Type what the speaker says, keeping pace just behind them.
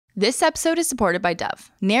This episode is supported by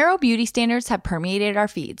Dove. Narrow beauty standards have permeated our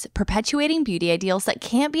feeds, perpetuating beauty ideals that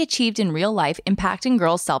can't be achieved in real life, impacting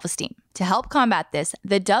girls' self-esteem. To help combat this,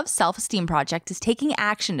 the Dove Self-Esteem Project is taking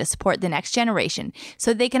action to support the next generation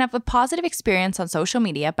so they can have a positive experience on social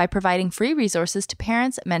media by providing free resources to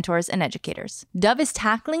parents, mentors, and educators. Dove is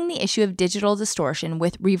tackling the issue of digital distortion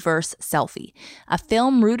with Reverse Selfie, a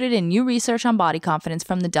film rooted in new research on body confidence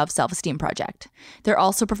from the Dove Self-Esteem Project. They're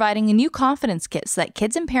also providing a new confidence kit so that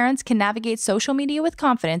kids and parents can navigate social media with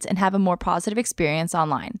confidence and have a more positive experience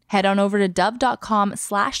online. Head on over to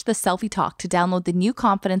dove.com/theselfietalk to download the new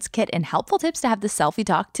confidence kit and helpful tips to have the selfie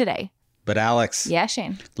talk today. But Alex, Yeah,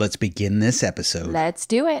 Shane. let's begin this episode. Let's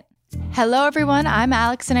do it. Hello, everyone. I'm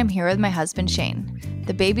Alex, and I'm here with my husband, Shane.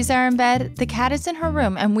 The babies are in bed, the cat is in her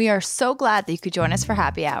room, and we are so glad that you could join us for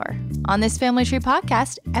happy hour. On this Family Tree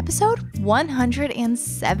podcast, episode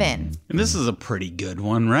 107. And this is a pretty good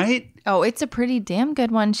one, right? Oh, it's a pretty damn good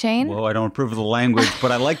one, Shane. Well, I don't approve of the language,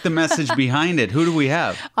 but I like the message behind it. Who do we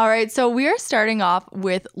have? All right, so we are starting off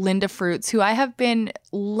with Linda Fruits, who I have been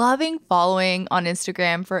loving following on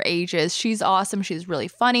Instagram for ages. She's awesome. She's really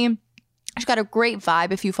funny. She's got a great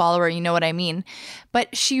vibe. If you follow her, you know what I mean.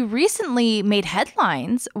 But she recently made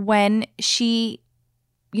headlines when she,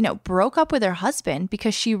 broke up with her husband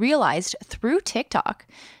because she realized through TikTok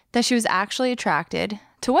that she was actually attracted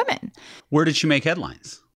to women. Where did she make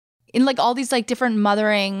headlines? In all these different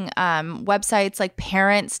mothering websites like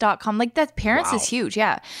parents.com. That Parents is huge.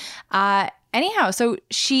 Yeah. Anyhow, so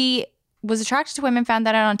she was attracted to women, found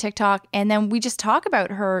that out on TikTok. And then we just talk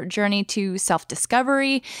about her journey to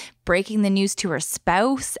self-discovery, breaking the news to her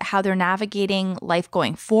spouse, how they're navigating life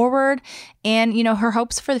going forward, and, her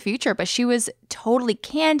hopes for the future. But she was totally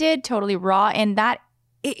candid, totally raw. And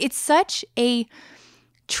it's such a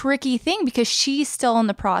tricky thing because she's still in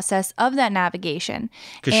the process of that navigation.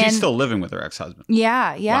 Because she's still living with her ex-husband.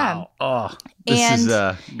 Yeah. Wow. Oh, this is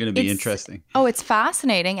going to be interesting. Oh, it's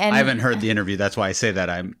fascinating. And I haven't heard the interview. That's why I say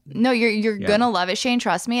that. No, you're going to love it, Shane.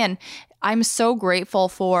 Trust me. And I'm so grateful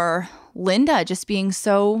for Linda just being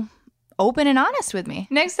so open and honest with me.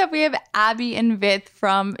 Next up, we have Abby and Vith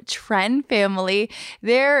from Trend Family.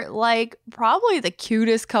 They're probably the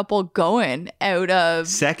cutest couple going out of...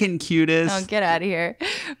 Second cutest. Oh, get out of here.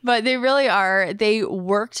 But they really are. They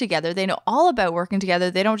work together. They know all about working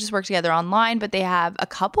together. They don't just work together online, but they have a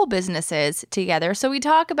couple businesses together. So we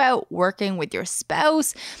talk about working with your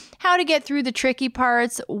spouse, how to get through the tricky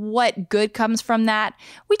parts, what good comes from that.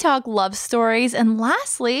 We talk love stories. And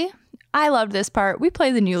lastly, I loved this part. We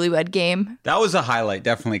play the newlywed game. That was a highlight,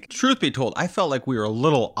 definitely. Truth be told, I felt like we were a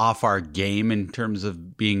little off our game in terms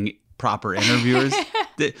of being proper interviewers.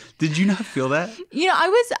 Did you not feel that?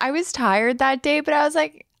 I was tired that day, but I was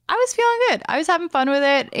feeling good. I was having fun with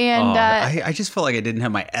it. And I just felt like I didn't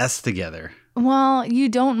have my S together. Well, you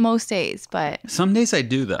don't most days, but... Some days I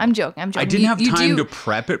do, though. I'm joking. I didn't have time to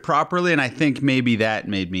prep it properly, and I think maybe that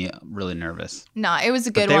made me really nervous. No, it was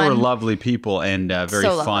a good one. one. They were lovely people and very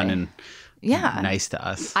so fun lovely. and nice to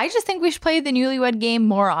us. I just think we should play the newlywed game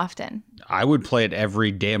more often. I would play it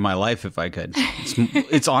every day of my life if I could.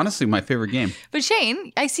 It's honestly my favorite game. But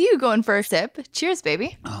Shane, I see you going for a sip. Cheers,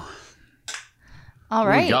 baby. Oh. All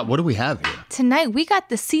right. What do we have here? Tonight, we got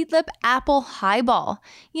the Seedlip Apple Highball.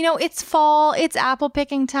 It's fall. It's apple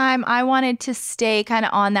picking time. I wanted to stay kind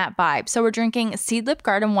of on that vibe. So we're drinking Seedlip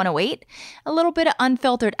Garden 108, a little bit of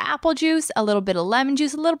unfiltered apple juice, a little bit of lemon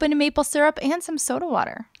juice, a little bit of maple syrup, and some soda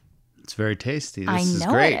water. It's very tasty. I This is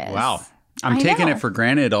know great. it is. Wow. I'm taking it for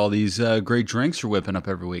granted, all these great drinks you're whipping up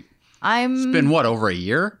every week. It's been, over a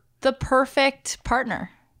year? The perfect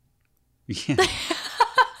partner. Yeah.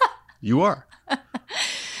 You are.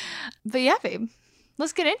 But yeah, babe,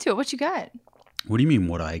 let's get into it. What you got? What do you mean,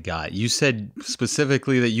 what I got? You said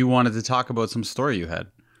specifically that you wanted to talk about some story you had.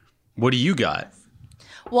 What do you got?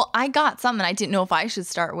 Well, I got something. I didn't know if I should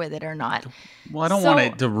start with it or not. Well, I don't want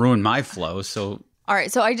it to ruin my flow, so... All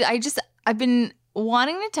right, so I've been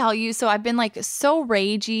wanting to tell you, so I've been so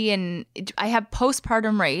ragey, and I have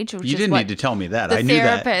postpartum rage. Which you didn't need to tell me that. I knew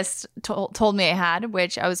that. The therapist told me I had,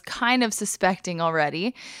 which I was kind of suspecting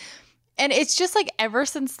already. And it's just ever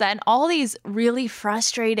since then, all these really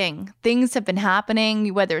frustrating things have been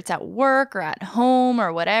happening, whether it's at work or at home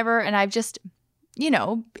or whatever. And I've just,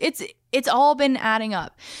 it's all been adding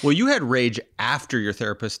up. Well, you had rage after your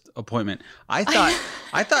therapist appointment. I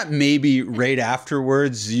thought maybe right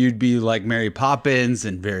afterwards you'd be like Mary Poppins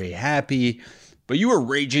and very happy, but you were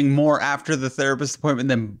raging more after the therapist appointment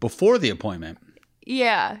than before the appointment.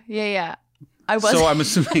 Yeah. So I'm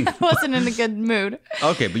assuming I wasn't in a good mood.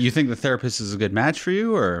 Okay, but you think the therapist is a good match for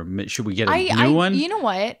you, or should we get a new one? You know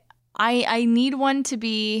what? I need one to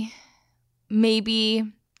be maybe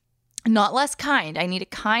Not less kind. I need a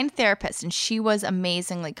kind therapist. And she was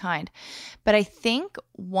amazingly kind. But I think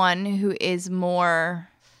one who is more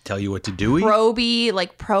Tell you what to do? proby,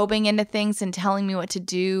 like probing into things and telling me what to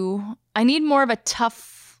do. I need more of a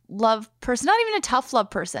tough love person. Not even a tough love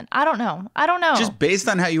person. I don't know. Just based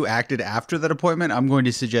on how you acted after that appointment, I'm going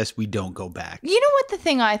to suggest we don't go back. You know what the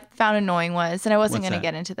thing I found annoying was, and I wasn't going to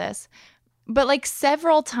get into this, but like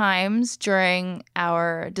several times during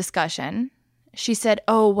our discussion, she said,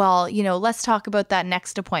 oh, well, let's talk about that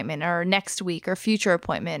next appointment or next week or future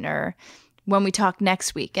appointment or when we talk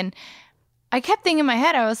next week. And I kept thinking in my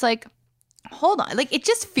head, I was like, hold on. Like, it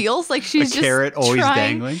just feels like she's a carrot just always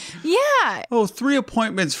trying. dangling? Yeah. Oh, 3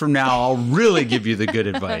 appointments from now, I'll really give you the good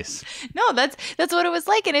advice. No, that's what it was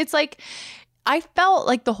like. And it's like, I felt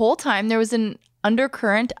like the whole time there was an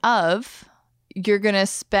undercurrent of, you're going to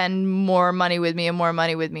spend more money with me,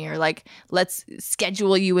 or like, let's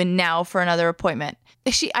schedule you in now for another appointment.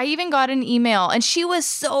 I even got an email, and she was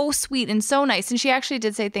so sweet and so nice. And she actually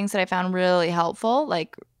did say things that I found really helpful,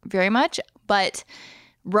 like very much. But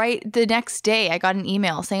right the next day, I got an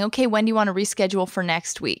email saying, okay, when do you want to reschedule for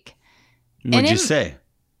next week? What'd you say?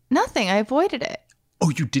 Nothing. I avoided it. Oh,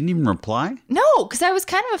 you didn't even reply? No, because I was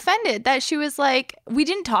kind of offended that she was like, we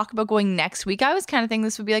didn't talk about going next week. I was kind of thinking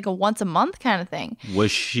this would be like a once a month kind of thing. Was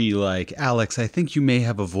she like, Alex, I think you may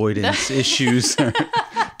have avoidance issues.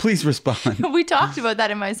 Please respond. We talked about that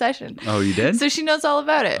in my session. Oh, you did? So she knows all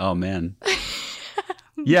about it. Oh, man.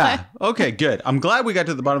 Yeah. Okay, good. I'm glad we got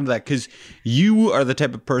to the bottom of that, because you are the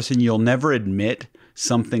type of person you'll never admit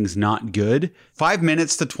something's not good 5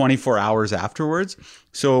 minutes to 24 hours afterwards.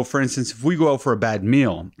 So, for instance, if we go out for a bad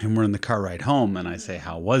meal and we're in the car ride home and I say,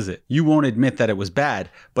 how was it? You won't admit that it was bad.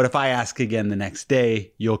 But if I ask again the next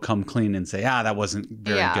day, you'll come clean and say, that wasn't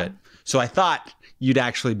very good. So I thought you'd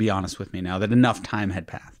actually be honest with me now that enough time had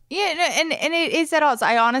passed. Yeah, and it is at odds.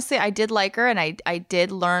 I did like her, and I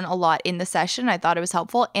did learn a lot in the session. I thought it was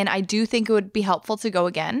helpful, and I do think it would be helpful to go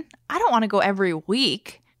again. I don't want to go every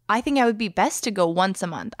week. I think I would be best to go once a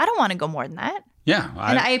month. I don't want to go more than that. Yeah,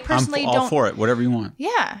 I personally I'm all for it. Whatever you want.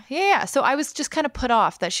 Yeah. So I was just kind of put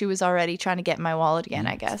off that she was already trying to get in my wallet again,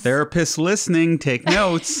 I guess. Therapists listening, take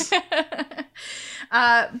notes.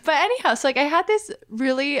 But anyhow, so like I had this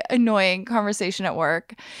really annoying conversation at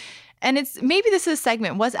work. And maybe this is a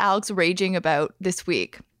segment. Was Alex raging about this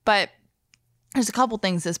week? But there's a couple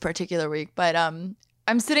things this particular week. But I'm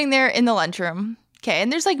sitting there in the lunchroom. Okay,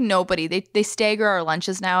 and there's like nobody. They stagger our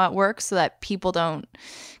lunches now at work so that people don't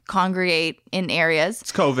congregate in areas.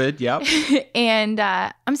 It's COVID, yep. And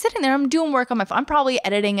I'm sitting there. I'm doing work on my phone. I'm probably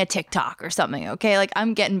editing a TikTok or something. Okay, like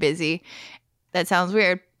I'm getting busy. That sounds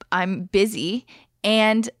weird. I'm busy,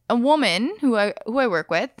 and a woman who I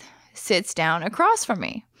work with sits down across from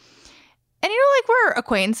me. And, like, we're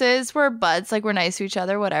acquaintances, we're buds, like, we're nice to each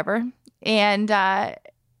other, whatever. And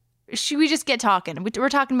we just get talking. We're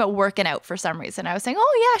talking about working out for some reason. I was saying,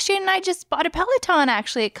 oh, yeah, Shane and I just bought a Peloton,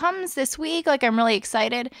 actually. It comes this week. Like, I'm really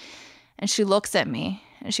excited. And she looks at me,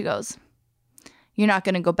 and she goes, you're not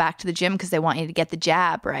going to go back to the gym because they want you to get the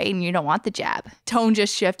jab, right? And you don't want the jab. Tone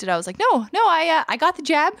just shifted. I was like, no, I got the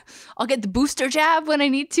jab. I'll get the booster jab when I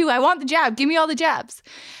need to. I want the jab. Give me all the jabs.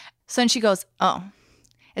 So then she goes, oh.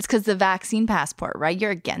 It's because the vaccine passport, right? You're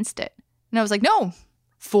against it. And I was like, no,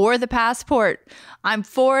 for the passport. I'm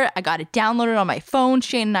for it. I got it downloaded on my phone.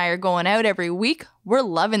 Shane and I are going out every week. We're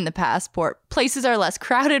loving the passport. Places are less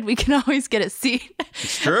crowded. We can always get a seat.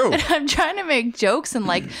 It's true. And I'm trying to make jokes and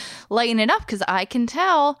like lighten it up because I can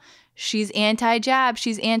tell she's anti-jab.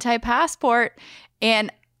 She's anti-passport. And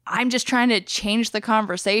I'm just trying to change the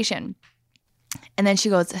conversation. And then she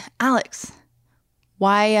goes, Alex,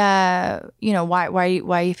 why are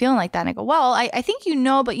you feeling like that? And I go, well, I think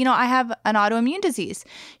but I have an autoimmune disease.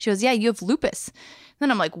 She goes, yeah, you have lupus. And then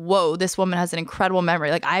I'm like, whoa, this woman has an incredible memory.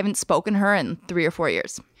 Like I haven't spoken to her in 3 or 4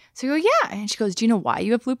 years. So I go, yeah. And she goes, do you know why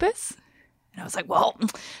you have lupus? And I was like, well, I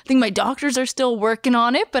think my doctors are still working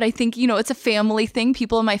on it, but I think, it's a family thing.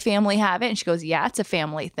 People in my family have it. And she goes, yeah, it's a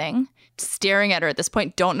family thing. Staring at her at this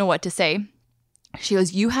point, don't know what to say. She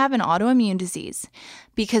goes, you have an autoimmune disease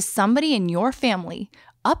because somebody in your family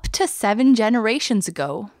up to 7 generations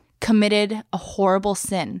ago committed a horrible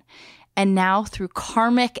sin. And now through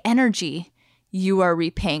karmic energy, you are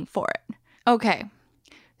repaying for it. Okay.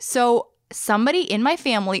 So somebody in my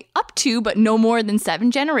family up to, but no more than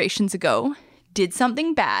 7 generations ago did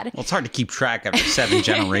something bad. Well, it's hard to keep track after 7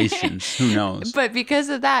 generations. Who knows? But because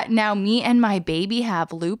of that, now me and my baby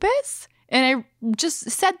have lupus. And I just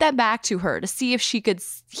said that back to her to see if she could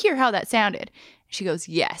hear how that sounded. She goes,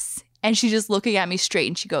 yes. And she's just looking at me straight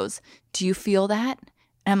and she goes, do you feel that?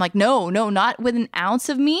 And I'm like, no, not with an ounce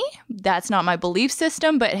of me. That's not my belief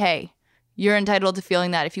system. But hey, you're entitled to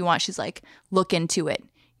feeling that if you want. She's like, look into it.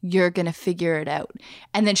 You're going to figure it out.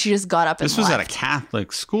 And then she just got up and This was left. at a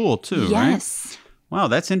Catholic school too, right? Yes. Wow,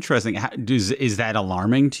 that's interesting. Is that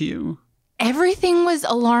alarming to you? Everything was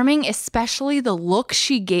alarming, especially the look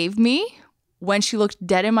she gave me when she looked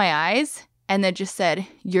dead in my eyes and then just said,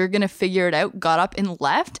 you're going to figure it out, got up and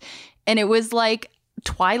left. And it was like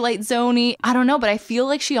Twilight Zone-y. I don't know, but I feel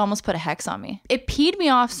like she almost put a hex on me. It peed me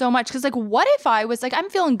off so much because like, what if I was like, I'm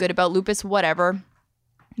feeling good about lupus, whatever,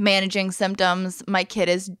 managing symptoms. My kid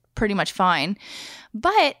is pretty much fine.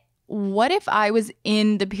 But what if I was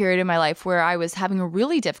in the period of my life where I was having a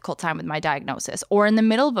really difficult time with my diagnosis or in the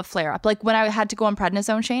middle of a flare-up? Like when I had to go on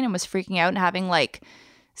prednisone, Shane, and was freaking out and having like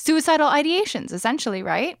suicidal ideations, essentially,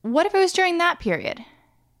 right? What if it was during that period?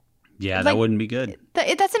 Yeah, Like, that wouldn't be good.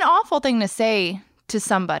 That's an awful thing to say to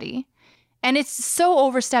somebody. And it's so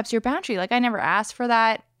oversteps your boundary. Like I never asked for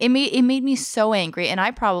that. It made me so angry. And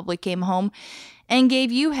I probably came home and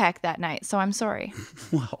gave you heck that night. So I'm sorry.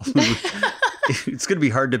 Well, it's going to be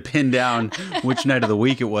hard to pin down which night of the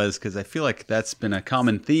week it was because I feel like that's been a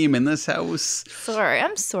common theme in this house. Sorry.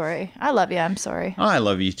 I'm sorry. I love you. I'm sorry. Oh, I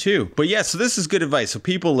love you too. But yeah, so this is good advice. So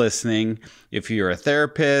people listening, if you're a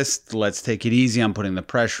therapist, let's take it easy on putting the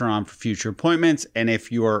pressure on for future appointments. And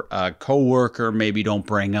if you're a coworker, maybe don't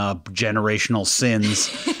bring up generational sins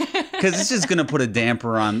because it's just going to put a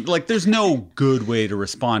damper on. Like there's no good way to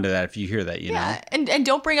respond to that if you hear that, you know? And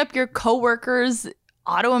don't bring up your coworkers'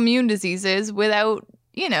 autoimmune diseases without,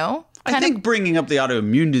 I think bringing up the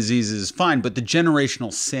autoimmune diseases is fine, but the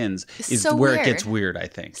generational sins is so where weird. it gets weird, I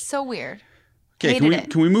think. So weird. Okay,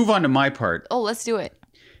 can we move on to my part? Oh, let's do it.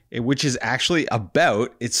 Which is actually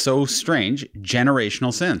about, it's so strange,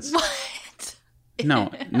 generational sins. What? No,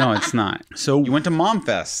 it's not. So you went to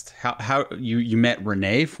MomFest. How you met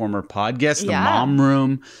Renee, former pod guest, the Mom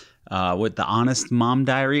Room, with the Honest Mom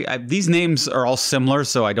Diary. These names are all similar,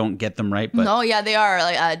 so I don't get them right. But No, yeah, they are.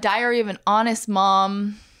 Like Diary of an Honest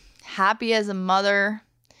Mom, Happy as a Mother.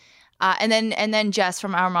 And then Jess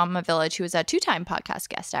from Our Mama Village, who was a 2-time podcast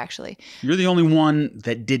guest, actually. You're the only one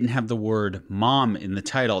that didn't have the word mom in the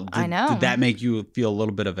title. I know. Did that make you feel a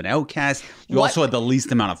little bit of an outcast? You also had the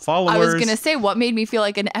least amount of followers. I was going to say what made me feel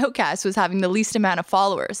like an outcast was having the least amount of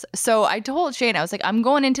followers. So I told Shane, I was like, I'm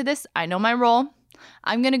going into this. I know my role.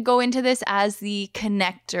 I'm going to go into this as the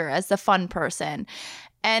connector, as the fun person.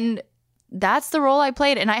 And that's the role I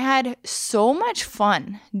played. And I had so much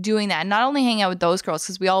fun doing that. Not only hanging out with those girls,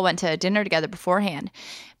 because we all went to dinner together beforehand,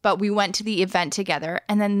 but we went to the event together.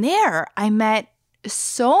 And then there I met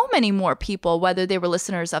so many more people, whether they were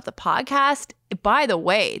listeners of the podcast. By the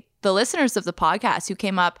way, the listeners of the podcast who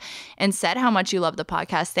came up and said how much you love the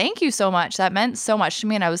podcast, thank you so much. That meant so much to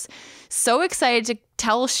me. And I was so excited to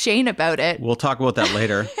tell Shane about it. We'll talk about that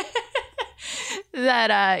later.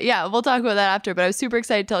 We'll talk about that after, but I was super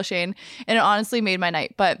excited to tell Shane, and it honestly made my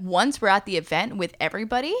night. But once we're at the event with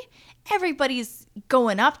everybody's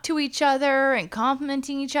going up to each other and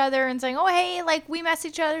complimenting each other and saying, oh, hey, like we messaged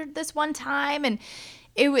each other this one time. And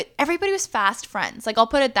everybody was fast friends. Like, I'll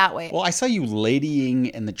put it that way. Well, I saw you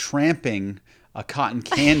ladying and the tramping a cotton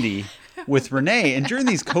candy with Renee. And during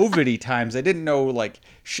these COVID-y times, I didn't know, like,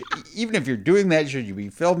 even if you're doing that, should you be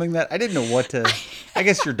filming that? I didn't know what to, I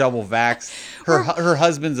guess you're double vaxxed. Her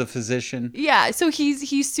husband's a physician. Yeah, so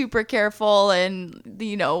he's super careful, and,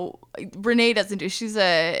 Renee doesn't do, she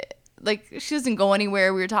doesn't go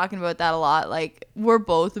anywhere. We were talking about that a lot. Like, we're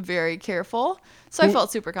both very careful. So I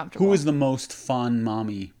felt super comfortable. Who was the most fun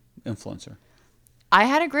mommy influencer? I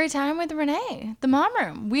had a great time with Renee, the Mom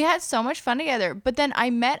Room. We had so much fun together. But then I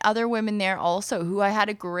met other women there also who I had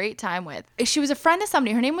a great time with. She was a friend of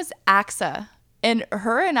somebody. Her name was Axa. And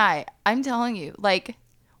her and I'm telling you, like,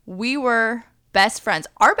 we were best friends.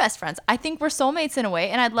 Our best friends. I think we're soulmates in a way.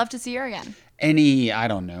 And I'd love to see her again. Any, I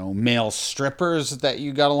don't know, male strippers that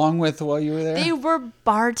you got along with while you were there? They were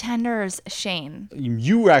bartenders, Shane.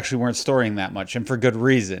 You actually weren't storing that much, and for good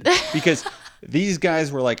reason. Because these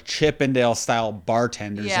guys were like Chippendale style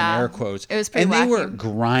bartenders in air quotes. It was pretty And wacky. they were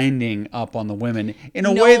grinding up on the women in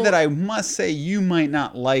a way that I must say you might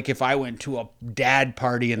not like if I went to a dad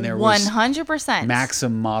party and there was 100%.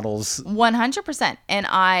 Maxim models. 100%. And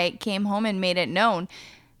I came home and made it known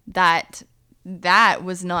that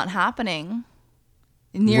was not happening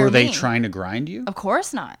near Were they me. trying to grind you? Of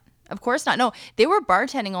course not. Of course not. No, they were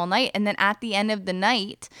bartending all night. And then at the end of the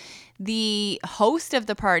night, the host of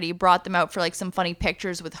the party brought them out for like some funny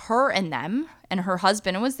pictures with her and them. and her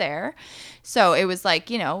husband was there. So it was like,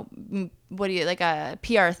 like a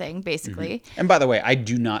PR thing, basically. Mm-hmm. And by the way, I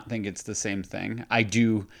do not think it's the same thing. I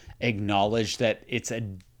do acknowledge that it's a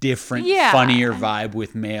different, funnier vibe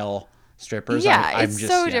with male strippers. Yeah, it's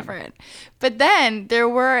so different. But then there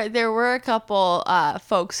were a couple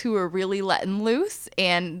folks who were really letting loose,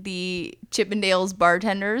 and the Chippendales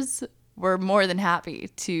bartenders were more than happy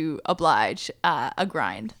to oblige a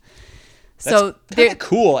grind. So that's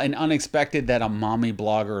cool and unexpected that a mommy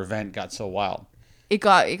blogger event got so wild. It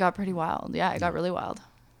got pretty wild. Yeah, it got really wild.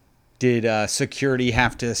 Did security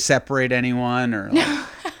have to separate anyone or?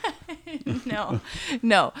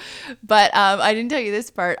 No. But I didn't tell you this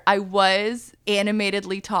part. I was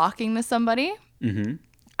animatedly talking to somebody. Mm-hmm.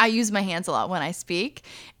 I use my hands a lot when I speak,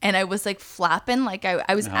 and I was like flapping, like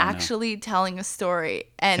I was actually telling a story.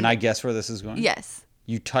 And can I guess where this is going? Yes.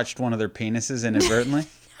 You touched one of their penises inadvertently?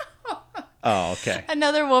 Oh, okay.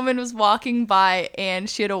 Another woman was walking by, and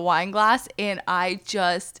she had a wine glass, and I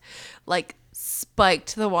just like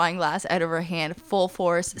spiked the wine glass out of her hand, full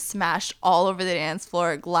force, smashed all over the dance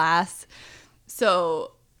floor, glass.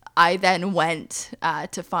 So I then went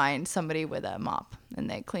to find somebody with a mop, and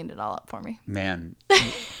they cleaned it all up for me. Man.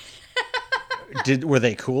 Were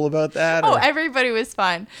they cool about that? Oh, everybody was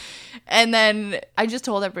fine. And then I just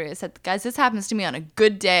told everybody, I said, guys, this happens to me on a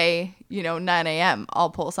good day, 9 a.m. I'll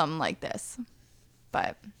pull something like this.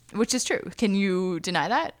 But, which is true. Can you deny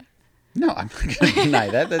that? No, I'm not going to deny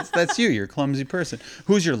that. That's you. You're a clumsy person.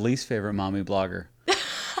 Who's your least favorite mommy blogger?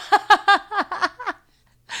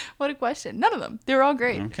 What a question. None of them. They were all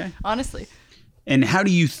great. Okay. Honestly. And how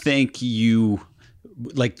do you think you're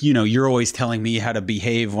always telling me how to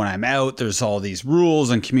behave when I'm out. There's all these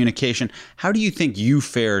rules and communication. How do you think you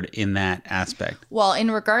fared in that aspect? Well,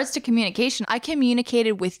 in regards to communication, I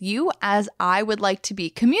communicated with you as I would like to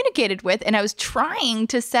be communicated with, and I was trying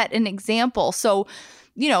to set an example. So,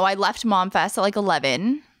 I left MomFest at like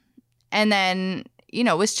 11, and then,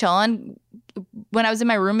 was chilling. When I was in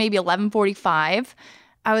my room, maybe 11:45,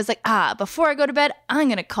 I was like, before I go to bed, I'm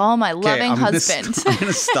going to call my loving husband. I'm going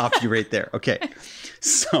to stop you right there. Okay.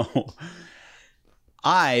 So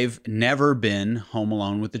I've never been home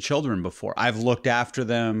alone with the children before. I've looked after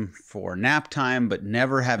them for nap time, but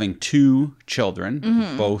never having two children,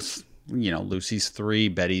 both, Lucy's 3,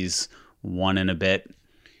 Betty's 1 and a bit.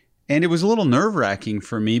 And it was a little nerve-wracking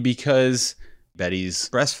for me because Betty's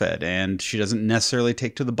breastfed and she doesn't necessarily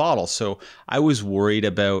take to the bottle. So I was worried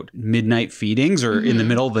about midnight feedings or in the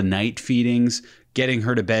middle of the night feedings, getting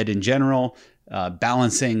her to bed in general.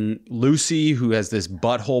 Balancing Lucy, who has this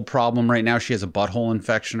butthole problem right now. She has a butthole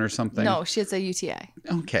infection or something. No, she has a UTI.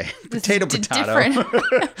 Okay. Potato.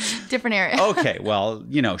 Different area. Okay. Well,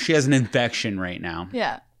 she has an infection right now.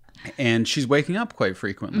 Yeah. And she's waking up quite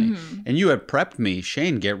frequently. And you had prepped me,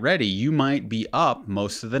 Shane, get ready. You might be up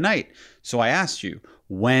most of the night. So I asked you,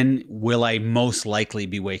 when will I most likely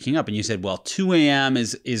be waking up? And you said, well, 2 a.m.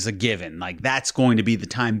 is a given. Like that's going to be the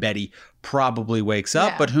time Betty probably wakes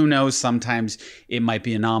up. Yeah. But who knows? Sometimes it might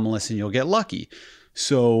be anomalous and you'll get lucky.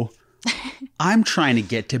 So I'm trying to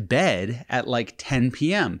get to bed at like 10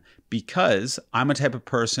 p.m. because I'm a type of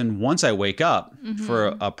person, once I wake up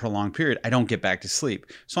for a prolonged period, I don't get back to sleep.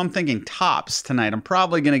 So I'm thinking tops tonight, I'm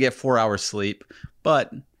probably going to get 4 hours sleep.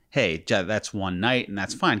 But hey, that's one night and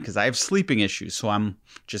that's fine because I have sleeping issues. So I'm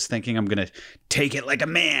just thinking I'm going to take it like a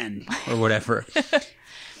man or whatever.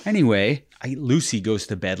 Anyway, Lucy goes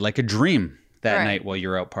to bed like a dream that night while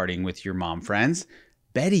you're out partying with your mom friends.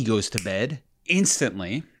 Betty goes to bed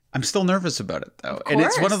instantly. I'm still nervous about it, though. And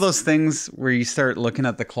it's one of those things where you start looking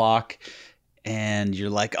at the clock and you're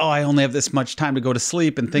like, oh, I only have this much time to go to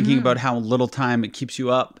sleep, and thinking about how little time it keeps you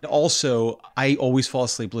up. Also, I always fall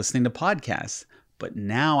asleep listening to podcasts, but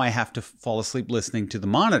now I have to fall asleep listening to the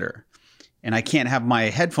monitor. And I can't have my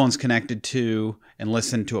headphones connected to and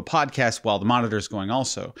listen to a podcast while the monitor is going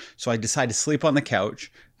also. So I decide to sleep on the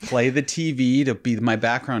couch, play the TV to be my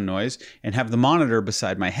background noise, and have the monitor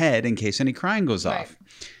beside my head in case any crying goes off.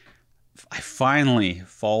 I finally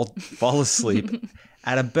fall asleep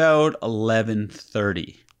at about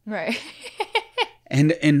 11:30. Right.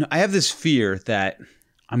 And I have this fear that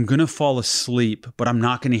I'm going to fall asleep, but I'm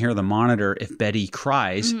not going to hear the monitor if Betty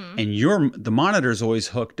cries. And the monitor is always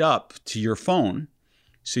hooked up to your phone,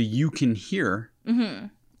 so you can hear.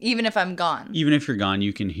 Even if I'm gone. Even if you're gone,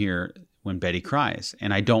 you can hear when Betty cries.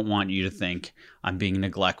 And I don't want you to think I'm being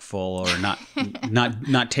neglectful or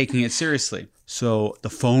not taking it seriously. So the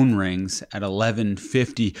phone rings at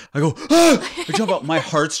 11:50. I go, I jump up. My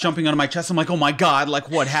heart's jumping out of my chest. I'm like, oh my God, like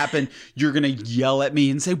what happened? You're going to yell at me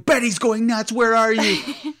and say, Betty's going nuts. Where are you?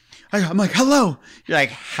 I'm like, hello. You're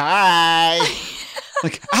like, hi.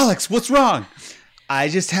 Like, Alex, what's wrong? I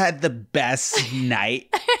just had the best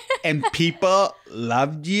night and people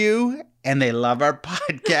loved you and they love our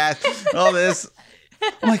podcast. All this.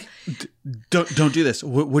 I'm like, don't do this.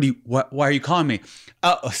 Why are you calling me?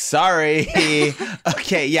 Oh, sorry.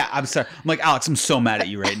 Okay, yeah, I'm sorry. I'm like, Alex, I'm so mad at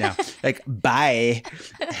you right now. Like, bye.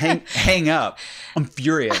 Hang up. I'm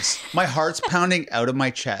furious. My heart's pounding out of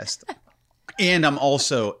my chest. And I'm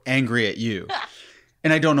also angry at you.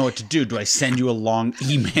 And I don't know what to do. Do I send you a long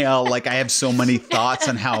email? Like, I have so many thoughts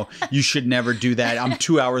on how you should never do that. I'm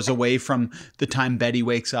 2 hours away from the time Betty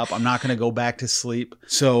wakes up. I'm not going to go back to sleep.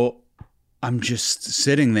 So I'm just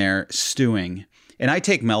sitting there stewing. And I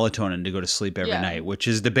take melatonin to go to sleep every night, which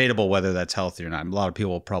is debatable whether that's healthy or not. A lot of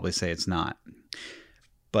people will probably say it's not.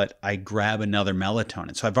 But I grab another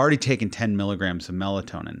melatonin. So I've already taken 10 milligrams of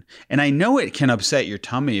melatonin. And I know it can upset your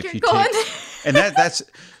tummy if you take... And that's...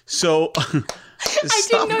 So... I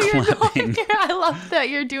didn't know you were going there. I love that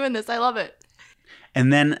you're doing this. I love it.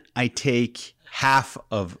 And then I take half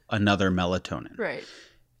of another melatonin. Right.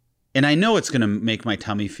 And I know it's going to make my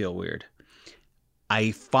tummy feel weird. I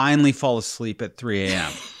finally fall asleep at 3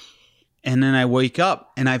 a.m. And then I wake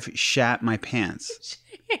up and I've shat my pants.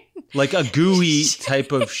 Like a gooey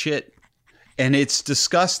type of shit. And it's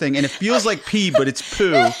disgusting. And it feels like pee, but it's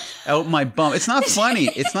poo out my bum. It's not funny.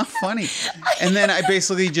 It's not funny. And then I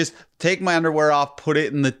basically just take my underwear off, put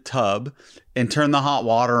it in the tub, and turn the hot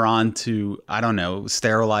water on to, I don't know,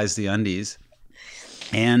 sterilize the undies.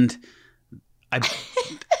 And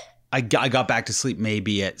I got back to sleep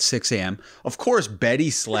maybe at 6 a.m. Of course,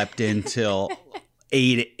 Betty slept until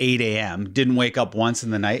 8 a.m., didn't wake up once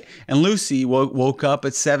in the night. And Lucy woke up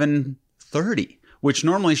at 7:30. Which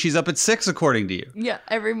normally she's up at 6, according to you. Yeah,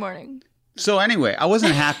 every morning. So anyway, I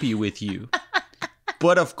wasn't happy with you.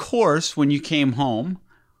 But of course, when you came home,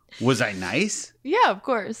 was I nice? Yeah, of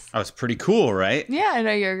course. I was pretty cool, right? Yeah, I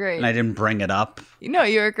know you were great. And I didn't bring it up. No,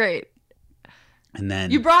 you were great. And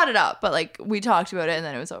then... You brought it up, but like we talked about it and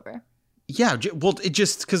then it was over. Yeah, well, it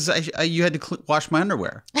just... Because you had to wash my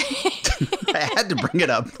underwear. I had to bring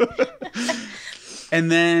it up.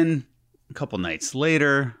 And then a couple nights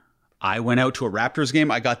later... I went out to a Raptors game.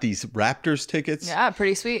 I got these Raptors tickets. Yeah,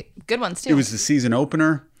 pretty sweet. Good ones, too. It was the season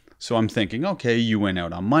opener. So I'm thinking, okay, you went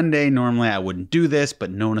out on Monday. Normally I wouldn't do this, but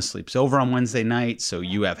Nona sleeps over on Wednesday night. So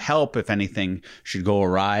you have help if anything should go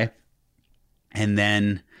awry. And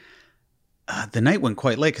then the night went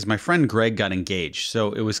quite late because my friend Greg got engaged.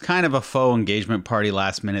 So it was kind of a faux engagement party,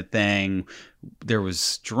 last minute thing. There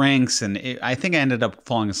was drinks. And I think I ended up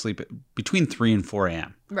falling asleep between 3 and 4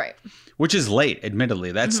 a.m. Right. Which is late,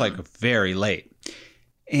 admittedly. That's like very late.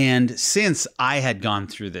 And since I had gone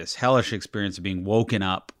through this hellish experience of being woken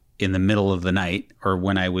up in the middle of the night or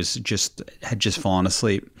when I had just fallen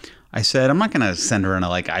asleep, I said, I'm not going to send her in a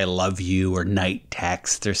like, I love you or night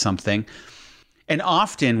text or something. And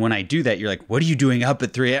often when I do that, you're like, what are you doing up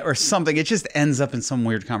at 3 a.m. or something? It just ends up in some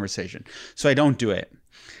weird conversation. So I don't do it.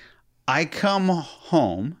 I come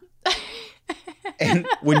home and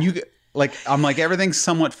when you... Like, I'm like, everything's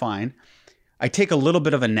somewhat fine. I take a little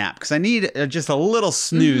bit of a nap because I need just a little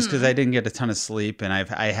snooze because I didn't get a ton of sleep. And I was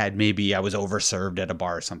overserved at a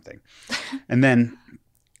bar or something. And then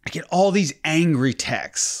I get all these angry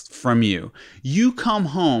texts from you. You come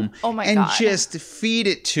home and just feed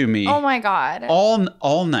it to me. Oh, my God.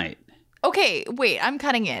 All night. Okay, wait, I'm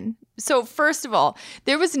cutting in. So first of all,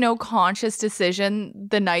 there was no conscious decision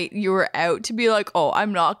the night you were out to be like, oh,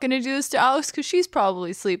 I'm not going to do this to Alex because she's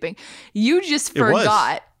probably sleeping. You just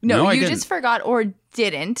forgot. No, you just forgot or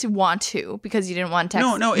didn't want to because you didn't want to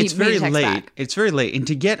text. No, it's very late. Back. It's very late. And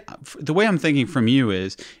the way I'm thinking from you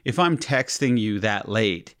is if I'm texting you that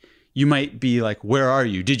late, you might be like, where are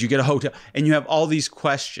you? Did you get a hotel? And you have all these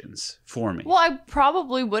questions for me. Well, I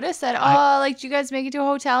probably would have said, did you guys make it to a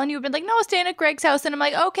hotel? And you would have been like, no, staying at Greg's house. And I'm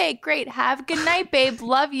like, okay, great. Have a good night, babe.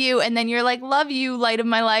 Love you. And then you're like, love you, light of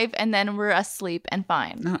my life. And then we're asleep and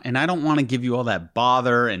fine. No, and I don't want to give you all that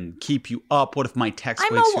bother and keep you up. What if my text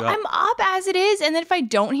wakes you up? I'm up as it is. And then if I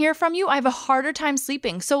don't hear from you, I have a harder time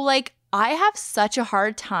sleeping. So like, I have such a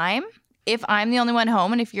hard time if I'm the only one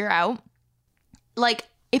home and if you're out. Like,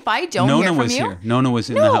 if I don't hear from you... Nona was here. Nona was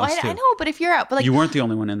in the house, too. I know, but if you're out... But like, you weren't the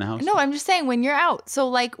only one in the house. No, I'm just saying, when you're out. So,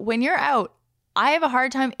 like, when you're out, I have a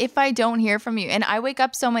hard time if I don't hear from you. And I wake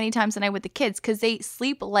up so many times a night with the kids because they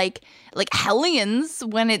sleep like hellions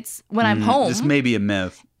when I'm home. This may be a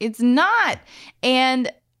myth. It's not. And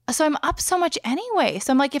so I'm up so much anyway.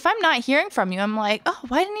 So I'm like, if I'm not hearing from you, I'm like, oh,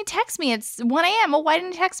 why didn't he text me? It's 1 a.m. Oh, why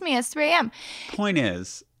didn't he text me? It's 3 a.m. Point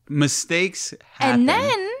is... Mistakes happen. And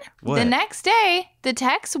then the next day, the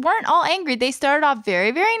texts weren't all angry. They started off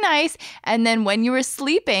very, very nice. And then when you were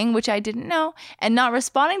sleeping, which I didn't know, and not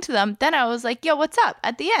responding to them, then I was like, yo, what's up?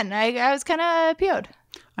 At the end, I was kind of PO'd.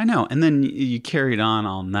 I know. And then you carried on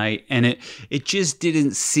all night, and it just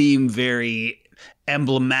didn't seem very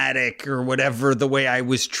emblematic or whatever the way I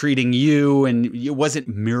was treating you, and it wasn't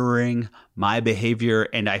mirroring my behavior,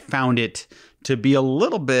 and I found it to be a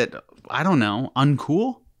little bit, I don't know,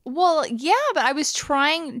 uncool. Well, yeah, but I was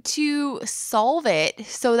trying to solve it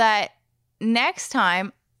so that next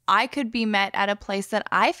time I could be met at a place that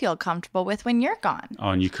I feel comfortable with when you're gone. Oh,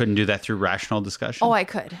 and you couldn't do that through rational discussion? Oh, I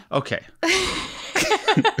could. Okay.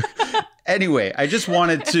 Anyway, I just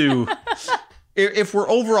wanted to, if we're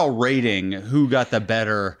overall rating who got the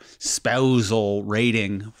better spousal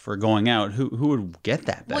rating for going out, who would get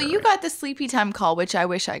that better? Well, you got the sleepy time call, which I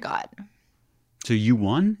wish I got. So you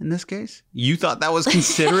won in this case? You thought that was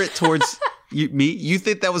considerate towards me? You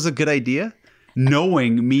think that was a good idea?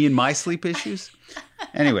 Knowing me and my sleep issues?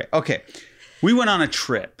 Anyway, okay. We went on a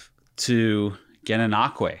trip to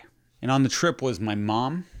Gananoque. And on the trip was my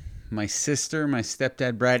mom, my sister, my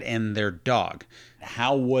stepdad, Brad, and their dog.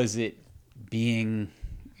 How was it being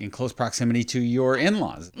in close proximity to your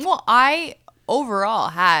in-laws? Well, I overall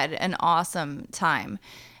had an awesome time.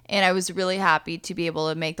 And I was really happy to be able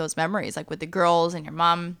to make those memories, like with the girls and your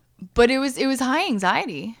mom. But it was high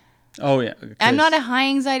anxiety. Oh yeah, I'm not a high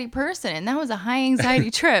anxiety person, and that was a high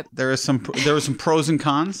anxiety trip. There were some pros and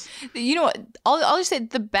cons. You know what? I'll just say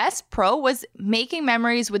the best pro was making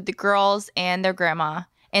memories with the girls and their grandma,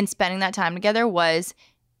 and spending that time together was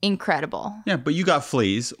incredible. Yeah, but you got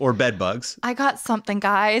fleas or bed bugs. I got something,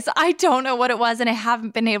 guys. I don't know what it was, and I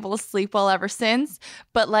haven't been able to sleep well ever since.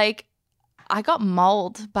 But like, I got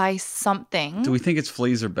mauled by something. Do we think it's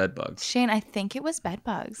fleas or bed bugs? Shane, I think it was bed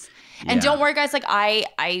bugs. And don't worry, guys. Like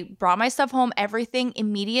I brought my stuff home. Everything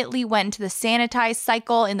immediately went into the sanitize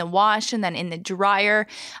cycle in the wash and then in the dryer.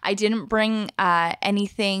 I didn't bring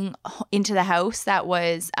anything into the house that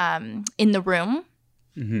was in the room.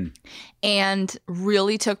 Mm-hmm. And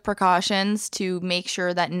really took precautions to make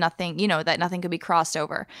sure that nothing could be crossed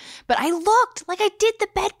over. But I looked, like I did the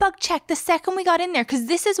bed bug check the second we got in there, because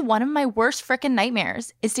this is one of my worst freaking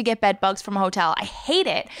nightmares is to get bed bugs from a hotel. I hate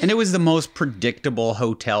it. And it was the most predictable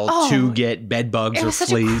hotel to get bed bugs or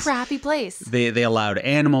fleas. It was such a crappy place. They allowed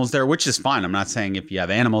animals there, which is fine. I'm not saying if you have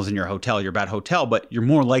animals in your hotel, you're a bad hotel, but you're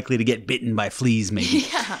more likely to get bitten by fleas maybe.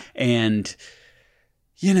 Yeah. And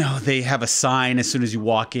you know, they have a sign as soon as you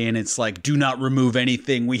walk in. It's like, do not remove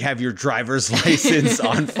anything. We have your driver's license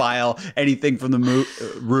on file. Anything from the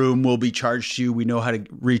room will be charged to you. We know how to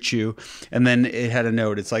reach you. And then it had a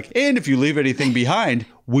note. It's like, and if you leave anything behind,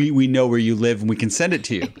 we know where you live and we can send it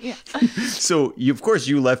to you. Yeah. So, of course,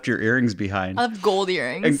 you left your earrings behind. I have gold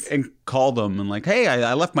earrings. And called them and like, hey,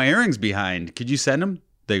 I left my earrings behind. Could you send them?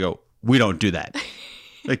 They go, we don't do that.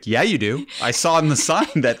 Like, yeah, you do. I saw in the sign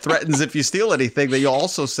that threatens if you steal anything that you'll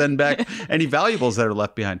also send back any valuables that are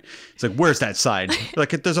left behind. It's like, where's that sign?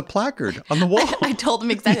 Like, there's a placard on the wall. I told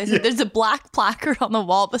him exactly. I said, there's a black placard on the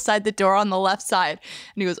wall beside the door on the left side.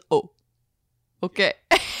 And he goes, oh, okay.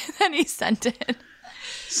 Then he sent it.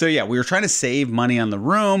 So, yeah, we were trying to save money on the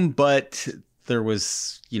room, but there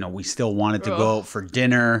was, we still wanted to go out for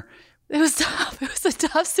dinner. It was tough. It was a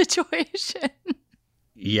tough situation.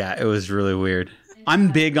 Yeah, it was really weird.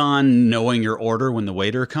 I'm big on knowing your order when the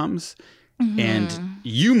waiter comes. Mm-hmm. And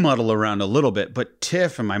you muddle around a little bit, but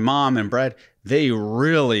Tiff and my mom and Brad, they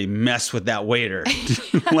really mess with that waiter.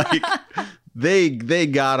 Like they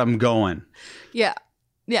got them going. Yeah.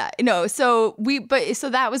 Yeah. No, so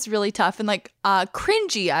that was really tough and like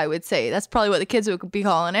cringy, I would say. That's probably what the kids would be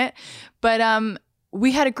calling it. But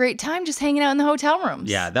we had a great time just hanging out in the hotel rooms.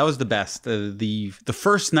 Yeah, that was the best. The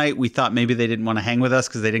first night, we thought maybe they didn't want to hang with us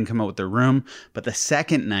because they didn't come out with their room. But the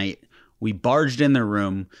second night, we barged in their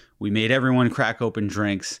room. We made everyone crack open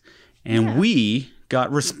drinks. And we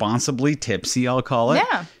got responsibly tipsy, I'll call it.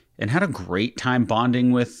 Yeah. And had a great time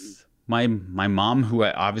bonding with my mom, who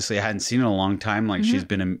I hadn't seen in a long time. Like, she's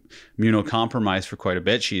been immunocompromised for quite a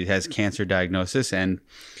bit. She has cancer diagnosis. And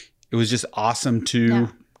it was just awesome to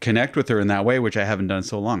connect with her in that way, which I haven't done in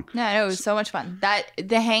so long. No, it was so much fun.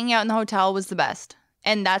 The hanging out in the hotel was the best.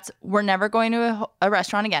 And we're never going to a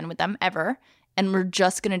restaurant again with them ever. And we're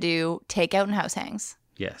just going to do takeout and house hangs.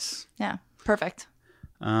 Yes. Yeah. Perfect.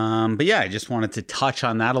 But yeah, I just wanted to touch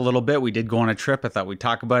on that a little bit. We did go on a trip. I thought we'd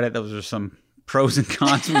talk about it. Those are some pros and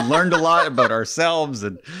cons. We learned a lot about ourselves,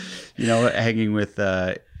 and, hanging with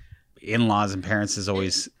in-laws and parents is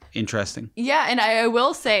always interesting. Yeah. And I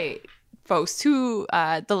will say, folks, to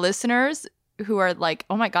the listeners who are like,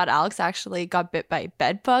 oh my God, Alex actually got bit by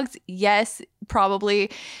bed bugs. Yes,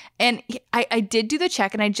 probably. And I did do the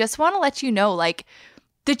check, and I just want to let you know, like,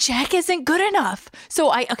 the check isn't good enough.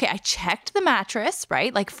 So I checked the mattress,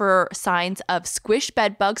 right? Like for signs of squished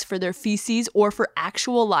bed bugs for their feces or for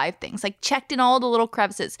actual live things, like checked in all the little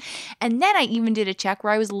crevices. And then I even did a check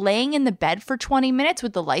where I was laying in the bed for 20 minutes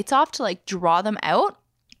with the lights off to like draw them out.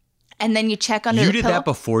 And then you check under the pillow. You did that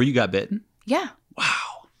before you got bitten? Yeah. Wow.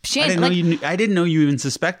 Shane, I didn't know you even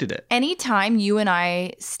suspected it. Anytime you and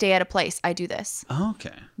I stay at a place, I do this. Oh,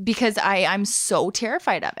 okay. Because I'm so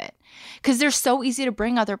terrified of it. Because they're so easy to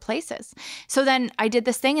bring other places. So then I did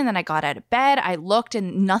this thing, and then I got out of bed. I looked,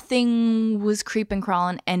 and nothing was creeping,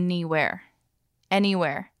 crawling anywhere. And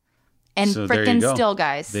So freaking still,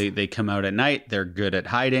 guys. They come out at night. They're good at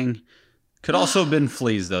hiding. Could also have been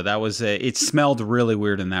fleas, though. It smelled really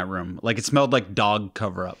weird in that room. Like it smelled like dog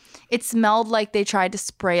cover-up. It smelled like they tried to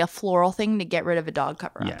spray a floral thing to get rid of a dog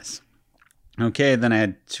cover-up. Yes. Okay, then I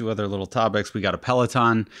had two other little topics. We got a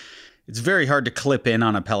Peloton. It's very hard to clip in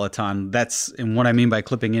on a Peloton. And what I mean by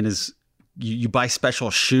clipping in is you buy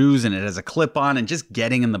special shoes and it has a clip on, and just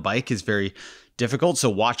getting in the bike is very difficult. So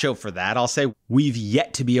watch out for that. I'll say we've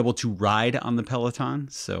yet to be able to ride on the Peloton.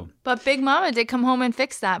 But Big Mama did come home and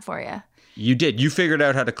fix that for you. You did. You figured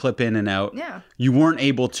out how to clip in and out. Yeah. You weren't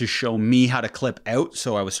able to show me how to clip out,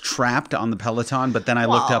 so I was trapped on the Peloton. But then I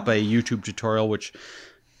looked up a YouTube tutorial which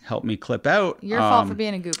helped me clip out. Your fault for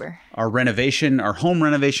being a goober. Our home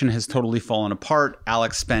renovation has totally fallen apart.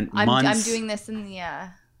 Alex spent months. I'm doing this in the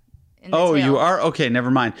Oh, tail. you are? Okay,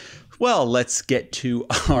 never mind. Well, let's get to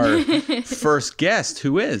our first guest,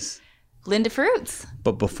 who is Linda Fruits.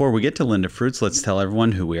 But before we get to Linda Fruits, let's tell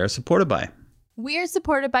everyone who we are supported by. We are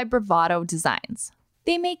supported by Bravado Designs.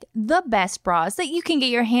 They make the best bras that you can get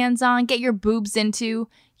your hands on, get your boobs into.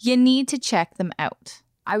 You need to check them out.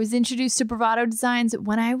 I was introduced to Bravado Designs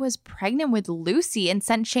when I was pregnant with Lucy and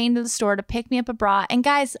sent Shane to the store to pick me up a bra. And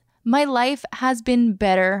guys, my life has been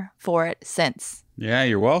better for it since. Yeah,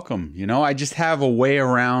 you're welcome. I just have a way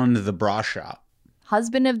around the bra shop.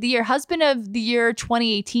 Husband of the year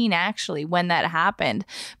 2018, actually, when that happened.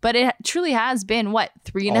 But it truly has been,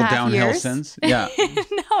 3.5 years? All downhill since? Yeah.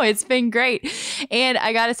 No, it's been great. And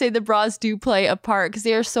I got to say, the bras do play a part because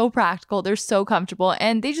they are so practical. They're so comfortable.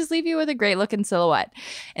 And they just leave you with a great looking silhouette.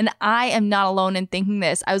 And I am not alone in thinking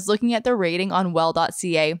this. I was looking at their rating on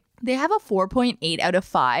well.ca. They have a 4.8 out of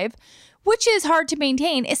 5. Which is hard to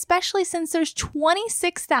maintain, especially since there's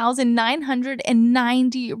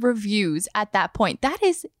 26,990 reviews at that point. That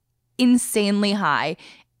is insanely high.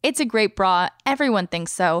 It's a great bra. Everyone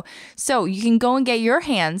thinks so. So you can go and get your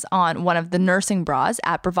hands on one of the nursing bras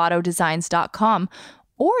at bravadodesigns.com.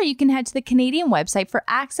 Or you can head to the Canadian website for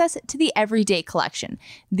access to the Everyday collection.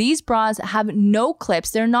 These bras have no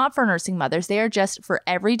clips. They're not for nursing mothers. They are just for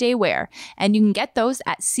everyday wear. And you can get those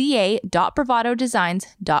at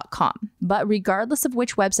ca.bravadodesigns.com. But regardless of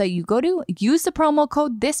which website you go to, use the promo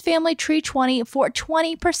code ThisFamilyTree20 for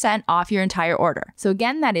 20% off your entire order. So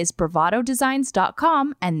again, that is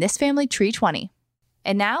bravadodesigns.com and ThisFamilyTree20.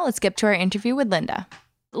 And now let's get to our interview with Linda.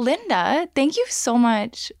 Linda, thank you so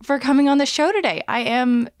much for coming on the show today. I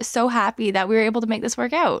am so happy that we were able to make this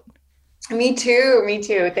work out. Me too.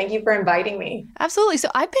 Thank you for inviting me. Absolutely. So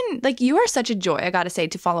I've been you are such a joy, I got to say,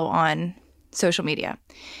 to follow on social media.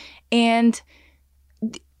 And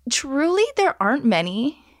truly, there aren't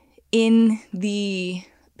many in the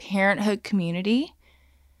parenthood community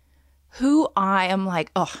who I am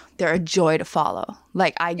they're a joy to follow.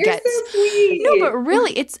 You're so sweet. No, but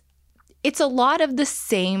really, it's a lot of the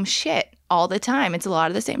same shit all the time. It's a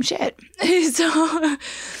lot of the same shit. So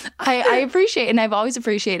I appreciate, and I've always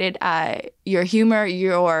appreciated your humor,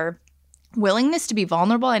 your willingness to be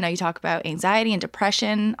vulnerable. I know you talk about anxiety and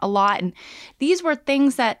depression a lot. And these were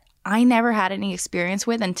things that I never had any experience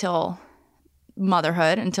with until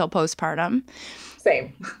motherhood, until postpartum.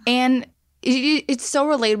 Same. And it's so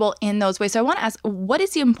relatable in those ways. So I want to ask, what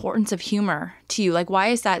is the importance of humor to you? Why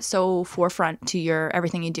is that so forefront to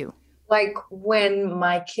everything you do? When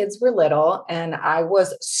my kids were little and I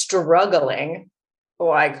was struggling,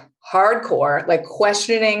 hardcore,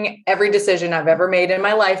 questioning every decision I've ever made in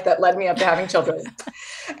my life that led me up to having children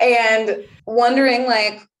and wondering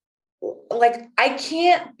I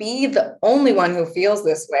can't be the only one who feels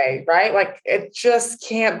this way, right? It just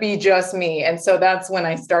can't be just me. And so that's when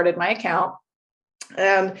I started my account.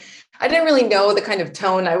 And I didn't really know the kind of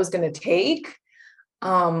tone I was going to take.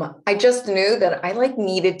 I just knew that I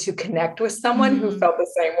needed to connect with someone who felt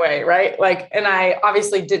the same way. Right. And I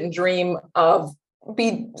obviously didn't dream of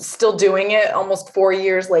still doing it almost 4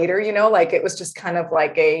 years later, it was just kind of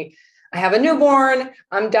a I have a newborn,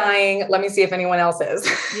 I'm dying. Let me see if anyone else is.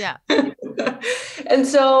 Yeah. And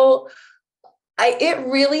so it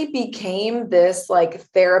really became this like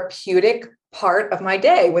therapeutic part of my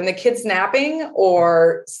day when the kid's napping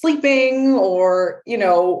or sleeping or,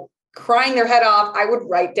 crying their head off, I would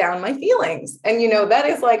write down my feelings. And, that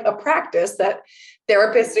is like a practice that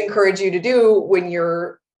therapists encourage you to do when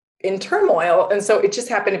you're in turmoil. And so it just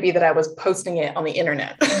happened to be that I was posting it on the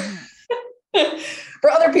internet for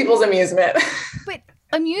other people's amusement. But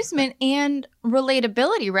amusement and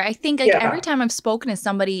relatability, right? I think every time I've spoken to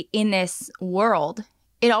somebody in this world,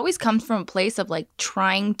 it always comes from a place of like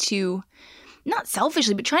trying to, not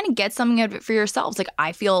selfishly, but trying to get something out of it for yourselves. Like,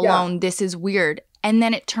 I feel alone. This is weird. And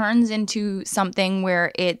then it turns into something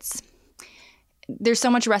where there's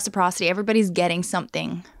so much reciprocity. Everybody's getting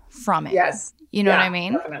something from it. Yes. You know what I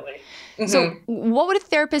mean? Definitely. Mm-hmm. So what would a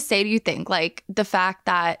therapist say, do you think? Like the fact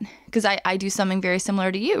that, because I do something very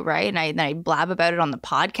similar to you, right? And I blab about it on the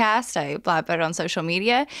podcast. I blab about it on social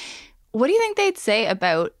media. What do you think they'd say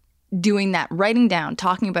about doing that, writing down,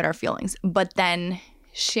 talking about our feelings, but then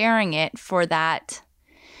sharing it for that,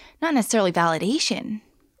 not necessarily validation,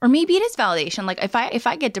 or maybe it is validation. Like if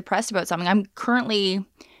I get depressed about something, I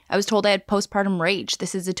was told I had postpartum rage.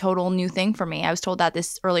 This is a total new thing for me. I was told that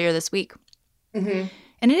earlier this week. Mm-hmm.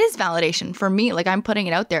 And it is validation for me. Like, I'm putting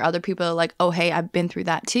it out there. Other people are like, oh, hey, I've been through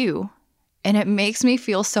that too. And it makes me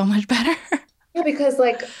feel so much better. Yeah, because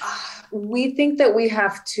like we think that we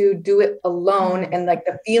have to do it alone. And like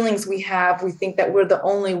the feelings we have, we think that we're the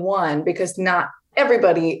only one, because not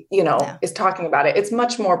everybody, is talking about it. It's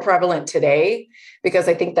much more prevalent today because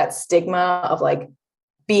I think that stigma of like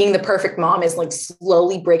being the perfect mom is like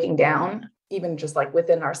slowly breaking down, even just like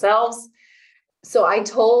within ourselves. So I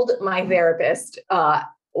told my therapist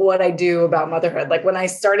what I do about motherhood. Like when I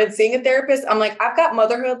started seeing a therapist, I'm like, I've got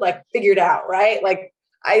motherhood like figured out, right? Like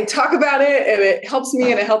I talk about it and it helps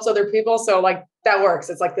me and it helps other people. So like that works.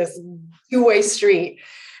 It's like this two-way street.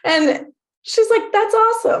 And she's like, that's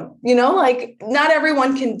awesome. Like not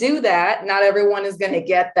everyone can do that. Not everyone is going to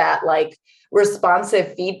get that like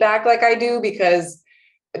responsive feedback like I do, because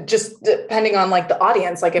just depending on like the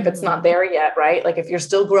audience, like if it's not there yet, right? Like if you're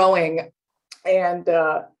still growing. And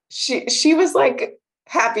she was like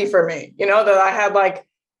happy for me, that I had like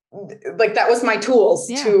that was my tools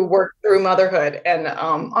to work through motherhood. And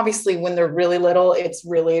obviously when they're really little, it's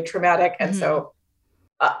really traumatic. And so,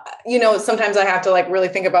 sometimes I have to like really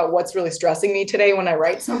think about what's really stressing me today when I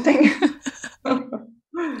write something.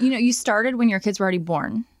 You started when your kids were already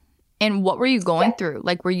born. And what were you going through?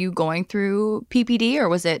 Like, were you going through PPD or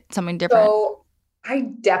was it something different? So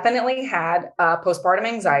I definitely had postpartum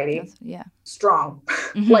anxiety. Yeah. Strong.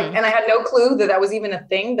 And I had no clue that was even a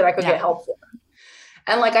thing that I could get help for.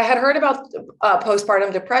 And like, I had heard about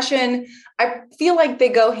postpartum depression. I feel like they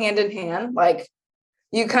go hand in hand. Like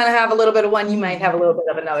you kind of have a little bit of one, you might have a little bit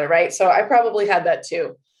of another, right? So I probably had that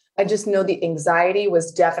too. I just know the anxiety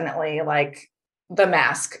was definitely like the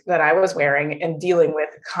mask that I was wearing and dealing with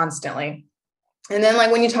constantly. And then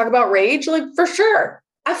like, when you talk about rage, like for sure,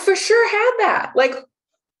 I for sure had that. Like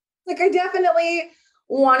I definitely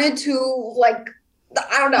wanted to like,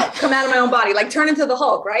 I don't know, come out of my own body, like turn into the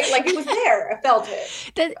Hulk, right? Like it was there. I felt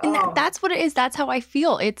it. That's what it is. That's how I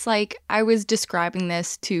feel. It's like I was describing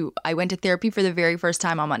this I went to therapy for the very first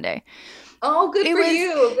time on Monday. Oh, good for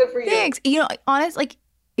you. Good for you. Thanks. Honest, like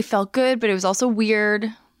it felt good, but it was also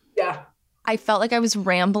weird. Yeah. I felt like I was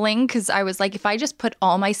rambling because I was like, if I just put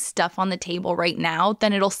all my stuff on the table right now,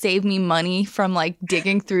 then it'll save me money from like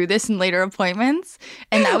digging through this in later appointments.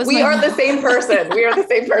 And that was We are the same person. We are the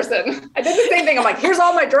same person. I did the same thing. I'm like, here's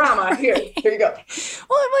all my drama. Here you go.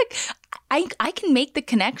 Well, I'm like, I can make the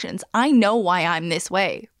connections. I know why I'm this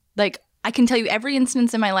way. Like I can tell you every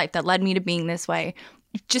instance in my life that led me to being this way.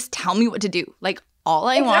 Just tell me what to do. Like all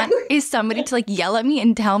I want is somebody to like yell at me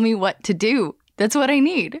and tell me what to do. That's what I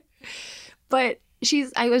need. But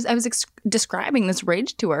I was describing this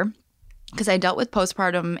rage to her because I dealt with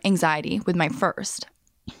postpartum anxiety with my first.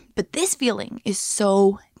 But this feeling is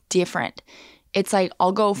so different. It's like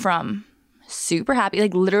I'll go from super happy,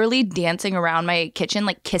 like literally dancing around my kitchen,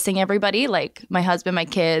 like kissing everybody, like my husband, my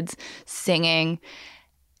kids, singing,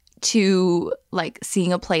 to like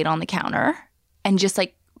seeing a plate on the counter and just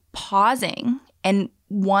like pausing and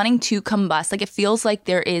wanting to combust. Like it feels like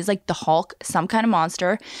there is like the Hulk, some kind of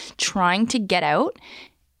monster trying to get out,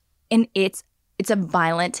 and it's a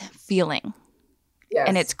violent feeling. Yes.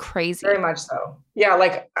 And it's crazy. Very much so. Yeah,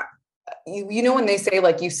 like you know when they say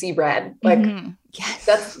like you see red, like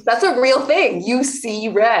yes. That's a real thing. You see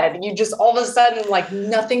red. You just all of a sudden like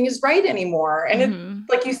nothing is right anymore. And it,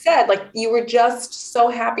 like you said, like you were just so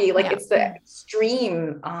happy. Like it's the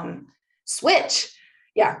extreme switch.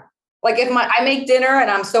 Yeah. Like if I make dinner and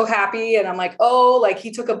I'm so happy and I'm like, oh, like he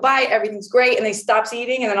took a bite, everything's great. And he stops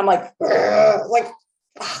eating. And then I'm like,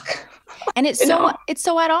 fuck. And it's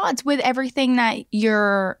so at odds with everything that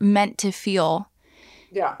you're meant to feel.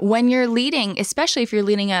 Yeah. When you're leading, especially if you're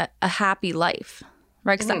leading a happy life,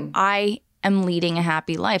 right? Because I am leading a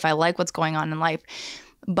happy life. I like what's going on in life.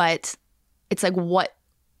 But it's like,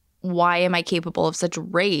 why am I capable of such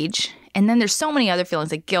rage? And then there's so many other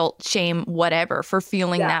feelings like guilt, shame, whatever, for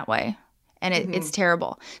feeling that way. And it's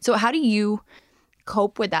terrible. So how do you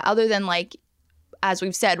cope with that other than, like, as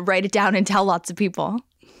we've said, write it down and tell lots of people?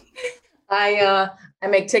 I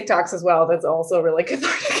make TikToks as well. That's also really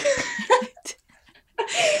cathartic.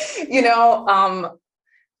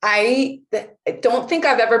 I don't think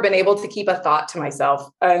I've ever been able to keep a thought to myself.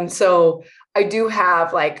 And so I do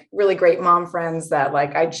have like really great mom friends that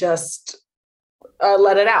like, I just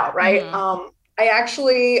let it out. Right. I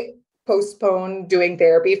actually postponed doing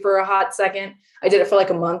therapy for a hot second. I did it for like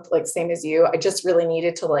a month, like same as you. I just really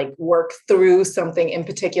needed to like work through something in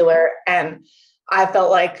particular. And I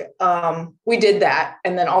felt like we did that.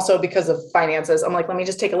 And then also because of finances, I'm like, let me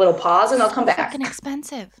just take a little pause and I'll come back. Fucking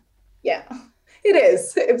expensive. Yeah, it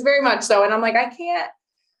is. It's very much so. And I'm like, I can't,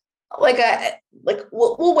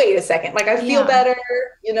 we'll wait a second. Like I feel better,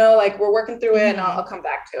 like we're working through it and I'll come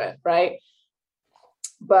back to it. Right.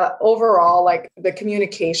 But overall, like the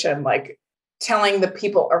communication, like telling the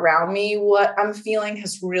people around me what I'm feeling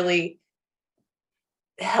has really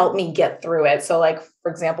helped me get through it. So like,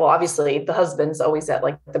 for example, obviously the husband's always at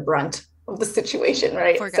like the brunt of the situation.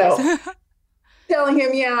 Right. So telling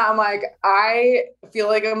him, I'm like, I feel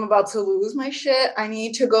like I'm about to lose my shit. I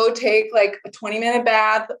need to go take like a 20-minute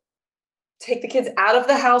bath, take the kids out of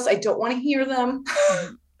the house. I don't want to hear them.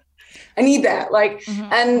 I need that. Like,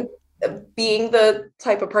 and being the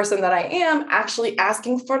type of person that I am, actually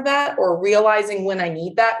asking for that or realizing when I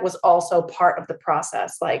need that was also part of the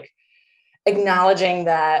process. Like acknowledging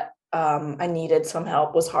that I needed some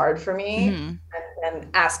help was hard for me, and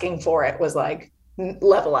asking for it was like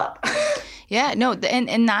level up. Yeah, no.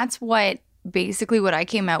 And that's what I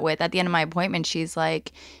came out with at the end of my appointment. She's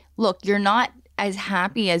like, look, you're not as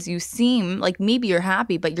happy as you seem. Like maybe you're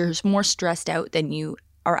happy, but you're more stressed out than you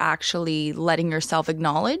are actually letting yourself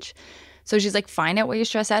acknowledge. So she's like, find out what you're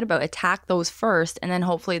stressed out about, attack those first, and then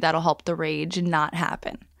hopefully that'll help the rage not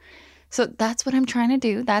happen. So that's what I'm trying to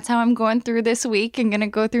do. That's how I'm going through this week and going to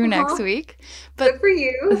go through next week. But good for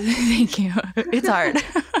you. Thank you. It's hard.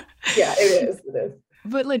 Yeah, it is. It is.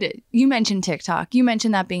 But Linda, you mentioned TikTok. You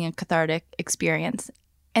mentioned that being a cathartic experience.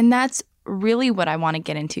 And that's really what I want to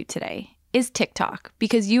get into today is TikTok.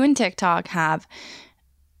 Because you and TikTok have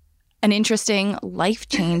an interesting,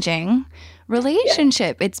 life-changing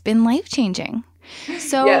relationship. It's been life-changing.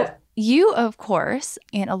 So you, of course,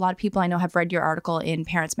 and a lot of people I know have read your article in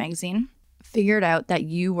Parents Magazine, figured out that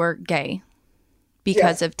you were gay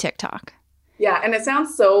because of TikTok. Yeah. And it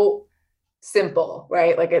sounds so simple,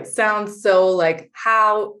 right? Like it sounds so like,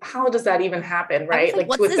 how does that even happen? Right. Like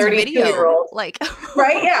to a 32-year-old, like,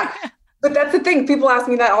 right. Yeah. But that's the thing. People ask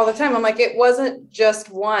me that all the time. I'm like, it wasn't just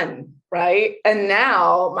one. Right. And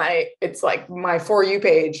now it's like my For You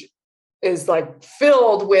page is like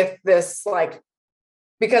filled with this, like,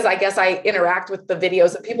 because I guess I interact with the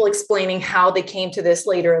videos of people explaining how they came to this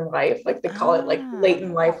later in life. Like they call it like late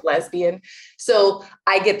in life lesbian. So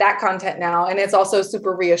I get that content now. And it's also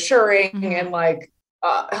super reassuring and like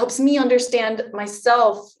helps me understand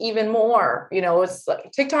myself even more. It's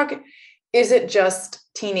like TikTok isn't just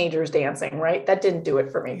teenagers dancing, right? That didn't do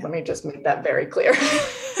it for me. Let me just make that very clear.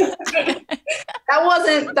 That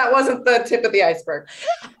wasn't the tip of the iceberg.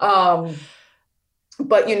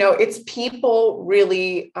 But, it's people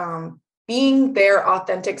really being their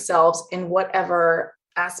authentic selves in whatever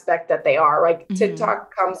aspect that they are. Like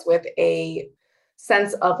TikTok comes with a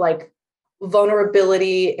sense of like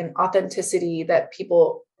vulnerability and authenticity that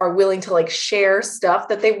people are willing to like share stuff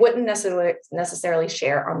that they wouldn't necessarily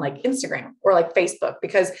share on like Instagram or like Facebook,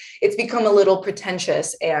 because it's become a little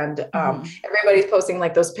pretentious and everybody's posting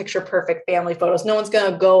like those picture perfect family photos. No one's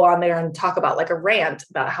going to go on there and talk about like a rant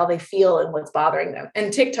about how they feel and what's bothering them.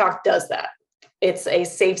 And TikTok does that. It's a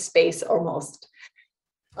safe space almost.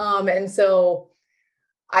 And so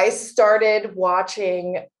I started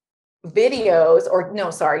watching TikTok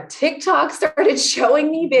started showing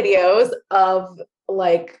me videos of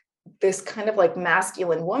like this kind of like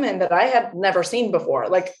masculine woman that I had never seen before.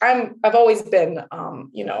 Like I've always been,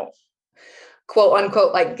 quote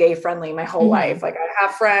unquote, like gay friendly my whole life. Like I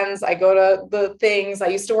have friends, I go to the things, I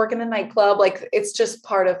used to work in a nightclub. Like it's just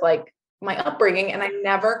part of like my upbringing. And I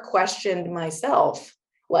never questioned myself.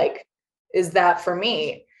 Like, is that for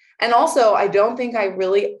me? And also, I don't think I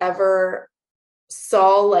really ever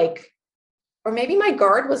saw like, or maybe my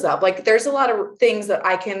guard was up. Like there's a lot of things that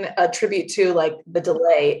I can attribute to like the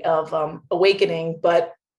delay of awakening.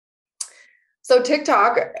 But so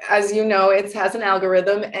TikTok, as you know, it has an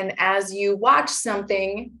algorithm. And as you watch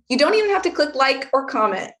something, you don't even have to click like or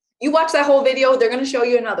comment. You watch that whole video, they're going to show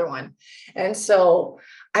you another one. And so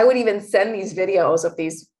I would even send these videos of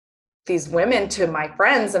these women to my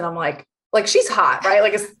friends. And I'm like she's hot, right?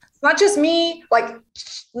 Like, it's not just me. Like,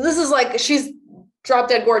 this is like, she's drop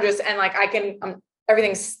dead gorgeous. And like,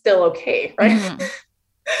 everything's still okay. Right. Mm-hmm.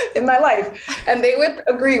 In my life. And they would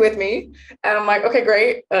agree with me. And I'm like, okay,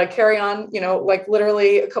 great. Carry on, like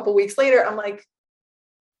literally a couple weeks later, I'm like,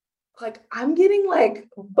 I'm getting like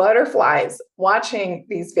butterflies watching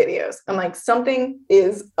these videos. I'm like, something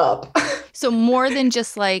is up. So more than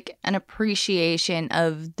just like an appreciation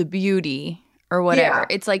of the beauty or whatever, yeah.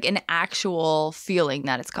 It's like an actual feeling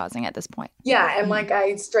that it's causing at this point. Yeah. And like,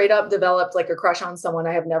 I straight up developed like a crush on someone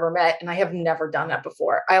I have never met. And I have never done that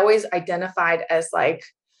before. I always identified as like,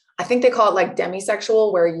 I think they call it like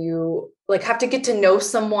demisexual, where you like have to get to know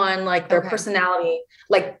someone, like their personality.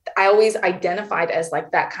 Like I always identified as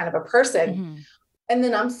like that kind of a person. Mm-hmm. And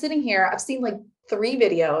then I'm sitting here, I've seen like 3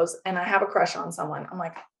 videos and I have a crush on someone. I'm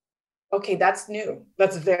like, okay, that's new.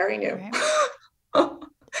 That's very new. Right.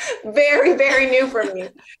 Very, very new for me.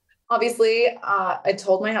 Obviously, I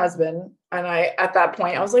told my husband, and at that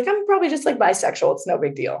point, I was like, I'm probably just like bisexual. It's no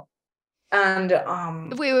big deal. And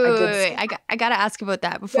wait. I gotta ask about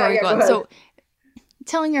that before we go on. So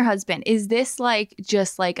telling your husband, is this like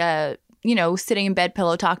just like a, sitting in bed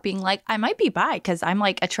pillow talk, being like, I might be bi because I'm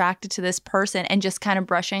like attracted to this person, and just kind of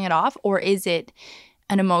brushing it off? Or is it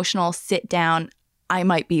an emotional sit down, I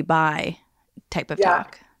might be bi type of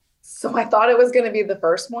talk? So I thought it was going to be the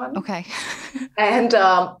first one. Okay. And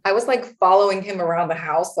I was like following him around the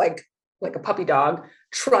house, like a puppy dog,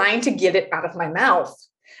 trying to get it out of my mouth.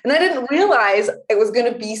 And I didn't realize it was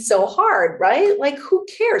going to be so hard, right? Like, who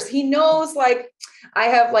cares? He knows, like, I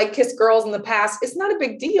have like kissed girls in the past. It's not a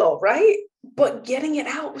big deal, right? But getting it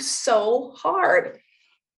out was so hard.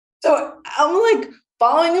 So I'm like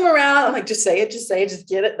following him around. I'm like, just say it, just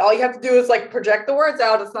get it. All you have to do is like project the words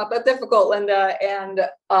out. It's not that difficult, Linda. And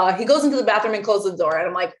he goes into the bathroom and closes the door. And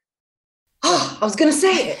I'm like, oh, I was going to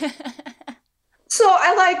say it. So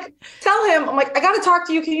I like tell him, I'm like, I got to talk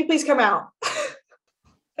to you. Can you please come out?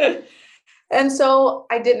 And so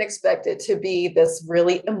I didn't expect it to be this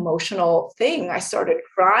really emotional thing. I started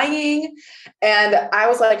crying, and I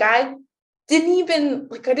was like, I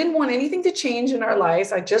didn't want anything to change in our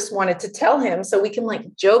lives. I just wanted to tell him so we can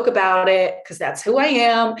like joke about it, because that's who I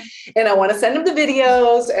am. And I want to send him the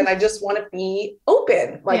videos, and I just want to be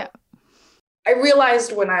open. Like, I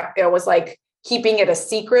realized when I was like keeping it a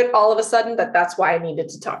secret all of a sudden that's why I needed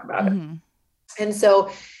to talk about it. And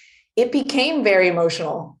so it became very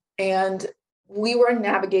emotional, and we were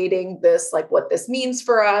navigating this, like what this means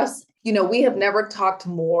for us. We have never talked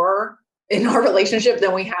more in our relationship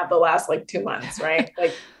than we have the last like 2 months, right?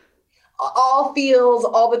 Like all feels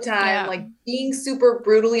all the time, like being super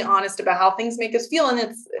brutally honest about how things make us feel.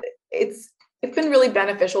 And it's been really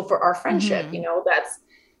beneficial for our friendship,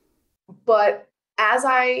 but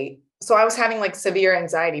so I was having like severe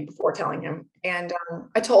anxiety before telling him, and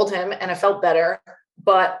I told him, and I felt better,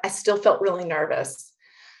 but I still felt really nervous.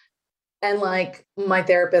 And like my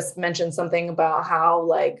therapist mentioned something about how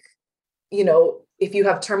like, if you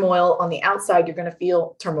have turmoil on the outside, you're going to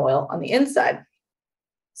feel turmoil on the inside.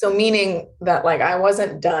 So meaning that like, I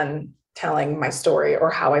wasn't done telling my story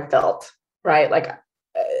or how I felt, right? Like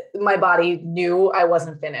my body knew I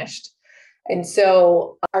wasn't finished. And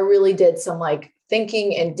so I really did some like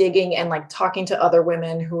thinking and digging and like talking to other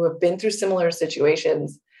women who have been through similar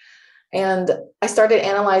situations. And I started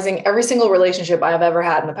analyzing every single relationship I have ever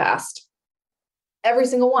had in the past. Every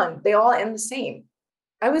single one. They all end the same.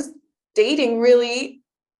 I was dating really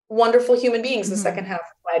wonderful human beings the second half of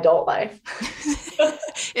my adult life.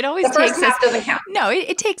 It always the first half doesn't count. No,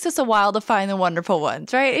 it takes us a while to find the wonderful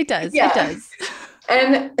ones, right? It does. Yeah. It does.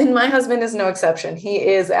 And my husband is no exception. He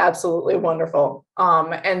is absolutely wonderful.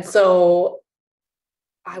 And so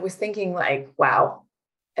I was thinking like, wow,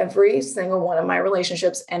 every single one of my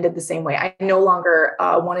relationships ended the same way. I no longer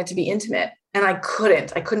wanted to be intimate, and I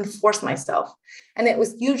couldn't force myself. And it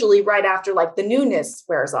was usually right after like the newness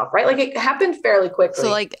wears off, right? Like it happened fairly quickly.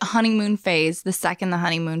 So like honeymoon phase, the second the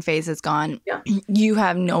honeymoon phase is gone, you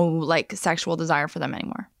have no like sexual desire for them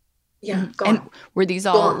anymore. Yeah. And were these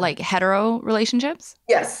all like hetero relationships?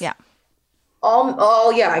 Yes. Yeah.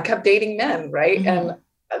 All yeah. I kept dating men, right? And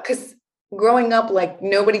because growing up, like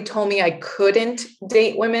nobody told me I couldn't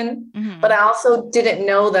date women, Mm-hmm. but I also didn't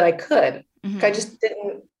know that I could. Mm-hmm. I just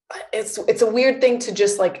didn't, it's a weird thing to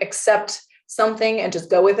just like accept something and just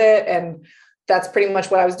go with it. And that's pretty much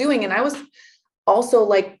what I was doing. And I was also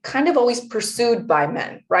like kind of always pursued by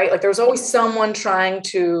men, right? Like there was always someone trying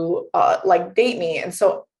to like date me. And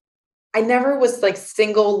so I never was like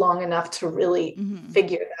single long enough to really Mm-hmm.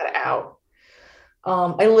 figure that out.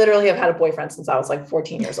 I literally have had a boyfriend since I was like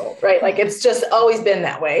 14 years old, right? Like it's just always been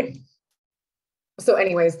that way. So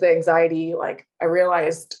anyways, the anxiety, like I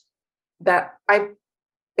realized that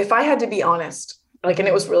if I had to be honest, like, and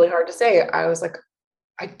it was really hard to say, I was like,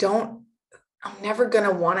 I'm never going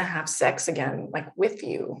to want to have sex again, like with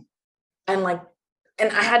you. And like,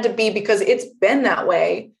 and I had to be, because it's been that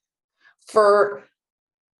way for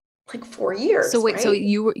like 4 years. So wait, right? so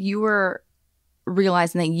you were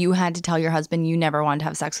realizing that you had to tell your husband you never wanted to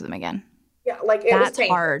have sex with him again. Yeah. Like it That's was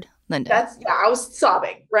painful. hard, Linda. I was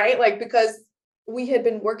sobbing, right? Like, because we had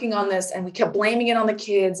been working on this and we kept blaming it on the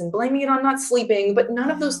kids and blaming it on not sleeping, but none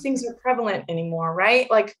of those things are prevalent anymore, right?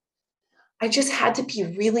 Like I just had to be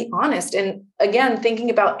really honest. And again, thinking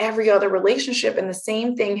about every other relationship and the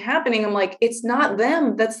same thing happening, I'm like, it's not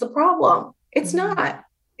them that's the problem. It's not.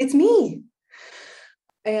 It's me.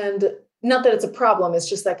 And not that it's a problem. It's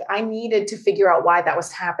just like I needed to figure out why that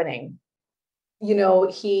was happening. You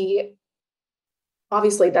know,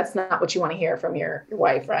 obviously that's not what you want to hear from your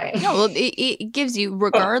wife, right? No, well, it gives you,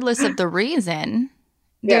 regardless of the reason,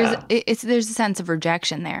 there's a sense of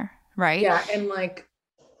rejection there, right? Yeah. And like,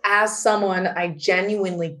 as someone I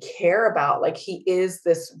genuinely care about, like he is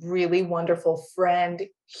this really wonderful friend,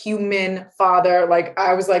 human father. Like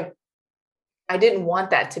I was like, I didn't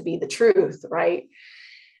want that to be the truth. Right.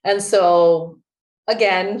 And so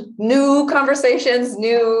again, new conversations,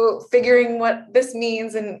 new figuring what this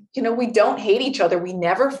means. And, you know, we don't hate each other. We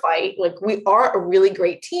never fight. Like we are a really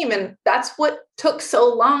great team. And that's what took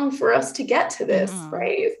so long for us to get to this,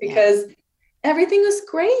 right? It's because everything was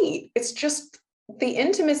great. It's just the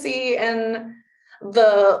intimacy and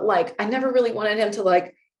the, like, I never really wanted him to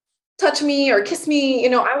like touch me or kiss me. You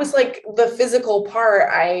know, I was like the physical part,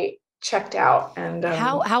 I checked out. And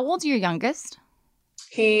how old's your youngest?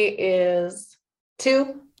 He is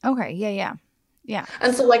 2. Okay. Yeah.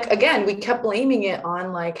 And so like, again, we kept blaming it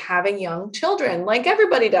on like having young children, like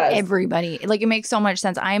everybody does. Everybody. Like it makes so much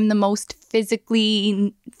sense. I am the most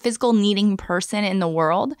physical needing person in the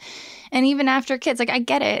world. And even after kids, like I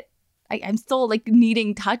get it. I'm still like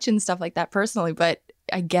needing touch and stuff like that personally, but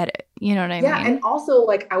I get it. You know what I mean? Yeah. And also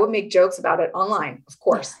like I would make jokes about it online, of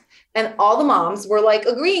course. And all the moms were like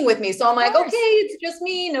agreeing with me. So I'm like, okay, it's just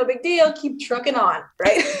me. No big deal. Keep trucking on.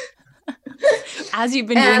 Right. As you've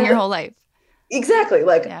been doing your whole life. Exactly.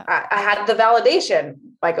 Like I had the validation,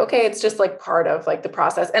 like, okay, it's just like part of like the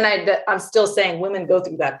process. And I'm still saying women go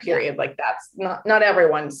through that period. Like that's not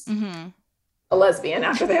everyone's a lesbian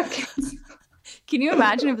after they have kids. Can you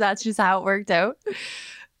imagine if that's just how it worked out?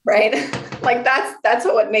 Right. Like that's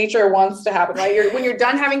what nature wants to happen, right? When you're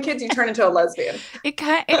done having kids, you turn into a lesbian. It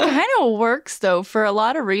kind of works though for a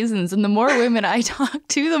lot of reasons. And the more women I talk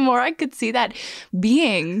to, the more I could see that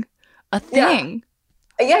being a thing.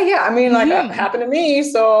 Yeah. I mean, like it happened to me.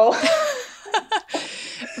 So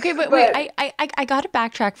okay, but wait, I got to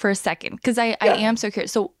backtrack for a second because I am so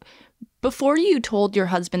curious. So before you told your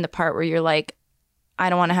husband the part where you're like, I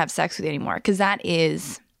don't want to have sex with you anymore, because that's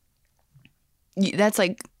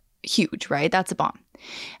like huge, right? That's a bomb.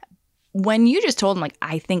 When you just told him like,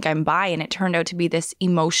 I think I'm bi, and it turned out to be this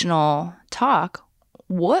emotional talk,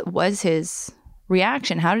 what was his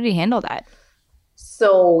reaction? How did he handle that?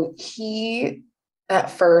 So he at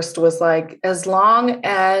first was like, as long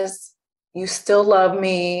as you still love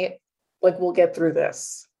me, like we'll get through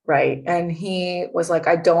this. Right. And he was like,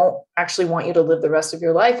 I don't actually want you to live the rest of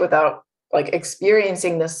your life without like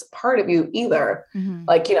experiencing this part of you either.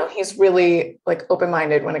 Like, you know, he's really like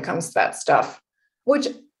open-minded when it comes to that stuff, which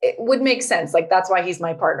it would make sense. Like, that's why he's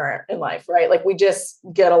my partner in life, right? Like we just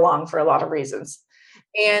get along for a lot of reasons.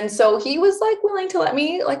 And so he was like willing to let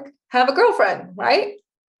me like have a girlfriend. Right.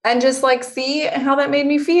 And just like see how that made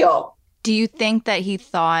me feel. Do you think that he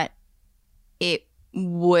thought it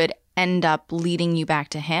would end up leading you back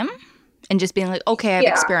to him and just being like, okay, I've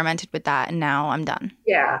experimented with that and now I'm done?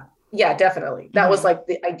 Yeah, definitely. That was like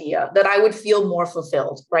the idea, that I would feel more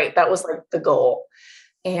fulfilled, right? That was like the goal.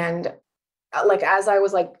 And like, as I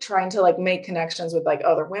was like trying to like make connections with like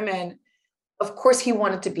other women, of course he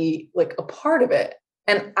wanted to be like a part of it.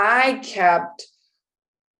 And I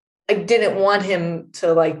didn't want him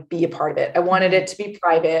to like be a part of it. I wanted it to be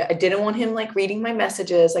private. I didn't want him like reading my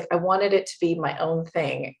messages. Like I wanted it to be my own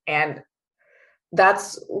thing. And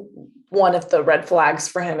that's one of the red flags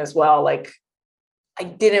for him as well. Like, I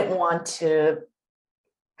didn't want to,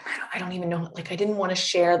 I don't even know, like, I didn't want to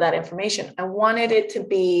share that information. I wanted it to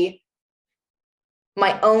be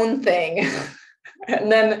my own thing.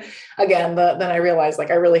 And then again, then I realized,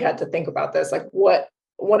 like, I really had to think about this. Like, what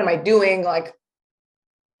am I doing? Like,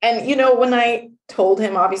 and, you know, when I told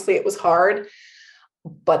him, obviously it was hard,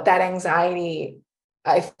 but that anxiety,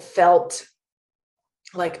 I felt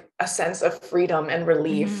like a sense of freedom and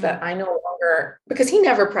relief that I no longer, because he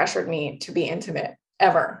never pressured me to be intimate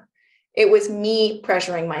ever. It was me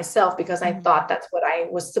pressuring myself because I thought that's what I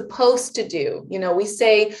was supposed to do. You know, we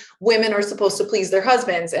say women are supposed to please their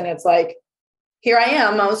husbands, and it's like, here I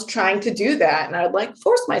am, I was trying to do that, and I'd like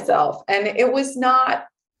force myself, and it was not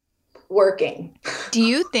working. Do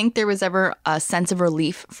you think there was ever a sense of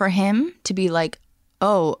relief for him to be like,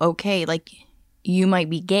 oh, okay, like you might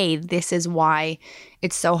be gay. This is why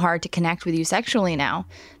it's so hard to connect with you sexually now.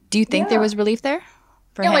 Do you think there was relief there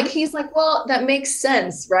for him? Like, he's like, well, that makes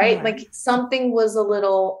sense, right? Yeah. Like, something was a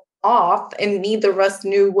little off and neither of us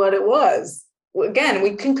knew what it was. Again,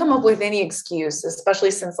 we can come up with any excuse, especially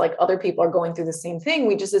since like other people are going through the same thing.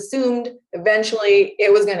 We just assumed eventually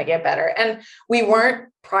it was going to get better. And we weren't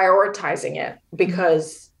prioritizing it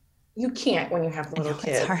because you can't when you have little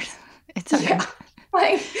kids. It's hard. It's hard. Yeah.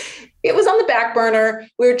 Like, it was on the back burner.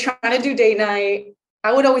 We were trying to do date night.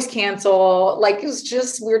 I would always cancel. Like, it was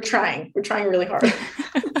just, we're trying really hard.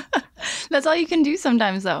 That's all you can do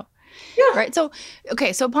sometimes though. Yeah. Right. So,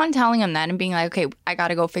 okay. So upon telling him that and being like, okay, I got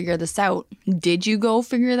to go figure this out. Did you go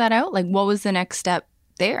figure that out? Like, what was the next step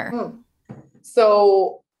there?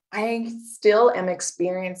 So I still am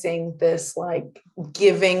experiencing this like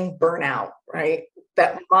giving burnout, right?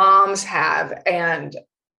 That moms have. And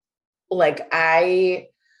like, I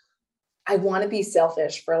want to be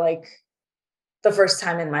selfish for like the first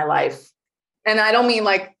time in my life. And I don't mean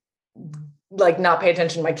like not pay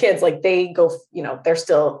attention to my kids. Like, they go, you know, they're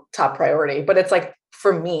still top priority, but it's like,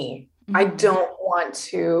 for me, I don't want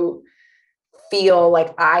to feel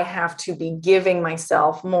like I have to be giving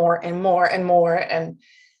myself more and more and more. And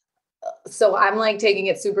so I'm like taking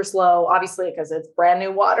it super slow, obviously, because it's brand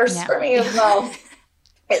new waters for me as well.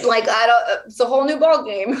 It's like, it's a whole new ball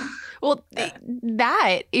game. Well,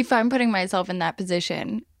 that, if I'm putting myself in that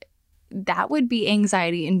position, that would be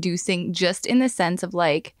anxiety inducing, just in the sense of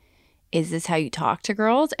like, is this how you talk to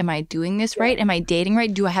girls? Am I doing this right? Am I dating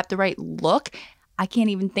right? Do I have the right look? I can't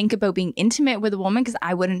even think about being intimate with a woman because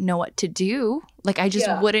I wouldn't know what to do. Like, I just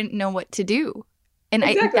wouldn't know what to do. And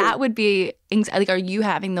that would be, like, are you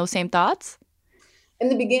having those same thoughts? In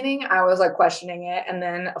the beginning, I was like questioning it. And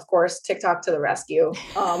then, of course, TikTok to the rescue.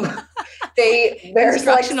 There's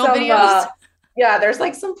like some videos. There's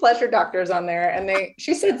like some pleasure doctors on there. And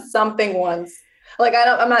she said something once. Like,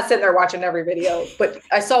 I'm not sitting there watching every video, but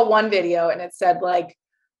I saw one video and it said like,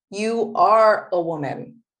 you are a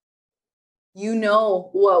woman. You know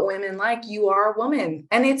what women like. You are a woman.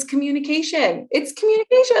 And it's communication. It's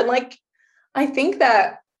communication. Like, I think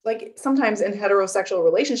that like sometimes in heterosexual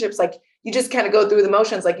relationships, like you just kind of go through the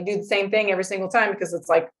motions. Like, you do the same thing every single time because it's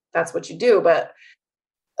like, that's what you do. But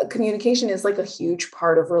communication is like a huge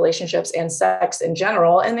part of relationships and sex in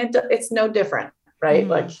general. And it's no different, right?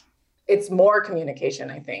 Like, it's more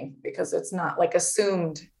communication, I think, because it's not like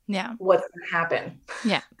assumed what's going to happen.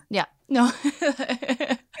 Yeah. No.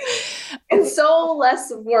 And so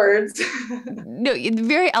less words. No,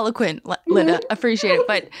 very eloquent, Linda. Appreciate it.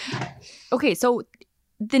 But okay, so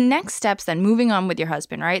the next steps then, moving on with your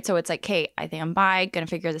husband, right? So it's like, hey, I think I'm bi, gonna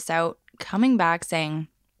figure this out. Coming back saying,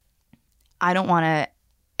 I don't want to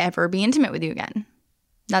ever be intimate with you again.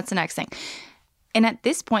 That's the next thing. And at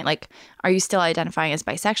this point, like, are you still identifying as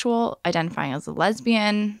bisexual, identifying as a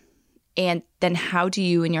lesbian? And then how do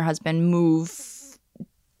you and your husband move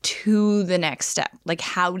to the next step? Like,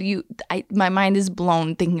 how do you, my mind is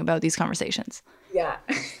blown thinking about these conversations. Yeah.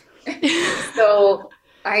 So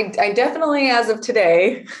I definitely, as of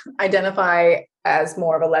today, identify as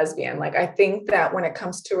more of a lesbian. Like, I think that when it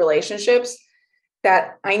comes to relationships,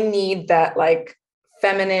 that I need that like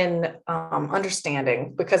feminine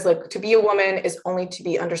understanding, because like to be a woman is only to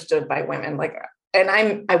be understood by women. Like, and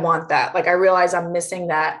I want that. Like, I realize I'm missing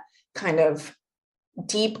that kind of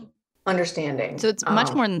deep understanding. So it's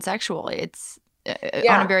much more than sexual. It's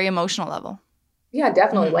on a very emotional level. Yeah,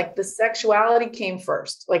 definitely. Like, the sexuality came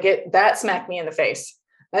first. Like, that smacked me in the face.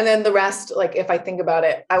 And then the rest, like, if I think about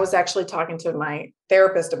it, I was actually talking to my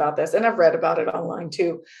therapist about this, and I've read about it online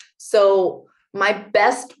too. So my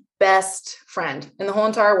best friend in the whole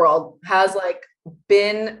entire world has like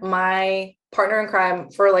been my partner in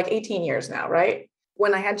crime for like 18 years now, right?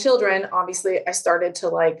 When I had children, obviously I started to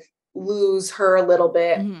like lose her a little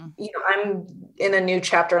bit. Mm-hmm. You know, I'm in a new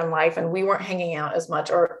chapter in life and we weren't hanging out as much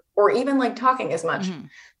or even like talking as much. Mm-hmm.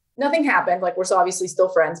 Nothing happened. Like we're so obviously still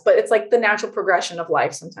friends, but it's like the natural progression of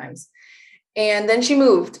life sometimes. And then she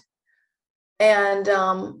moved. And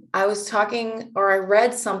I was talking, or I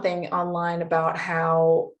read something online about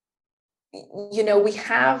how, you know, we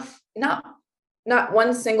have not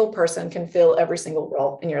one single person can fill every single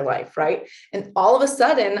role in your life, right? And all of a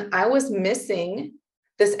sudden, I was missing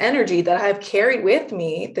this energy that I've carried with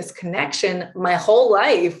me, this connection my whole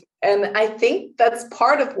life. And I think that's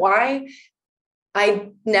part of why I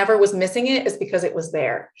never was missing it, is because it was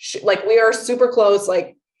there. Like we are super close,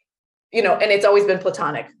 like, you know, and it's always been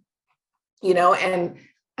platonic, you know, and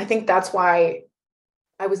I think that's why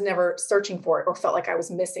I was never searching for it or felt like I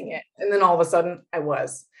was missing it. And then all of a sudden I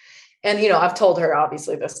was. And, you know, I've told her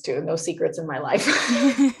obviously this too, no secrets in my life.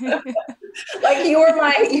 Like you were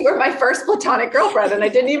my first platonic girlfriend and I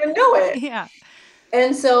didn't even know it. Yeah.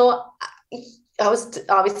 And so I was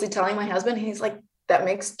obviously telling my husband, he's like, that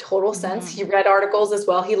makes total sense. Mm-hmm. He read articles as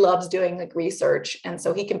well. He loves doing like research. And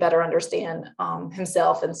so he can better understand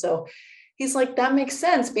himself. And so he's like, that makes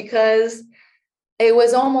sense, because it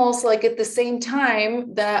was almost like at the same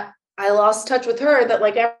time that I lost touch with her, that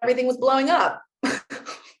like everything was blowing up.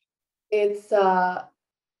 It's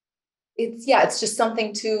just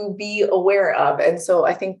something to be aware of. And so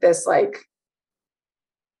I think this like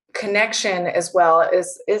connection as well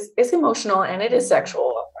is emotional and it is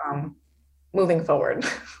sexual, moving forward.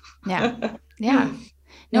 Yeah. Yeah.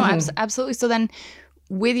 No, absolutely. So then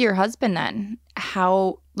with your husband then,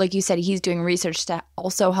 how, like you said, he's doing research to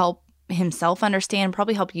also help himself understand,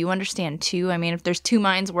 probably help you understand too. I mean, if there's two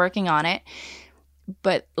minds working on it,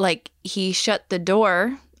 but like he shut the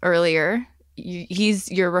door earlier,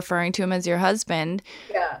 you're referring to him as your husband.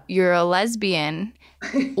 Yeah. You're a lesbian.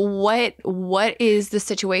 What is the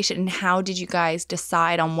situation and how did you guys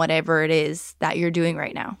decide on whatever it is that you're doing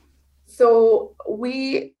right now? So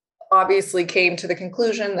we obviously came to the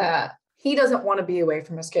conclusion that he doesn't want to be away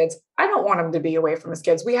from his kids. I don't want him to be away from his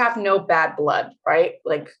kids. We have no bad blood, right?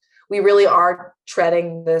 Like we really are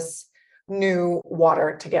treading this new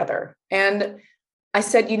water together. And I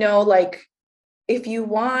said, you know, like, if you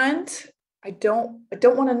want, I don't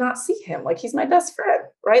want to not see him. Like he's my best friend,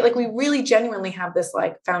 right? Like we really genuinely have this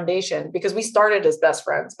like foundation, because we started as best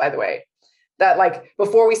friends, by the way, that like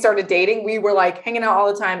before we started dating, we were like hanging out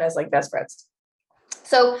all the time as like best friends.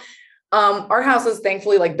 So our house is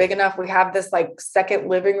thankfully like big enough. We have this like second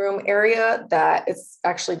living room area that it's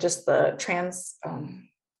actually just the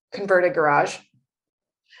converted garage.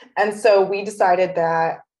 And so we decided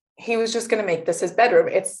that he was just going to make this his bedroom.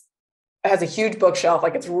 It has a huge bookshelf.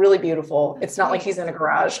 Like it's really beautiful. It's not like he's in a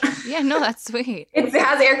garage. Yeah, no, that's sweet. It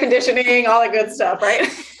has air conditioning, all that good stuff, right?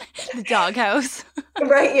 The doghouse.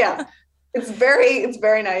 Right. Yeah. It's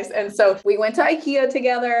very nice. And so we went to IKEA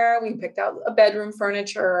together. We picked out a bedroom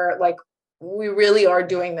furniture. Like we really are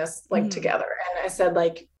doing this like together. And I said,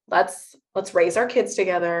 like, let's raise our kids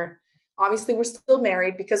together. Obviously we're still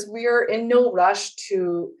married because we're in no rush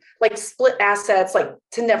to like split assets, like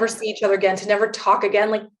to never see each other again, to never talk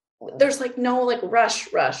again. Like there's like no like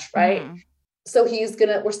rush, right? Mm-hmm. So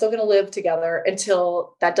we're still gonna live together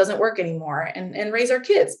until that doesn't work anymore and raise our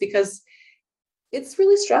kids, because it's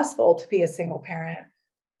really stressful to be a single parent.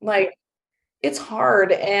 Like it's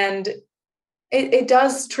hard, and it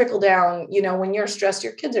does trickle down, you know, when you're stressed,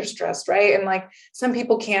 your kids are stressed, right? And like some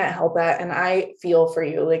people can't help that. And I feel for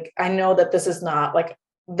you. Like I know that this is not like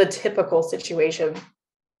the typical situation,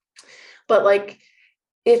 but like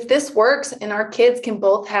if this works and our kids can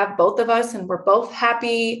both have both of us and we're both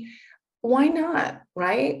happy, why not?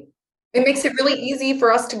 Right? It makes it really easy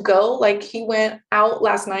for us to go. Like he went out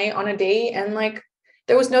last night on a date and like,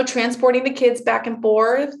 there was no transporting the kids back and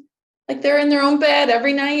forth. Like they're in their own bed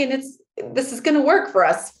every night, and this is going to work for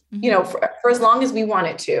us, you know, for as long as we want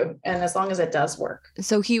it to. And as long as it does work.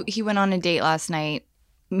 So he went on a date last night,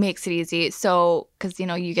 makes it easy. So, cause you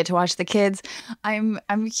know, you get to watch the kids.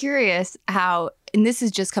 I'm curious how, and this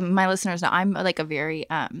is just coming, my listeners know I'm like a very,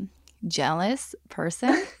 jealous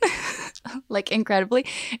person, like incredibly.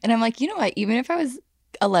 And I'm like, you know what, even if I was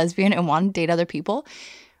a lesbian and wanted to date other people,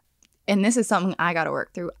 and this is something I got to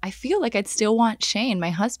work through, I feel like I'd still want Shane, my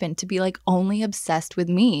husband, to be like only obsessed with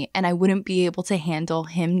me, and I wouldn't be able to handle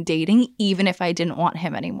him dating even if I didn't want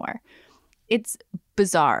him anymore. It's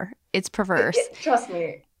bizarre. It's perverse. Trust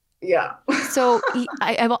me. Yeah. So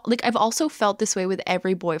I've also felt this way with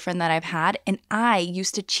every boyfriend that I've had, and I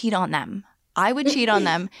used to cheat on them. I would cheat on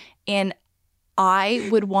them, and I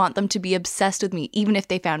would want them to be obsessed with me even if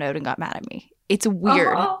they found out and got mad at me. It's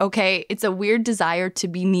weird, okay? It's a weird desire to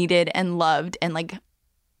be needed and loved and like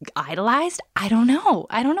idolized? I don't know.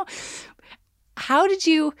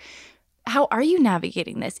 How are you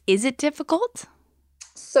navigating this? Is it difficult?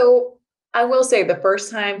 So I will say the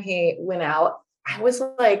first time he went out, I was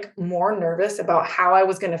like more nervous about how I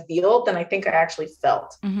was going to feel than I think I actually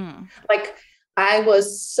felt. Mm-hmm. Like I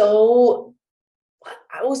was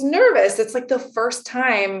nervous. It's like the first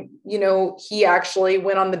time, he actually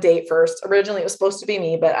went on the date first. Originally it was supposed to be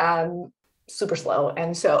me, but I'm super slow.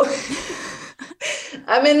 And so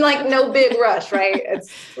I'm in like no big rush, right?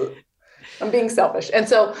 I'm being selfish. And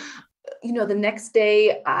so, the next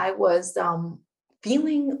day I was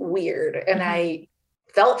feeling weird and I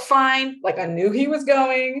felt fine. Like I knew he was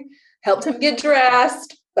going, helped him get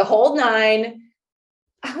dressed, the whole nine.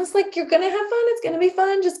 I was like, you're going to have fun. It's going to be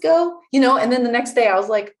fun. Just go, and then the next day I was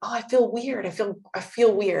like, oh, I feel weird. I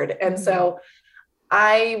feel weird. And so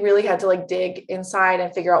I really had to like dig inside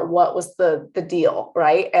and figure out what was the deal.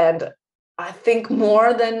 Right. And I think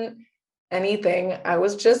more than anything, I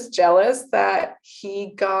was just jealous that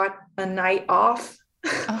he got a night off.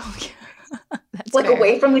 Oh, yeah. That's like fair.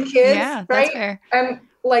 Away from the kids. Yeah, right. That's fair. And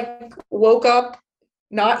like woke up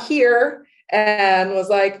not here and was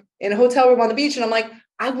like in a hotel room on the beach. And I'm like,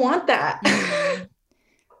 I want that.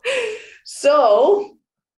 So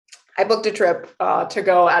I booked a trip to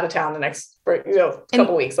go out of town the next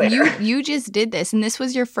couple weeks later. You just did this, and this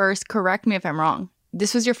was your first, correct me if I'm wrong,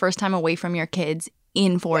 this was your first time away from your kids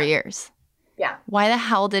in 4 years. Yeah. Why the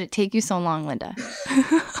hell did it take you so long, Linda?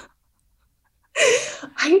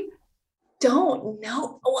 I don't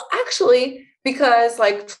know. Well, actually, because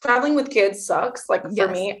like traveling with kids sucks. Like for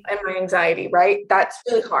me and my anxiety, right? That's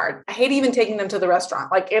really hard. I hate even taking them to the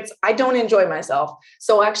restaurant. Like I don't enjoy myself.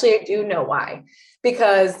 So actually I do know why,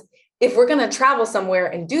 because if we're going to travel somewhere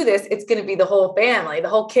and do this, it's going to be the whole family, the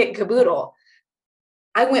whole kit and caboodle.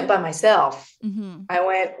 I went by myself. Mm-hmm. I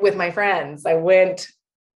went with my friends.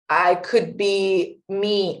 I could be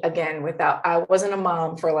me again I wasn't a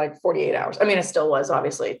mom for like 48 hours. I mean, I still was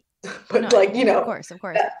obviously, but of course,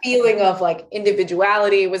 that feeling of like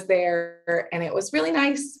individuality was there and it was really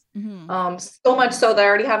nice. Mm-hmm. So much so that I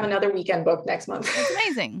already have another weekend booked next month. That's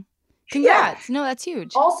amazing. Congrats. Yeah. No, that's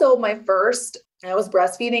huge. Also I was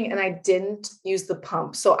breastfeeding and I didn't use the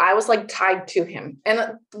pump. So I was like tied to him.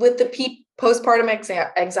 And with the postpartum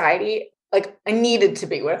anxiety, like I needed to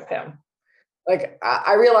be with him. Like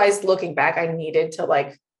I realized looking back, I needed to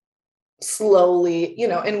like slowly,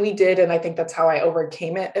 and we did. And I think that's how I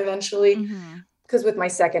overcame it eventually. Mm-hmm. Because with my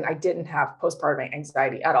second, I didn't have postpartum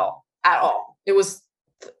anxiety at all. It was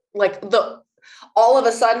like all of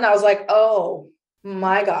a sudden I was like, oh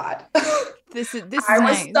my God. This is I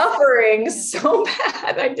was nice. suffering so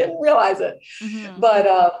bad. I didn't realize it. Mm-hmm.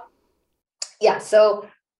 But yeah, so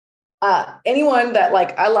anyone that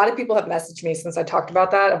like, a lot of people have messaged me since I talked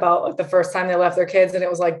about that, about like the first time they left their kids. And it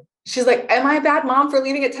was like, she's like, am I a bad mom for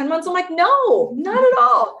leaving at 10 months? I'm like, no, not at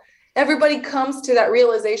all. Everybody comes to that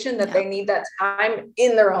realization that they need that time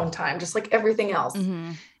in their own time, just like everything else.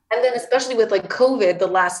 Mm-hmm. And then especially with like COVID, the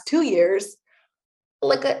last 2 years,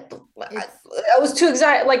 like I was too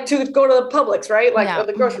excited, like to go to the Publix, right? Like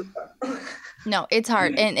the grocery store. No, it's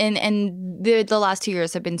hard. And the last 2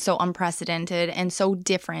 years have been so unprecedented and so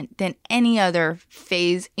different than any other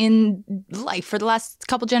phase in life for the last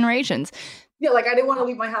couple generations. Yeah, like I didn't want to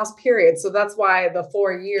leave my house, period. So that's why the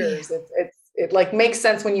 4 years, it like makes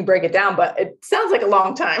sense when you break it down, but it sounds like a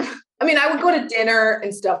long time. I mean, I would go to dinner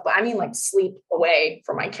and stuff, but I mean like sleep away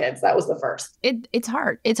from my kids. That was the first. It's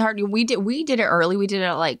hard. It's hard. We did it early. We did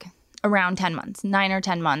it like around 10 months, 9 or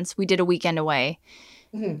 10 months. We did a weekend away.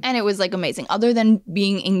 Mm-hmm. And it was like amazing. Other than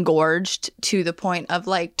being engorged to the point of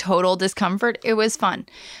like total discomfort, it was fun.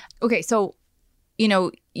 Okay, so,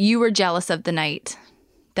 you were jealous of the night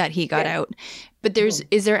that he got out. But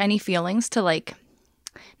is there any feelings to like,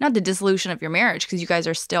 not the dissolution of your marriage, because you guys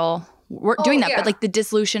are still doing that, but like the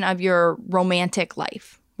dissolution of your romantic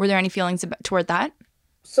life? Were there any feelings toward that?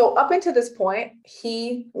 So up until this point,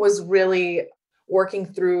 he was really working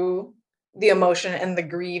through the emotion and the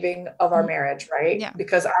grieving of our marriage, right? Yeah.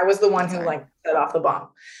 Because I was the one who like set off the bomb,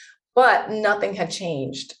 but nothing had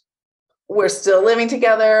changed. We're still living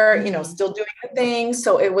together, still doing the things.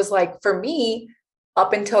 So it was like, for me,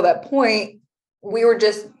 up until that point, we were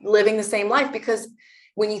just living the same life, because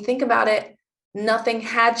when you think about it, nothing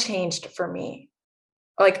had changed for me.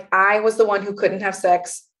 Like I was the one who couldn't have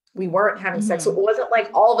sex. We weren't having sex. So it wasn't like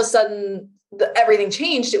all of a sudden everything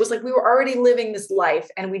changed. It was like we were already living this life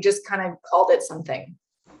and we just kind of called it something.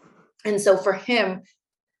 And so for him,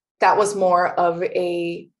 that was more of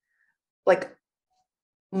a like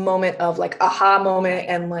moment of like aha moment,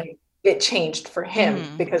 and like it changed for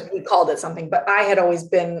him because we called it something. But I had always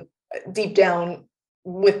been deep down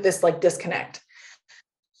with this like disconnect.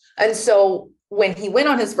 And so when he went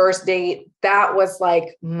on his first date, that was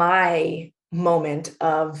like my moment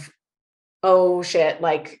of, oh shit,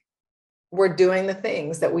 like we're doing the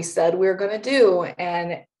things that we said we were going to do.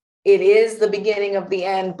 And it is the beginning of the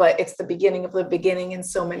end, but it's the beginning of the beginning in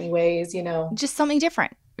so many ways, you know. Just something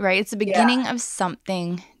different, right? It's the beginning of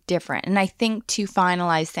something different. And I think to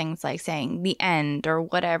finalize things like saying the end or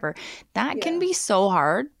whatever, that can be so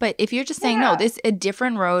hard. But if you're just saying, no, this is a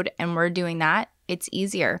different road and we're doing that, it's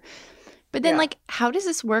easier. But then like, how does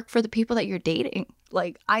this work for the people that you're dating?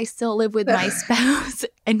 Like, I still live with my spouse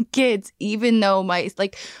and kids, even though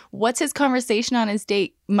what's his conversation on his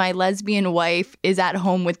date? My lesbian wife is at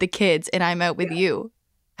home with the kids and I'm out with you.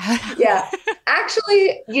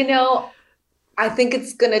 Actually, you know, I think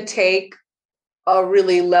it's going to take a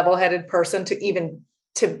really level-headed person to even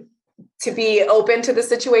to be open to the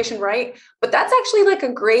situation, right? But that's actually like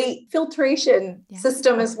a great filtration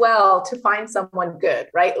system as well to find someone good,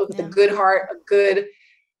 right? With a good heart, a good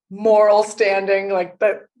moral standing, like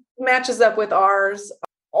that matches up with ours.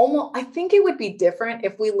 Almost, I think it would be different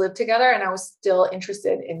if we lived together and I was still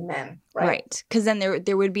interested in men, right? Right, because then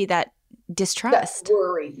there would be that distrust, that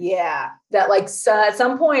worry, that like at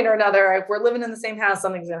some point or another, if we're living in the same house,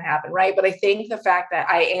 something's going to happen, right? But I think the fact that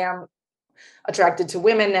I am attracted to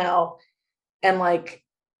women now, and like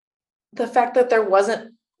the fact that there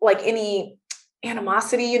wasn't like any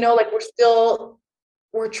animosity, you know, like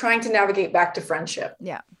we're trying to navigate back to friendship.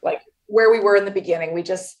 Yeah. Like where we were in the beginning, we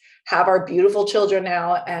just have our beautiful children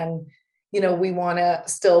now. And, you know, we want to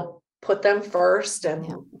still put them first. And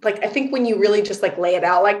like, I think when you really just like lay it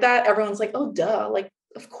out like that, everyone's like, oh, duh. Like,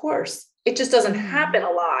 of course it just doesn't happen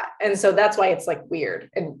a lot. And so that's why it's like weird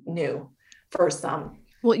and new for some.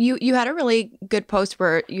 Well, you had a really good post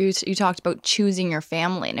where you talked about choosing your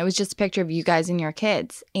family, and it was just a picture of you guys and your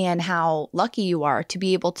kids and how lucky you are to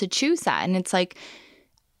be able to choose that. And it's like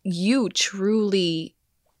you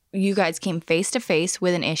guys came face to face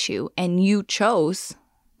with an issue and you chose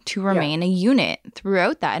to remain a unit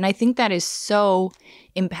throughout that. And I think that is so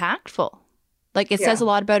impactful. Like it says a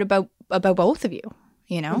lot about both of you,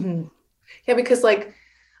 you know? Mm-hmm. Yeah, because like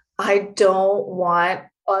I don't want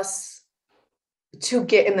us to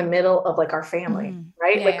get in the middle of like our family,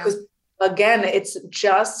 right? Yeah, like, because again, it's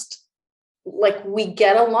just like we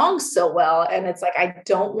get along so well. And it's like, I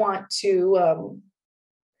don't want to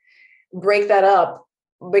break that up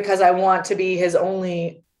because I want to be his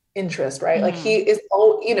only interest, right? Like he is,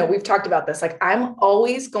 you know, we've talked about this. Like I'm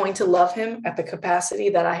always going to love him at the capacity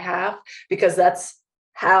that I have, because that's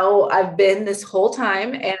how I've been this whole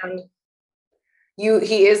time. And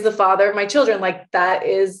he is the father of my children. Like that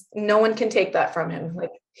is, no one can take that from him.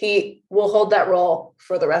 Like he will hold that role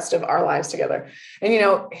for the rest of our lives together. And, you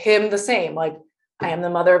know, him the same, like I am the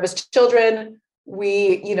mother of his children.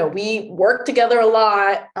 We work together a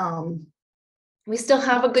lot. We still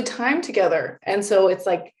have a good time together. And so it's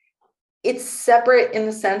like, it's separate in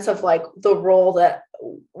the sense of like the role that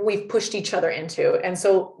we've pushed each other into. And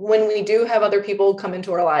so when we do have other people come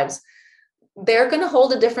into our lives, they're going to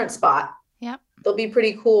hold a different spot. Yeah. They'll be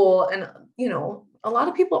pretty cool. And, you know, a lot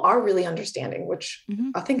of people are really understanding, which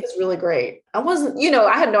I think is really great. I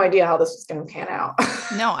had no idea how this was going to pan out.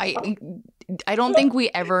 No, I don't think we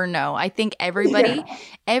ever know. I think every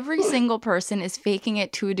single person is faking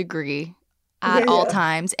it to a degree at all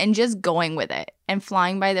times and just going with it and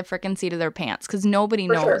flying by the freaking seat of their pants, because nobody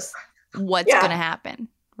knows what's going to happen.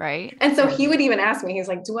 Right. And so he would even ask me, he's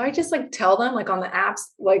like, do I just like tell them like on the apps?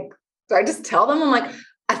 Like, do I just tell them? I'm like,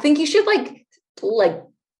 I think you should like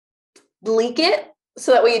leak it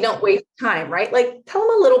so that way you don't waste time, right? Like tell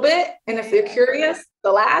them a little bit. And if they're curious,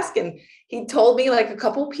 they'll ask. And he told me like a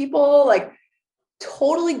couple people like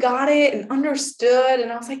totally got it and understood.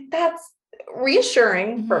 And I was like, that's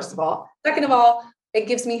reassuring, first of all. Second of all, it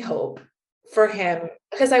gives me hope for him,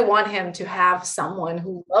 because I want him to have someone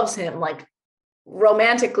who loves him like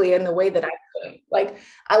romantically in the way that I could. Like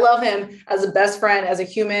I love him as a best friend, as a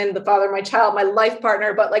human, the father of my child, my life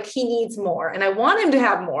partner, but like he needs more and I want him to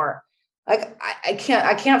have more. Like I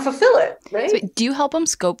can't fulfill it. Right. So do you help him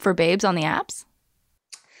scope for babes on the apps?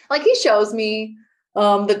 Like he shows me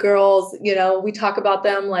the girls, you know, we talk about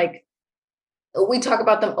them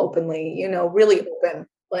openly, you know, really open.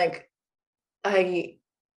 Like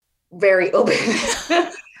very open,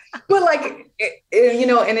 but like, you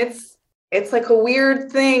know, and it's like a weird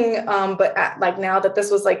thing. But like now that this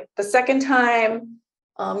was like the second time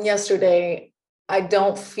yesterday, I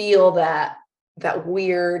don't feel that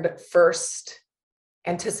weird first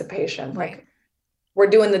anticipation. Right. Like we're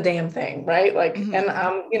doing the damn thing. Right. Like,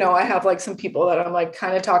 and you know, I have like some people that I'm like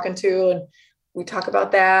kind of talking to, and we talk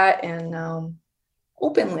about that. And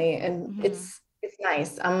openly. And it's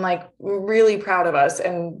nice. I'm like really proud of us.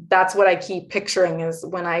 And that's what I keep picturing is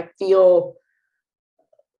when I feel,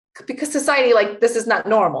 because society, like, this is not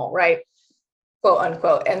normal, right? Quote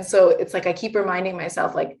unquote. And so it's like, I keep reminding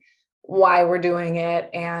myself like why we're doing it.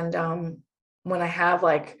 And when I have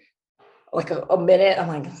like a minute, I'm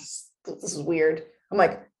like, this is weird. I'm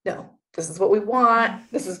like, no, this is what we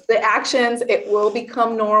want. This is the actions. It will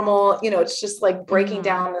become normal. You know, it's just like breaking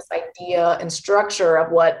down this idea and structure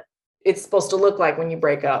of what it's supposed to look like when you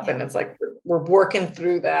break up. And it's like, we're working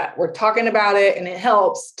through that. We're talking about it, and it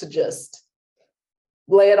helps to just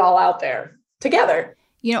lay it all out there together.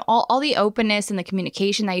 You know, all the openness and the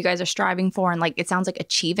communication that you guys are striving for, and like, it sounds like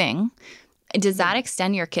achieving, does that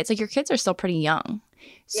extend your kids? Like, your kids are still pretty young.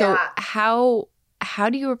 So how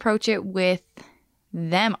do you approach it with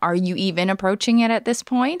them? Are you even approaching it at this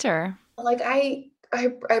point, or? Like, I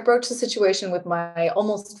broached the situation with my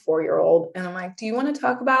almost 4-year-old, and I'm like, do you want to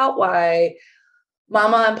talk like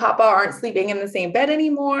mama and papa aren't sleeping in the same bed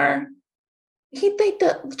anymore? They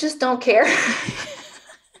just don't care.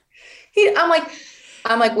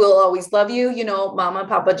 I'm like, we'll always love you. You know, mama and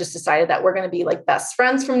papa just decided that we're going to be like best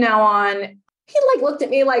friends from now on. He like looked at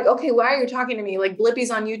me like, okay, why are you talking to me? Like Blippi's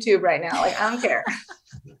on YouTube right now. Like, I don't care.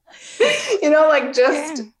 You know, like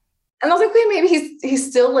just, and I was like, wait, maybe he's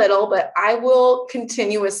still little, but I will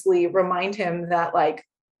continuously remind him that like,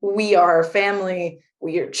 we are a family,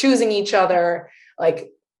 we are choosing each other.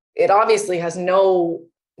 Like, it obviously has no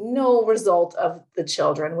result of the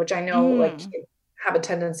children, which I know like have a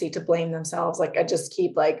tendency to blame themselves. Like, I just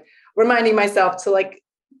keep like reminding myself to like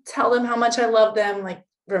tell them how much I love them, like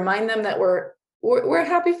remind them that we're a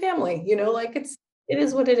happy family, you know, like it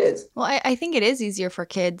is what it is. Well, I think it is easier for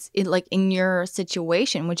kids in your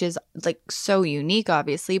situation, which is like so unique,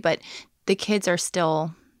 obviously, but the kids are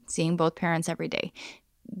still seeing both parents every day.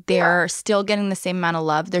 They're still getting the same amount of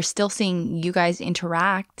love. They're still seeing you guys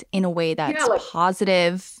interact in a way that's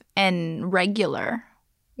positive and regular.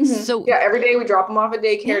 So every day we drop them off at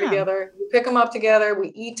daycare together. We pick them up together. We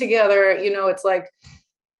eat together. You know, it's like,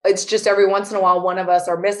 it's just every once in a while, one of us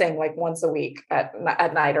are missing like once a week at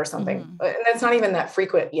night or something. And that's not even that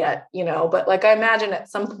frequent yet, you know, but like, I imagine at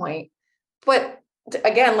some point, but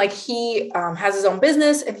again, like he has his own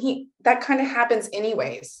business, and that kind of happens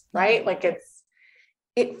anyways, right? Like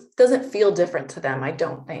it doesn't feel different to them, I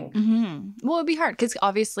don't think. Well, it'd be hard because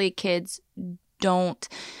obviously kids don't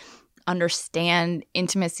understand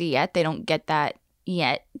intimacy yet. They don't get that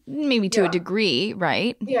yet, maybe to a degree,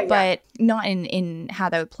 right? But not in how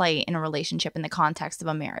that would play in a relationship in the context of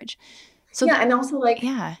a marriage. So and also like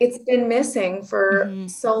it's been missing for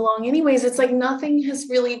so long anyways. It's like nothing has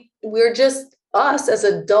really, we're just us as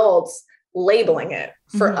adults labeling it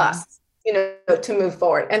for us, you know, to move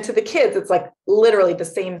forward. And to the kids, it's like literally the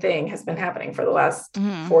same thing has been happening for the last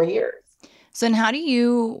 4 years. So then how do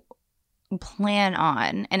you plan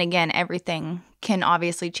on, and again, everything can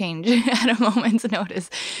obviously change at a moment's notice,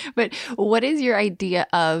 but what is your idea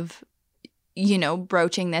of, you know,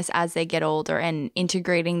 broaching this as they get older and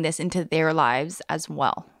integrating this into their lives as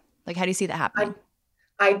well? Like, how do you see that happening?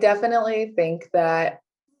 I definitely think that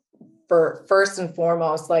for first and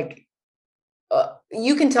foremost, like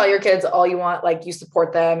you can tell your kids all you want, like you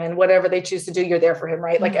support them and whatever they choose to do, you're there for him,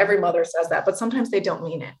 right? Like every mother says that, but sometimes they don't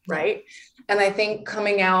mean it, right? And I think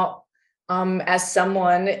coming out as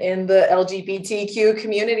someone in the LGBTQ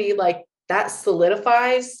community, like that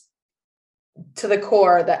solidifies to the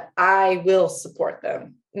core that I will support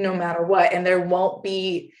them no matter what. And there won't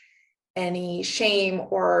be any shame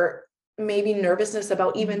or maybe nervousness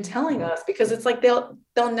about even telling us, because it's like they'll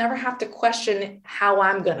never have to question how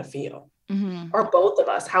I'm going to feel or both of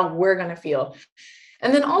us, how we're going to feel.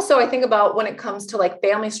 And then also I think about when it comes to like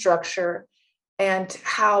family structure and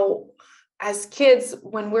how as kids,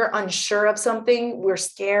 when we're unsure of something, we're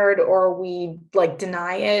scared or we like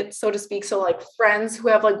deny it, so to speak. So like friends who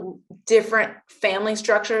have like different family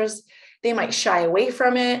structures, they might shy away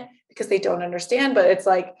from it because they don't understand, but it's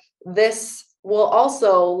like, this will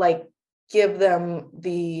also like give them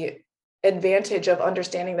the advantage of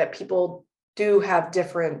understanding that people do have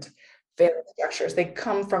different family structures. They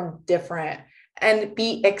come from different, and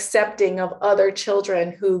be accepting of other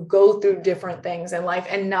children who go through different things in life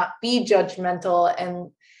and not be judgmental and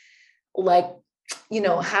like, you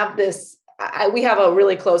know, have this, we have a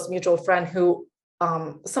really close mutual friend who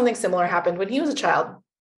something similar happened when he was a child.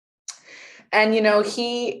 And, you know,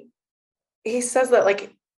 he says that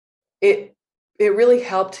like, it really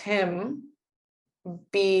helped him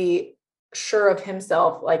be sure of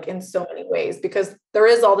himself, like in so many ways, because there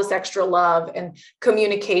is all this extra love and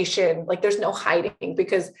communication. Like there's no hiding,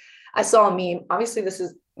 because I saw a meme. Obviously this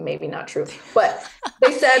is maybe not true, but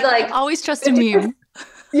They said like always trust a meme.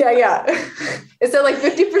 Yeah. It said like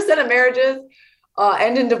 50% of marriages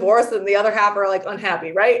end in divorce and the other half are like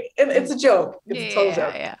unhappy, right? And it's a joke. It's a total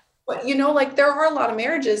joke. Yeah. But like there are a lot of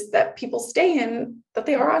marriages that people stay in that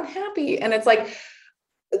they are unhappy. And it's like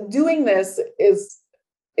doing this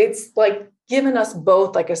it's like giving us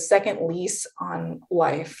both like a second lease on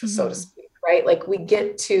life, so to speak, right? Like we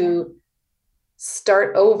get to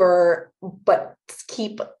start over, but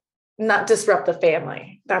not disrupt the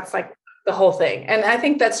family. That's like the whole thing. And I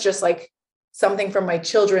think that's just like something for my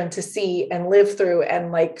children to see and live through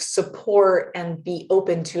and like support and be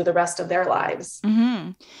open to the rest of their lives.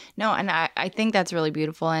 No, and I think that's really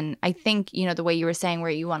beautiful. And I think, the way you were saying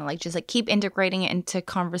where you want to like just like keep integrating it into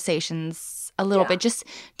conversations a little bit, just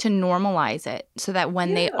to normalize it so that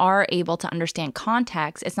when they are able to understand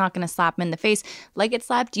context, it's not going to slap them in the face like it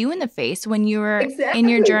slapped you in the face when you were in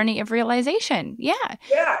your journey of realization. Yeah,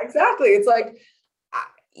 exactly. It's like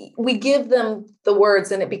we give them the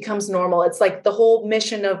words and it becomes normal. It's like the whole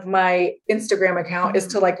mission of my Instagram account is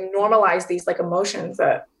to like normalize these like emotions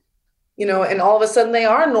that, and all of a sudden they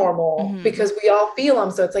are normal because we all feel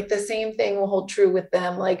them. So it's like the same thing will hold true with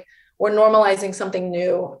them. Like we're normalizing something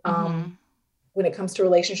new when it comes to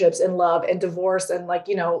relationships and love and divorce and like,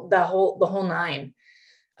 the whole nine.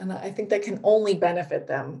 And I think that can only benefit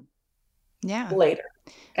them later.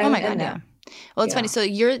 Oh my God. Yeah. Well, it's funny. So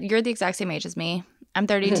you're the exact same age as me. I'm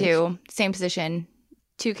 32, same position,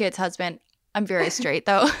 2 kids, husband. I'm very straight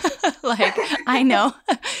though. Like I know,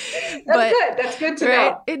 but that's good to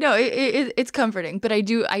know. No, it's comforting, but I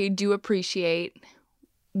do appreciate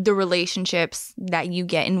the relationships that you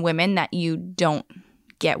get in women that you don't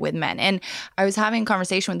get with men. And I was having a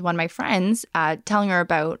conversation with one of my friends, telling her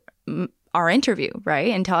about our interview,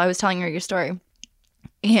 right? Until I was telling her your story.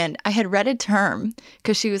 And I had read a term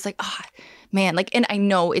because she was like, oh, man, like, and I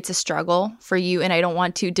know it's a struggle for you and I don't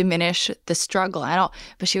want to diminish the struggle at all.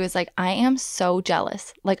 But she was like, I am so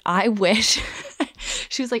jealous. Like, I wish,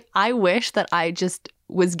 she was like, I wish that I just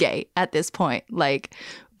was gay at this point. Like,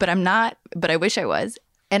 but I'm not, but I wish I was.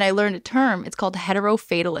 And I learned a term, it's called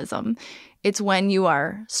heterofatalism. It's when you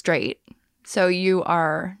are straight. So you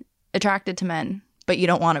are attracted to men, but you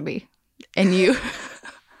don't want to be. And you...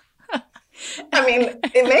 I mean,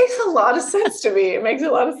 it makes a lot of sense to me. It makes a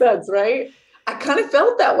lot of sense, right? I kind of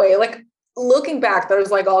felt that way. Like looking back, there's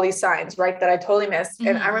like all these signs, right, that I totally missed.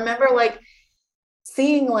 And I remember like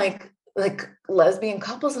seeing like lesbian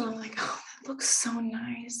couples and I'm like, oh, that looks so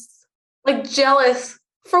nice. Like jealous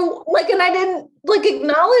for like, and I didn't like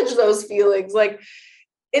acknowledge those feelings. Like,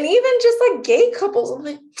 and even just like gay couples, I'm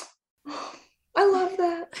like, oh, I love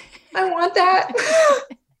that. I want that.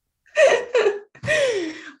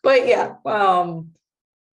 But yeah,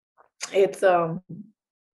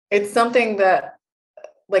 it's something that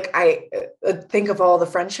like I think of all the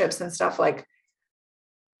friendships and stuff, like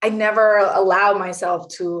I never allow myself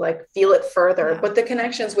to like feel it further, but the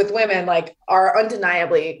connections with women like are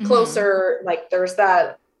undeniably closer. Like there's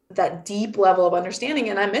that deep level of understanding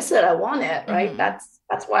and I miss it. I want it, right? That's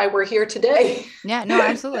why we're here today. Yeah, no,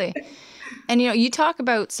 absolutely. And, you talk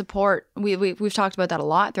about support. We've talked about that a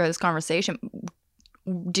lot throughout this conversation.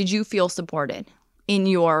 Did you feel supported in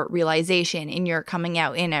your realization, in your coming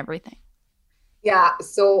out, in everything? Yeah.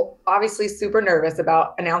 So obviously super nervous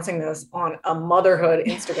about announcing this on a motherhood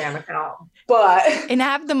Instagram account, but. And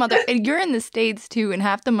you're in the States too. And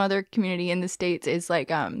half the mother community in the States is like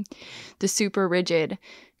the super rigid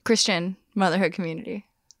Christian motherhood community.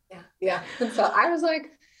 Yeah. And so I was like,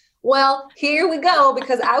 well, here we go,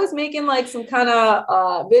 because I was making like some kind of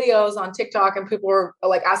videos on TikTok and people were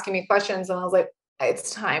like asking me questions and I was like,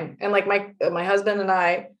 it's time. And like my husband and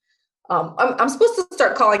I, I'm supposed to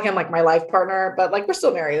start calling him like my life partner, but like we're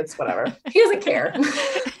still married. It's whatever. He doesn't care.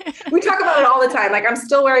 We talk about it all the time. Like I'm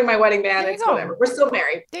still wearing my wedding band. It's whatever. We're still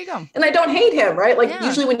married. There you go. And I don't hate him, right? Like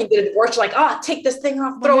usually when you get a divorce, you're like, take this thing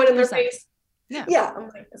off, throw 100%. It in their face. Yeah. I'm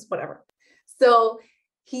like, it's whatever. So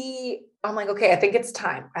I'm like, okay, I think it's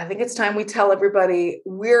time. We tell everybody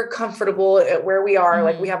we're comfortable at where we are.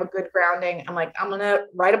 Like we have a good grounding. I'm like, I'm going to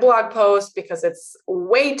write a blog post because it's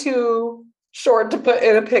way too short to put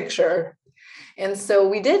in a picture. And so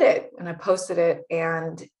we did it and I posted it,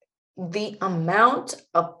 and the amount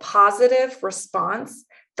of positive response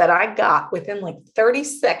that I got within like 30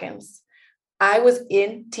 seconds, I was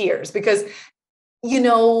in tears because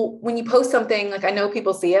when you post something, like I know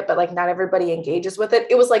people see it, but like not everybody engages with it.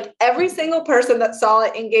 It was like every single person that saw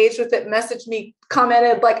it, engaged with it, messaged me,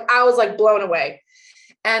 commented, like I was like blown away.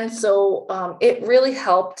 And so it really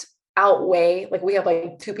helped outweigh, like we have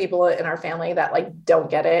like 2 people in our family that like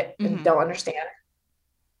don't get it and don't understand.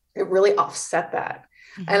 it really offset that.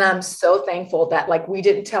 And I'm so thankful that like we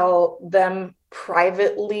didn't tell them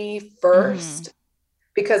privately first,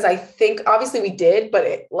 because I think obviously we did, but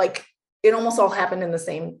it almost all happened in the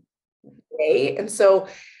same day. And so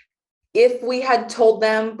if we had told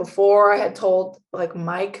them before I had told like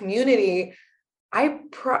my community, I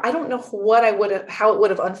don't know how it would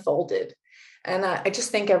have unfolded. And I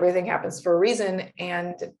just think everything happens for a reason.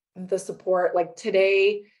 And the support, like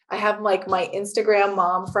today, I have like my Instagram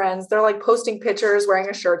mom friends. They're like posting pictures wearing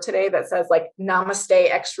a shirt today that says like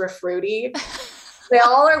Namaste Extra Fruity. They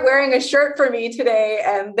all are wearing a shirt for me today,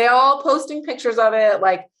 and they all posting pictures of it,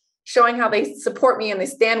 like showing how they support me and they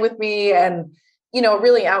stand with me, and, you know,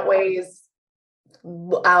 really outweighs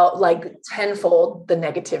out like tenfold the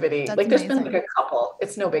negativity. That's like there's amazing. been like a couple.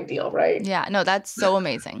 It's no big deal, right? Yeah, no, that's so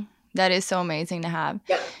amazing. That is so amazing to have.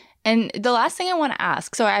 Yeah. And the last thing I want to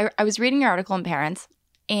ask, so I was reading your article in Parents,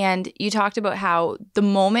 and you talked about how the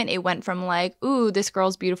moment it went from like, ooh, this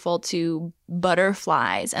girl's beautiful to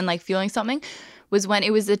butterflies and like feeling something was when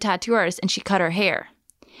it was the tattoo artist and she cut her hair.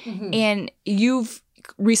 And you've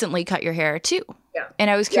recently cut your hair too. Yeah. And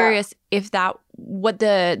I was curious if what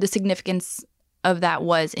the significance of that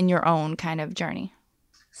was in your own kind of journey.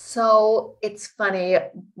 So it's funny,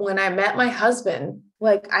 when I met my husband,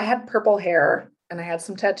 like I had purple hair and I had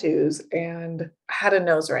some tattoos and I had a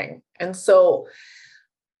nose ring. And so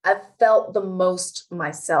I felt the most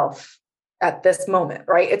myself at this moment,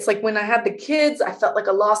 right? It's like when I had the kids, I felt like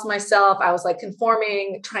I lost myself. I was like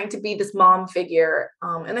conforming, trying to be this mom figure.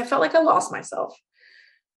 And I felt like I lost myself.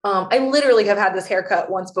 I literally have had this haircut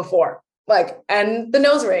once before, like, and the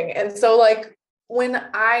nose ring. And so like when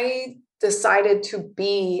I decided to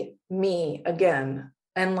be me again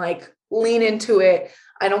and like lean into it,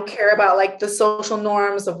 I don't care about like the social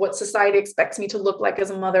norms of what society expects me to look like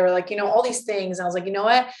as a mother, like, you know, all these things. And I was like, you know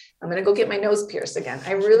what? I'm going to go get my nose pierced again.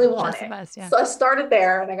 I really want it. Best, yeah. So I started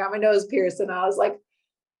there and I got my nose pierced, and I was like,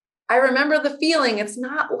 I remember the feeling. It's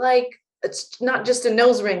not just a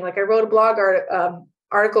nose ring. Like I wrote a blog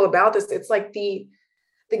article about this. It's like the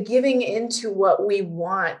giving into what we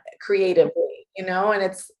want creatively, you know,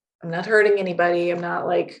 and I'm not hurting anybody. I'm not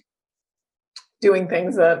like doing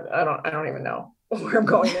things that I don't even know where I'm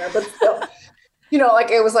going there, but still, you know,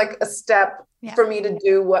 like it was like a step for me to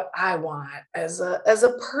do what I want as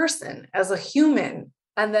a person, as a human.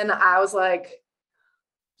 And then I was like,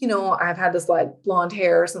 you know, I've had this like blonde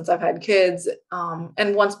hair since I've had kids.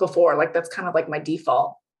 And once before, like, that's kind of like my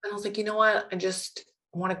default. And I was like, you know what?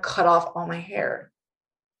 I want to cut off all my hair.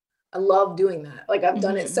 I love doing that. Like I've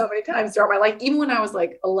done it so many times throughout my life. Even when I was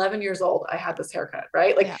like 11 years old, I had this haircut,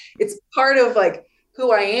 right? Like it's part of like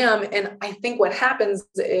who I am. And I think what happens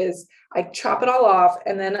is I chop it all off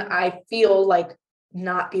and then I feel like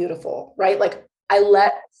not beautiful, right? Like I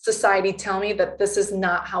let society tell me that this is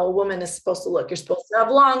not how a woman is supposed to look. You're supposed to have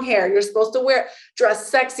long hair. You're supposed to dress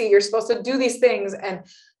sexy. You're supposed to do these things. And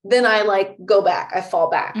then I like go back, I fall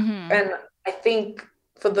back. And I think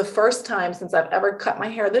for the first time since I've ever cut my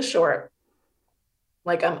hair this short,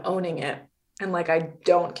 like I'm owning it and like, I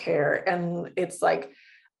don't care. And it's like,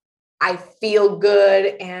 I feel good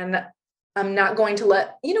and I'm not going to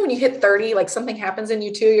let, you know, when you hit 30, like something happens in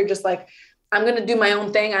you too. You're just like, I'm going to do my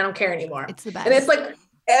own thing. I don't care anymore. It's the best. And it's like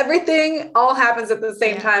everything all happens at the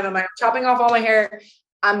same time. I'm like chopping off all my hair.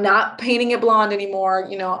 I'm not painting it blonde anymore.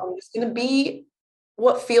 You know, I'm just going to be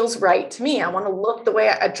what feels right to me. I want to look the way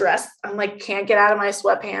I dress. I'm like, can't get out of my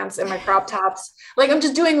sweatpants and my crop tops. Like I'm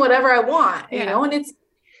just doing whatever I want, you know, and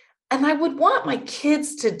I would want my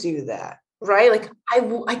kids to do that. Right. Like I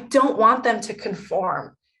don't want them to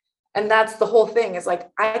conform. And that's the whole thing is like,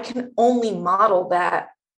 I can only model that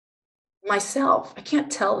myself. I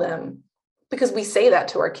can't tell them, because we say that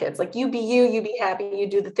to our kids, like you be you, you be happy, you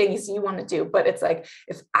do the things you want to do. But it's like,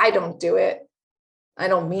 if I don't do it, I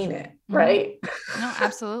don't mean it. Right. No,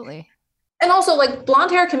 absolutely. And also like blonde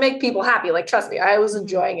hair can make people happy. Like, trust me, I was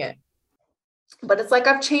enjoying it. But it's like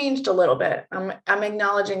I've changed a little bit. I'm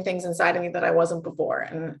acknowledging things inside of me that I wasn't before,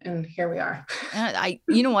 and here we are.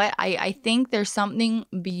 You know what? I think there's something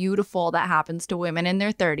beautiful that happens to women in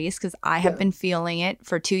their 30s, because I have been feeling it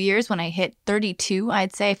for 2 years. When I hit 32,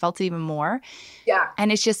 I'd say I felt it even more. Yeah,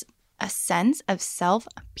 and it's just a sense of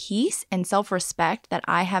self-peace and self-respect that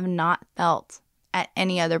I have not felt at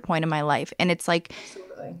any other point in my life, and it's like,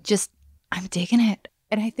 just I'm digging it.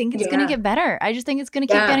 And I think it's going to get better. I just think it's going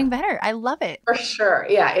to keep getting better. I love it. For sure.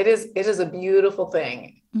 Yeah, it is. It is a beautiful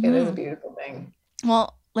thing. It is a beautiful thing.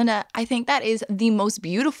 Well, Linda, I think that is the most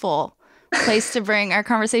beautiful place to bring our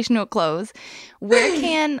conversation to a close. Where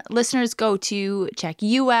can listeners go to check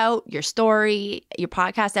you out, your story, your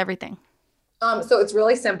podcast, everything? So it's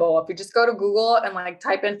really simple. If you just go to Google and like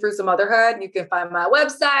type in Fruits of Motherhood, you can find my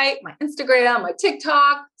website, my Instagram, my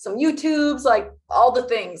TikTok, some YouTubes, like all the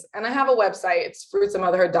things. And I have a website. It's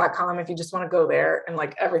fruitsofmotherhood.com if you just want to go there, and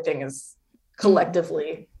like everything is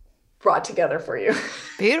collectively brought together for you.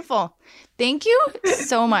 Beautiful. Thank you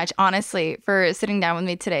so much, honestly, for sitting down with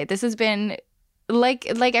me today. This has been like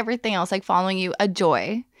everything else, like following you, a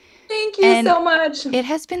joy. Thank you so much. It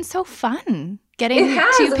has been so fun getting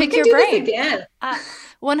to pick we your can do brain. This again.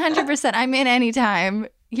 100%. I'm in anytime.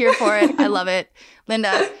 Here for it. I love it.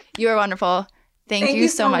 Linda, you are wonderful. Thank you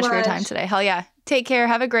so much for your time today. Hell yeah. Take care.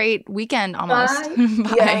 Have a great weekend almost. Bye.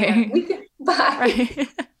 Bye. Yeah. Bye. Right.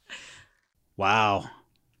 Wow.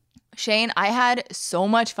 Shane, I had so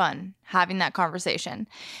much fun having that conversation.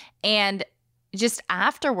 And just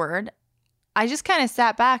afterward, I just kind of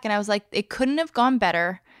sat back and I was like, it couldn't have gone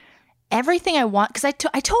better. Everything I want, because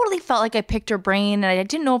I totally felt like I picked her brain and I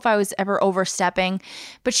didn't know if I was ever overstepping,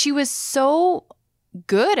 but she was so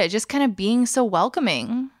good at just kind of being so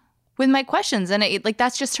welcoming with my questions. And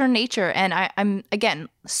that's just her nature. And I'm, again,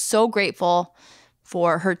 so grateful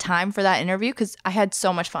for her time for that interview because I had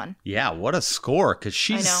so much fun. Yeah, what a score, because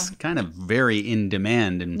she's kind of very in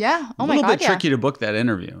demand and a little bit tricky to book that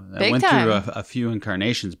interview. I went time. through a few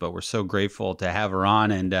incarnations, but we're so grateful to have her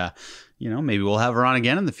on, and maybe we'll have her on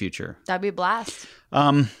again in the future. That'd be a blast.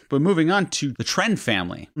 But moving on to the Trend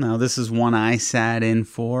family. Now, this is one I sat in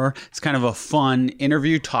for. It's kind of a fun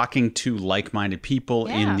interview talking to like-minded people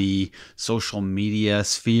in the social media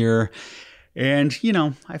sphere. And,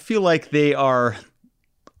 I feel like they are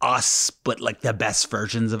us, but like the best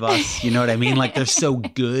versions of us. You know what I mean? Like they're so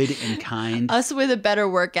good and kind. Us with a better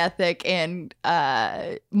work ethic and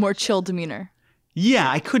more chill demeanor. Yeah,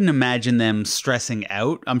 I couldn't imagine them stressing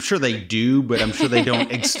out. I'm sure they do, but I'm sure they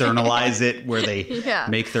don't externalize it where they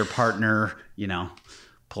make their partner,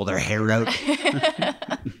 pull their hair out.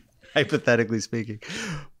 Hypothetically speaking.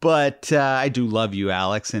 But I do love you,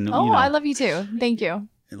 Alex. And I love you too. Thank you.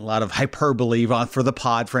 A lot of hyperbole for the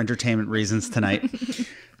pod for entertainment reasons tonight.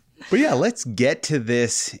 But yeah, let's get to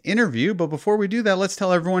this interview. But before we do that, let's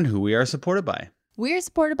tell everyone who we are supported by. We are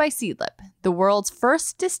supported by Seedlip, the world's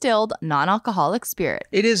first distilled non-alcoholic spirit.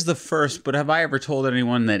 It is the first, but have I ever told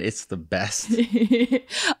anyone that it's the best?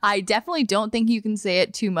 I definitely don't think you can say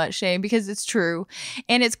it too much, Shane, because it's true.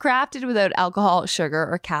 And it's crafted without alcohol, sugar,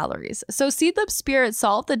 or calories. So Seedlip Spirit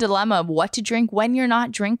solved the dilemma of what to drink when you're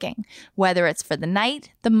not drinking, whether it's for the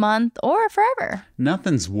night, the month, or forever.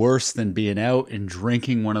 Nothing's worse than being out and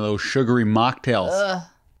drinking one of those sugary mocktails. Ugh.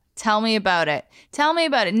 Tell me about it. Tell me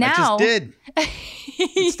about it. Now, I just did.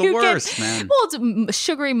 It's the worst, man. Well, it's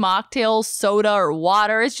sugary mocktails, soda, or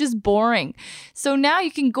water. It's just boring. So now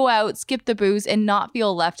you can go out, skip the booze, and not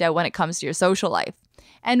feel left out when it comes to your social life.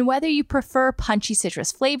 And whether you prefer punchy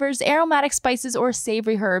citrus flavors, aromatic spices, or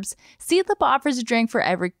savory herbs, Seedlip offers a drink for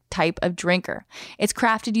every type of drinker. It's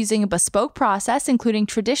crafted using a bespoke process, including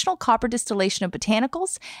traditional copper distillation of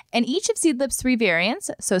botanicals, and each of Seedlip's 3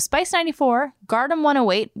 variants, so Spice 94, Garden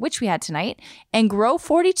 108, which we had tonight, and Grow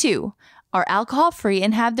 42, are alcohol-free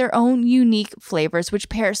and have their own unique flavors, which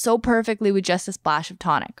pair so perfectly with just a splash of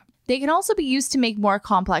tonic. They can also be used to make more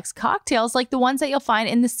complex cocktails like the ones that you'll find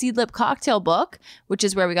in the Seedlip cocktail book, which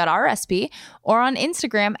is where we got our recipe, or on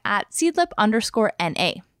Instagram at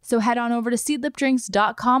seedlip_NA. So head on over to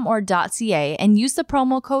seedlipdrinks.com or .ca and use the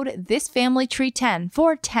promo code ThisFamilyTree10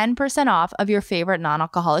 for 10% off of your favorite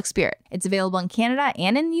non-alcoholic spirit. It's available in Canada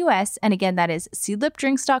and in the US, and again, that is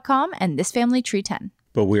seedlipdrinks.com and ThisFamilyTree10.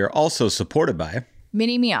 But we are also supported by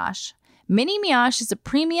Mini Mioche. Mini Mioche is a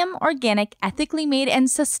premium, organic, ethically made, and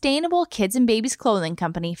sustainable kids and babies clothing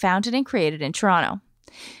company founded and created in Toronto.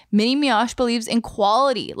 Mini Mioche believes in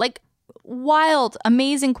quality, like wild,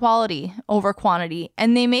 amazing quality over quantity,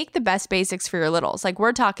 and they make the best basics for your littles. Like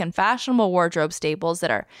we're talking fashionable wardrobe staples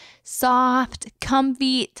that are soft,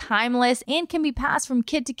 comfy, timeless, and can be passed from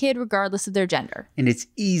kid to kid regardless of their gender. And it's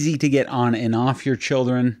easy to get on and off your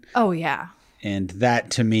children. Oh, yeah. And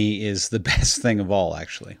that, to me, is the best thing of all,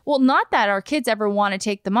 actually. Well, not that our kids ever want to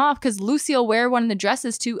take them off, because Lucy will wear one of the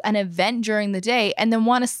dresses to an event during the day and then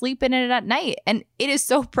want to sleep in it at night. And it is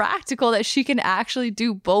so practical that she can actually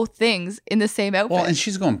do both things in the same outfit. Well, and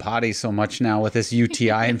she's going potty so much now with this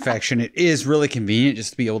UTI infection. It is really convenient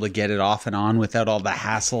just to be able to get it off and on without all the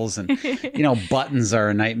hassles. And, buttons are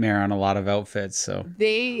a nightmare on a lot of outfits. So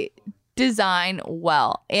they design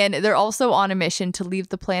well. And they're also on a mission to leave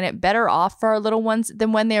the planet better off for our little ones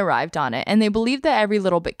than when they arrived on it. And they believe that every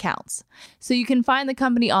little bit counts. So you can find the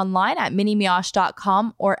company online at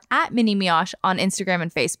minimiosh.com or at minimiosh on Instagram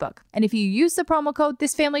and Facebook. And if you use the promo code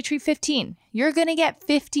thisfamilytree15, you're going to get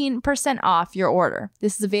 15% off your order.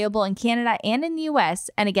 This is available in Canada and in the US.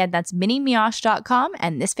 And again, that's minimiosh.com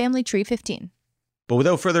and thisfamilytree15. But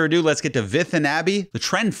without further ado, let's get to Vith and Abby, the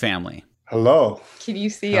Trend family. Hello. Can you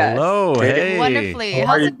see us? Hello. Hey. Wonderfully.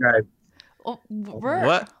 How are you guys? Oh, we're...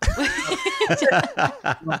 What?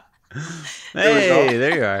 Hey,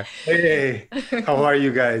 there you are. Hey, how are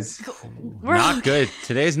you guys? We're Not good.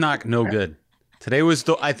 Today's not no good. Today was,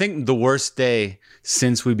 I think, the worst day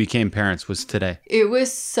since we became parents was today. It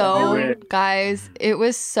was so, guys, it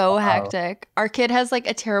was so hectic. Our kid has like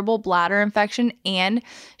a terrible bladder infection and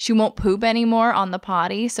she won't poop anymore on the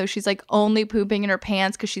potty. So she's like only pooping in her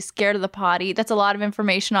pants because she's scared of the potty. That's a lot of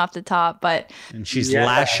information off the top, but. And she's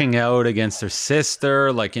lashing out against her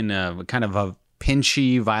sister, like in a kind of a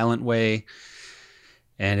pinchy, violent way.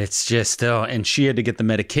 And it's just, and she had to get the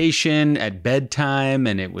medication at bedtime,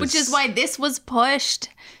 and it was... Which is why this was pushed.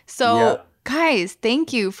 So, guys,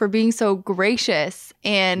 thank you for being so gracious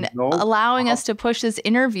and allowing us to push this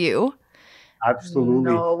interview.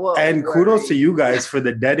 Absolutely. And kudos to you guys for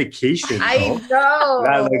the dedication. I know.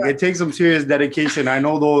 Like, it takes some serious dedication. I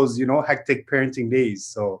know those, hectic parenting days.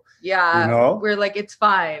 So, we're like, it's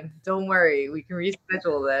fine. Don't worry. We can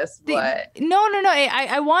reschedule this. But no.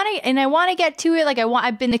 I want to get to it. Like,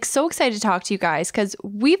 I've been so excited to talk to you guys because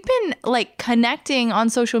we've been like connecting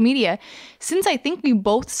on social media since I think we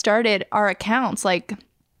both started our accounts like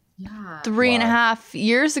 3.5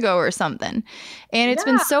 years ago or something. And it's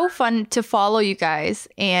been so fun to follow you guys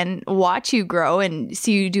and watch you grow and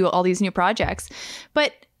see you do all these new projects.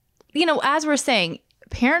 But, as we're saying,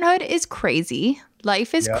 parenthood is crazy.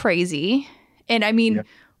 Life is crazy. And I mean,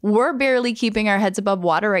 we're barely keeping our heads above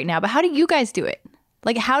water right now. But how do you guys do it?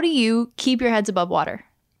 Like, how do you keep your heads above water?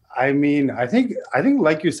 I mean, I think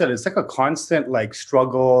like you said, it's like a constant like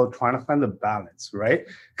struggle trying to find the balance, right?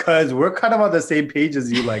 Because we're kind of on the same page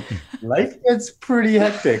as you. Like, life gets pretty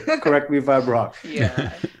hectic. Correct me if I'm wrong.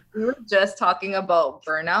 Yeah. We were just talking about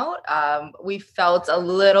burnout. We felt a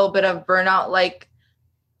little bit of burnout like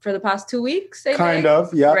for the past 2 weeks. Kind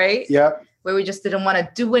of, yeah. Right? Yeah. Where we just didn't want to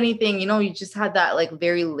do anything. You just had that like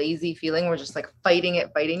very lazy feeling. We're just like fighting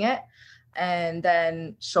it. And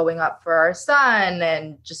then showing up for our son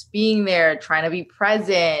and just being there, trying to be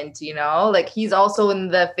present, like he's also in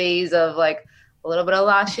the phase of like a little bit of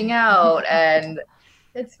lashing out and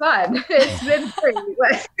it's fun. It's been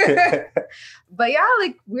great. But yeah,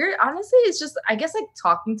 like we're honestly, it's just, I guess like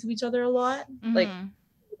talking to each other a lot, like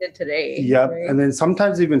we did today. Yeah. Right? And then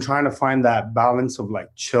sometimes even trying to find that balance of like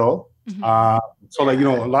chill. So like, a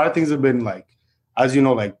lot of things have been like, as you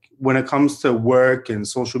know, like when it comes to work and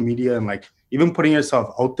social media and like even putting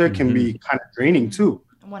yourself out there can be kind of draining too.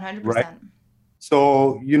 100%. Right?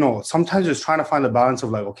 So, sometimes just trying to find the balance of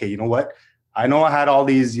like, okay, you know what? I know I had all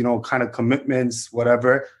these, kind of commitments,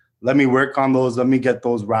 whatever. Let me work on those. Let me get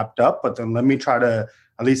those wrapped up. But then let me try to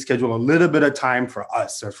at least schedule a little bit of time for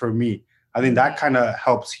us or for me. I think that kind of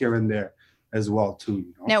helps here and there as well too.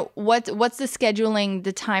 Now, what's the scheduling,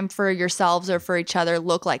 the time for yourselves or for each other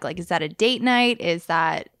look like? Like, is that a date night? Is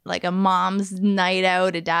that like a mom's night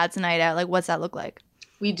out, a dad's night out? Like, what's that look like?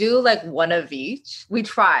 We do like one of each. We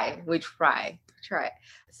try.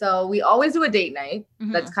 So we always do a date night.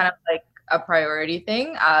 That's kind of like a priority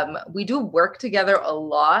thing. We do work together a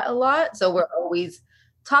lot. So we're always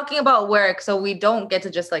talking about work. So we don't get to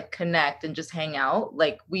just like connect and just hang out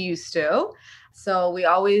like we used to. So we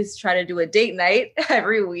always try to do a date night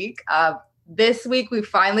every week. This week we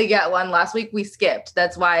finally get one. Last week we skipped.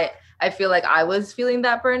 That's why I feel like I was feeling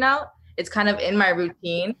that burnout. It's kind of in my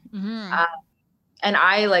routine. And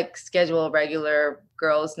I like schedule regular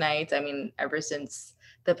girls' nights. I mean, ever since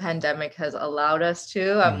the pandemic has allowed us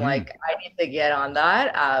to, I'm like, I need to get on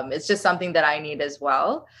that. It's just something that I need as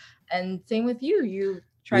well. And same with you. You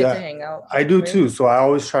try to hang out. I do too. So I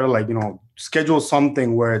always try to like, schedule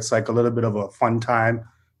something where it's like a little bit of a fun time,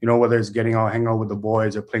 whether it's getting out, hang out with the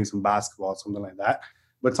boys or playing some basketball, something like that.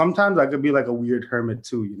 But sometimes I could be like a weird hermit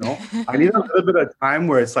too, I need a little bit of time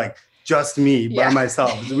where it's like just me by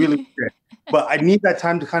myself. It's really weird. But I need that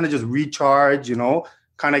time to kind of just recharge,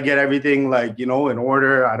 kind of get everything like, in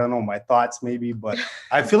order. I don't know, my thoughts maybe, but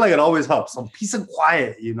I feel like it always helps. Some peace and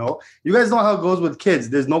quiet, You guys know how it goes with kids.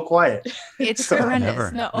 There's no quiet. It's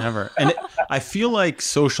horrendous. Never. And I feel like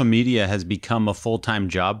social media has become a full-time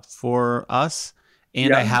job for us.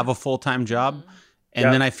 And I have a full-time job.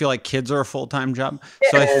 And then I feel like kids are a full-time job.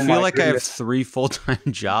 So I feel like I have 3 full-time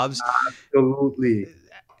jobs. Absolutely.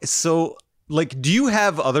 So like, do you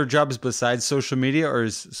have other jobs besides social media, or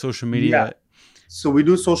is social media? Yeah. So we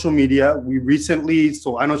do social media. We recently,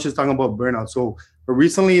 so I know she's talking about burnout. So we're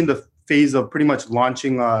recently in the phase of pretty much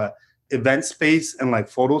launching a event space and like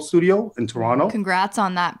photo studio in Toronto. Congrats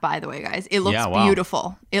on that, by the way, guys. It looks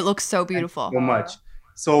beautiful. It looks so beautiful. Thank you so much.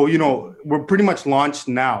 So, you know, we're pretty much launched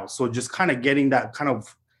now. So just kind of getting that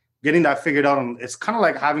figured out. And it's kind of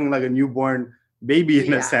like having like a newborn baby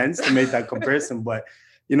in a sense, to make that comparison. But,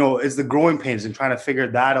 you know, it's the growing pains and trying to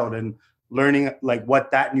figure that out and learning like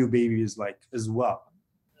what that new baby is like as well.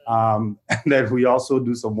 And then we also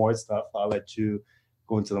do some more stuff. I'll let you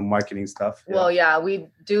go into the marketing stuff. Yeah. Well, we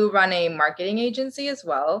do run a marketing agency as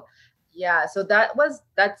well. Yeah, so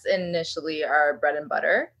that's initially our bread and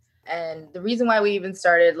butter. And the reason why we even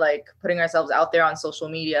started like putting ourselves out there on social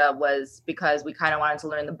media was because we kind of wanted to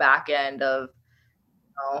learn the back end of,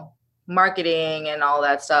 you know, marketing and all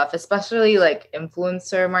that stuff, especially like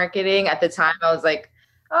influencer marketing. At the time, I was like,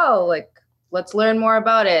 oh, like, let's learn more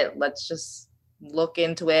about it. Let's just look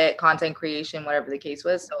into it, content creation, whatever the case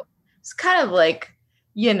was. So it's kind of like,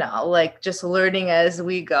 you know, like just learning as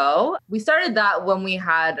we go. We started that when we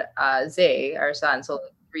had Zay, our son, so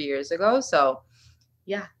like 3 years ago. So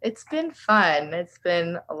yeah, it's been fun. It's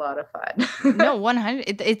been a lot of fun. No,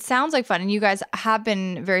 100. It sounds like fun. And you guys have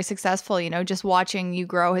been very successful. You know, just watching you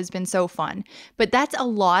grow has been so fun. But that's a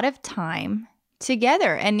lot of time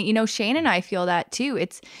together. And, you know, Shane and I feel that too.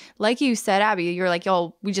 It's like you said, Abby, you're like,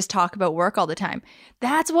 yo, we just talk about work all the time.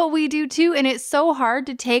 That's what we do too. And it's so hard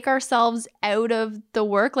to take ourselves out of the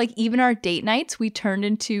work. Like even our date nights, we turned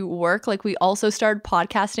into work. Like we also started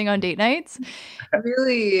podcasting on date nights.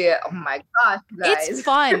 Really? Oh my gosh, guys. It's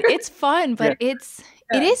fun. It's fun, but it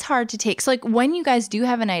is hard to take. So like when you guys do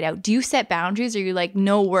have a night out, do you set boundaries? Or you like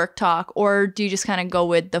no work talk, or do you just kind of go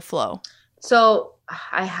with the flow? So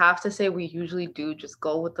I have to say we usually do just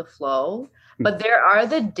go with the flow, but there are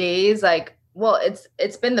the days like, well,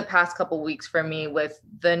 it's been the past couple weeks for me with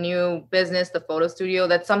the new business, the photo studio.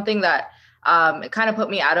 That's something that it kind of put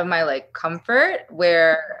me out of my like comfort,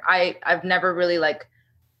 where I've never really like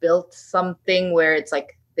built something where it's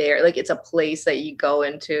like there, like it's a place that you go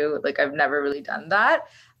into. Like I've never really done that.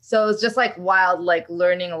 So it's just like wild, like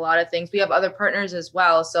learning a lot of things. We have other partners as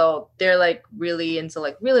well. So they're like really into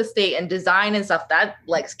like real estate and design and stuff that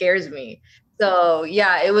like scares me. So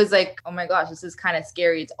yeah, it was like, oh my gosh, this is kind of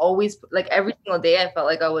scary. It's always like every single day I felt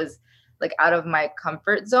like I was like out of my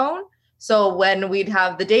comfort zone. So when we'd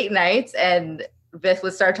have the date nights and Vith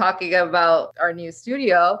would start talking about our new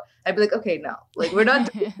studio, I'd be like, okay, no, like we're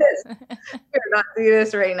not doing this. We're not doing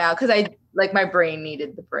this right now. Cause I like my brain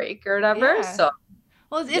needed the break or whatever. Yeah. So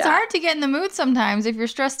well, it's hard to get in the mood sometimes if you're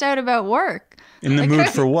stressed out about work. In the mood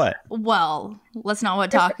for what? Well, let's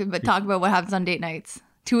not talk about what happens on date nights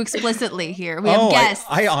too explicitly here. We have guests.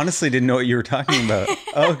 I honestly didn't know what you were talking about.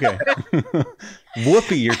 Okay.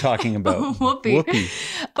 Whoopee you're talking about. Whoopee.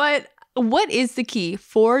 But what is the key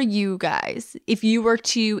for you guys if you were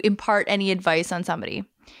to impart any advice on somebody,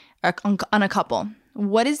 on a couple?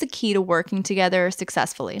 What is the key to working together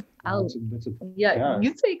successfully? You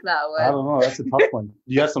take that one. I don't know. That's a tough one.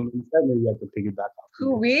 You have some insight, maybe you have to piggyback off.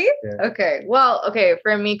 Who, me? Yeah. Okay. Well, okay.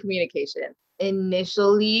 For me, communication.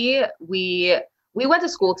 Initially, we went to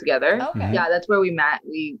school together. Okay. Yeah, that's where we met.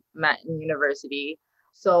 We met in university.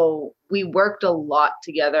 So we worked a lot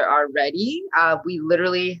together already. We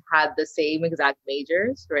literally had the same exact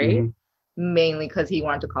majors, right? Mm-hmm. Mainly because he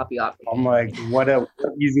wanted to copy off me. I'm like, what a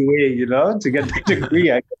easy way, you know, to get the degree.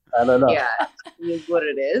 I don't know. Yeah, it is what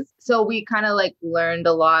it is. So we kind of like learned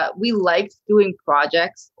a lot. We liked doing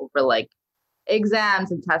projects over like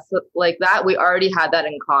exams and tests like that. We already had that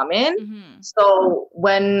in common. Mm-hmm. So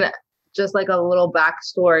when just like a little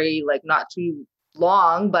backstory, like not too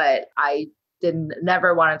long, but I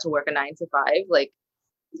never wanted to work a 9 to 5. Like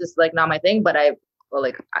just like not my thing. But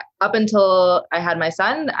up until I had my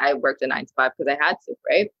son, I worked a 9 to 5 because I had to,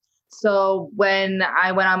 right? So when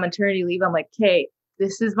I went on maternity leave, I'm like, okay,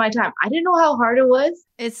 this is my time. I didn't know how hard it was.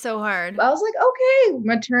 It's so hard. I was like, okay,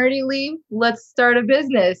 maternity leave, let's start a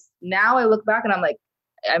business. Now I look back and I'm like,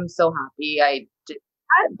 I'm so happy I did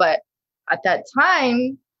that. But at that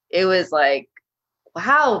time, it was like,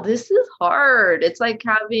 wow, this is hard. It's like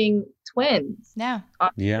having twins. Yeah.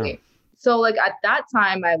 Honestly. Yeah. So like at that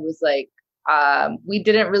time, I was like, we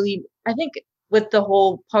didn't really, I think with the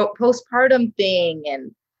whole postpartum thing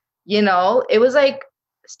and, you know, it was like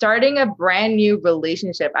starting a brand new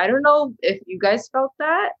relationship. I don't know if you guys felt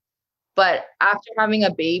that, But after having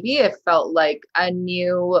a baby, it felt like a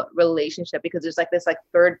new relationship because there's like this like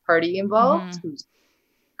third party involved who's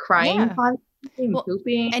crying constantly,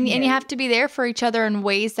 pooping. And you have to be there for each other in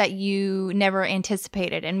ways that you never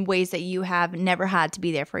anticipated and ways that you have never had to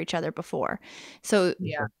be there for each other before. So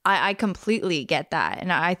I completely get that.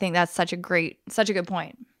 And I think that's such a good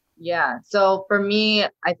point. Yeah. So for me,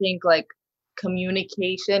 I think like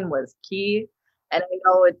communication was key. And I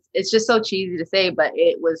know it's just so cheesy to say, but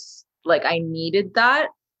it was like I needed that,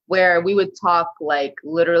 where we would talk like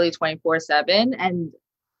literally 24/7. And,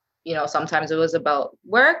 you know, sometimes it was about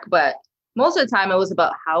work, but most of the time it was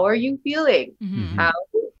about how are you feeling? How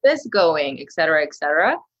is this going? Et cetera, et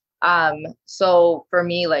cetera. So for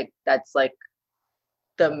me, like that's like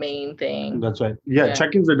the main thing. That's right. Yeah.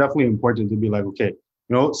 Check-ins are definitely important to be like, okay,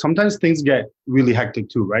 you know, sometimes things get really hectic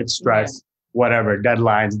too, right? Stress, whatever,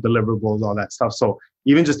 deadlines, deliverables, all that stuff. So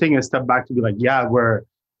even just taking a step back to be like, yeah, we're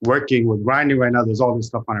working, we're grinding right now. There's all this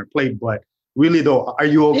stuff on our plate, but really though, are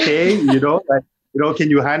you okay? You know, like, you know, can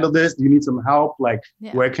you handle this? Do you need some help? Like,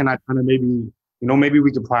 where can I kind of maybe, you know, maybe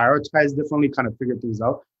we could prioritize differently, kind of figure things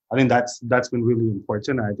out. I think that's been really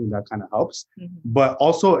important. And I think that kind of helps. But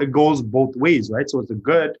also it goes both ways, right? So it's a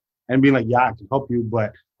good and being like, yeah, I can help you.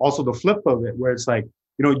 But also the flip of it, where it's like,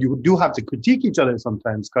 you know, you do have to critique each other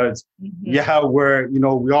sometimes because, we're, you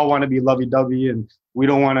know, we all want to be lovey-dovey and we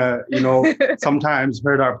don't want to, you know, sometimes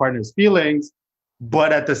hurt our partner's feelings.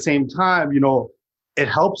 But at the same time, you know, it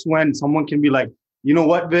helps when someone can be like, you know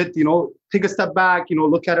what, Vit, you know, take a step back, you know,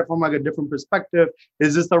 look at it from like a different perspective.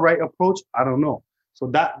 Is this the right approach? I don't know. So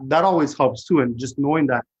that always helps too. And just knowing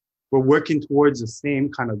that we're working towards the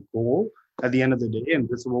same kind of goal at the end of the day, and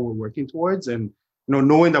this is what we're working towards. And, you know,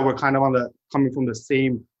 knowing that we're kind of coming from the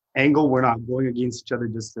same angle, we're not going against each other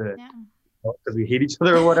just to, because we hate each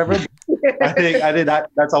other or whatever. I think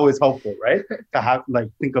that's always helpful, right? To have like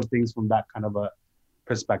think of things from that kind of a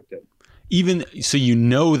perspective. Even so, you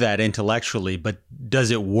know that intellectually, but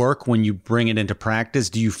does it work when you bring it into practice?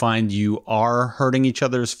 Do you find you are hurting each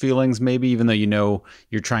other's feelings, maybe, even though you know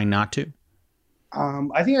you're trying not to?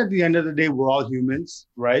 I think at the end of the day, we're all humans,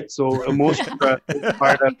 right? So emotions are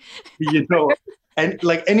part of, you know, and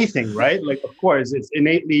like anything, right? Like, of course, it's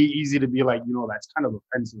innately easy to be like, you know, that's kind of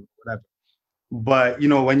offensive or whatever. But, you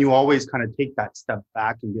know, when you always kind of take that step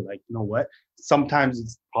back and be like, you know what, sometimes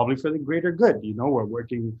it's probably for the greater good, you know, we're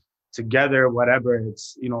working together, whatever,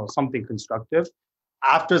 it's, you know, something constructive.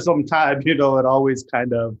 After some time, you know, it always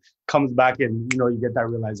kind of comes back and, you know, you get that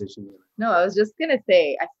realization. No, I was just going to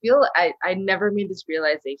say, I feel I never made this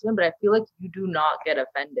realization, but I feel like you do not get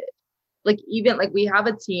offended. Like even like we have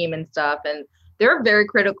a team and stuff and they're very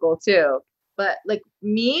critical too. But like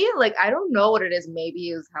me, like, I don't know what it is.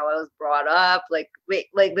 Maybe it was how I was brought up. Like, wait,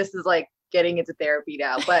 like this is like getting into therapy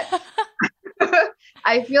now, but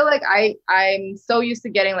I feel like I'm so used to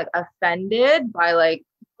getting like offended by like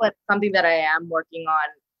something that I am working on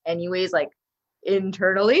anyways, like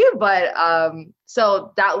internally. But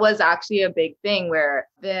so that was actually a big thing where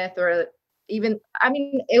Vith or even, I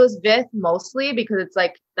mean, it was Vith mostly because it's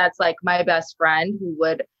like, that's like my best friend who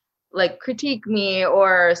would like critique me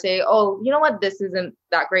or say, oh, you know what, this isn't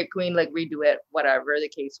that great, queen, like redo it, whatever the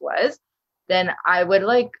case was. Then I would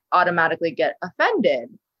like automatically get offended,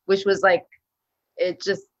 which was like, it's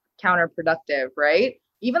just counterproductive, right?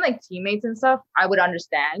 Even like teammates and stuff, I would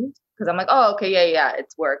understand because I'm like, oh, okay, yeah,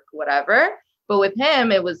 it's work, whatever. But with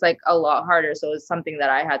him, it was like a lot harder. So it was something that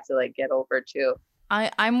I had to like get over too.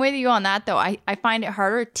 I'm with you on that though. I find it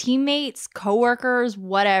harder. Teammates, coworkers,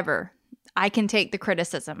 whatever. I can take the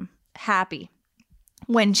criticism. Happy.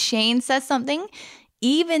 When Shane says something,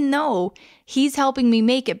 even though he's helping me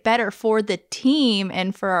make it better for the team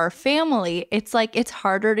and for our family, it's like it's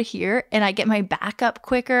harder to hear and I get my back up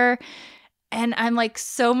quicker and I'm like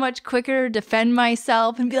so much quicker to defend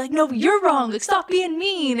myself and be like, no, you're wrong. Like, stop being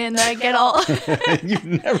mean. And I get all...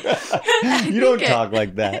 You don't talk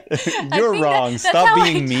like that. You're wrong. Stop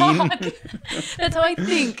being mean. That's how I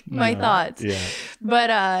think my thoughts. Yeah.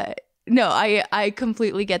 But no, I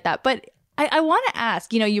completely get that. But I want to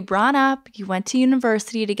ask, you know, you brought up, you went to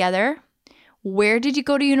university together. Where did you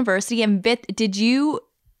go to university? And Vith, did you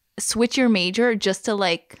switch your major just to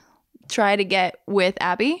like try to get with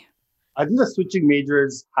Abby? I think the switching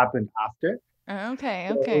majors happened after. Okay.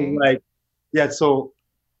 So, like, yeah. So,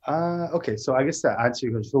 okay. So I guess to answer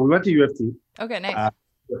your question, so we went to UFT. Okay, nice.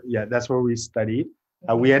 Yeah, that's where we studied.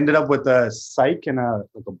 We ended up with a psych and a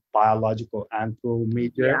biological anthro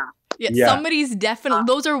major. Yeah. Somebody's definitely,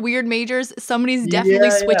 those are weird majors. Somebody's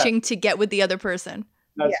definitely switching to get with the other person.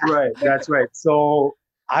 That's right. That's right. So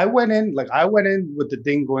I went in with the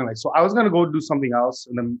thing going like, so I was going to go do something else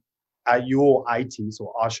and then at UOIT,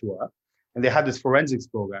 so Oshawa. and they had this forensics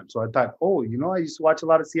program. So I thought, oh, I used to watch a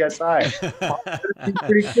lot of CSI. It's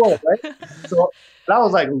pretty cool, right? So that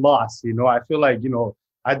was like lost. I feel like,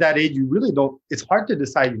 at that age, you really don't, it's hard to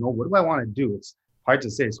decide, what do I want to do? It's hard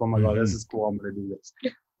to say. So I'm like, oh, this is cool. I'm going to do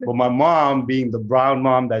this. But my mom, being the brown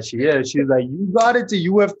mom that she is, she's like, you got into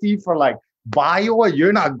U of T for like bio and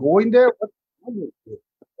you're not going there? What's wrong with you?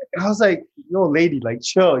 And I was like, lady, like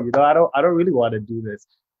chill, I don't really want to do this.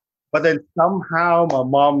 But then somehow my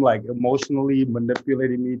mom like emotionally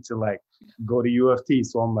manipulated me to like go to U of T.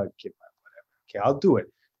 So I'm like, okay, whatever. Okay, I'll do it.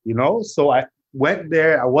 So I went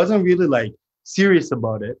there. I wasn't really like serious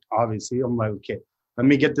about it, obviously. I'm like, okay, let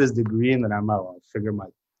me get this degree and then I'm out. I'll figure my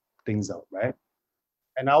things out, right?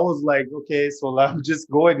 And I was like, okay, so I'm just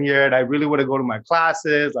going here and I really want to go to my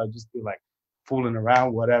classes. I'll just be like fooling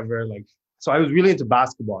around, whatever. Like, so I was really into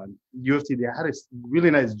basketball. And U of T, they had a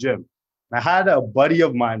really nice gym. And I had a buddy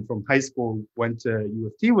of mine from high school went to U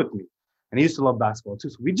of T with me. And he used to love basketball too.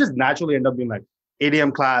 So we just naturally end up being like 8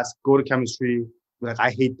 a.m. class, go to chemistry. We're like,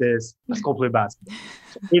 I hate this. Let's go play basketball.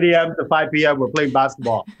 So 8 a.m. to 5 p.m. we're playing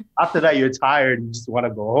basketball. After that, you're tired. You just want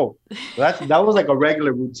to go home. So that was like a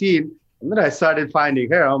regular routine. And then I started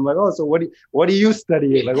finding her. I'm like, oh, so what are you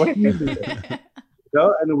studying? Like, what do you do?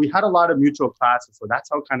 And then we had a lot of mutual classes. So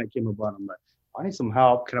that's how it kind of came about. I'm like, I need some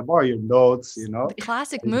help. Can I borrow your notes? The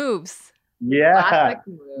classic moves. Yeah, Classic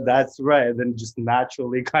moves. That's right. And then just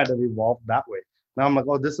naturally kind of evolved that way. Now I'm like,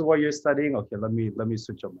 oh, this is what you're studying? Okay, let me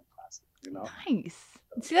switch up my classes, Nice.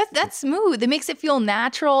 See, that's smooth. It makes it feel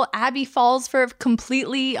natural. Abby falls for it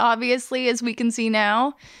completely, obviously, as we can see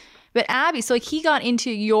now. But Abby, so like he got into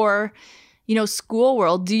your, school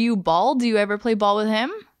world. Do you ball? Do you ever play ball with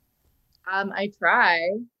him? I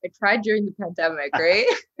tried during the pandemic, right?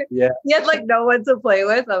 Yeah. He had like no one to play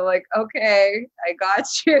with. I'm like, okay, I got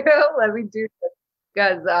you. Let me do this.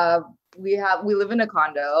 Because we live in a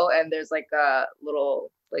condo and there's like a little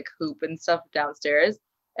like hoop and stuff downstairs.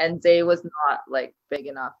 And Zay was not like big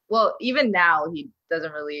enough. Well, even now he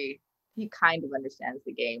kind of understands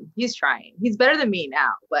the game. He's trying. He's better than me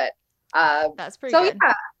now, but that's pretty good.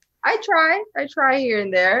 Yeah, I try here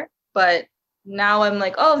and there, but now I'm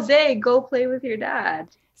like, oh, Zay, go play with your dad.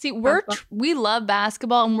 See, we love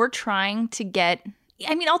basketball and we're trying to get,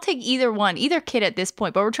 I'll take either kid at this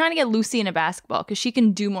point, but we're trying to get Lucy into basketball because she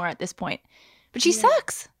can do more at this point. But she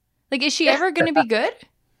sucks. Like, is she ever going to be good?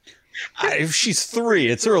 If she's 3,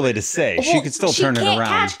 it's early to say. She could still turn it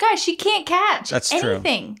around. Guys, she can't catch That's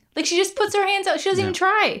anything. True. Like, she just puts her hands out. She doesn't even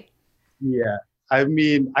try. Yeah. I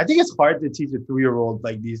think it's hard to teach a 3-year-old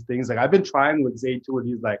like these things. Like I've been trying with Zay too, and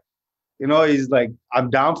he's like, I'm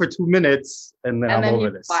down for 2 minutes and then I'm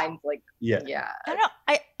over this. Finds like, yeah. I don't know.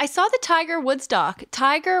 I saw the Tiger Woods doc.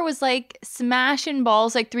 Tiger was like smashing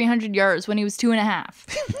balls like 300 yards when he was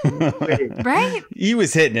 2.5. Right? He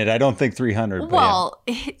was hitting it. I don't think 300. Well,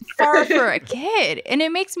 far for a kid. And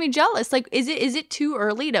it makes me jealous. Like, is it too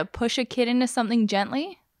early to push a kid into something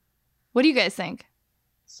gently? What do you guys think?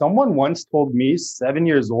 Someone once told me 7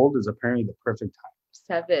 years old is apparently the perfect time.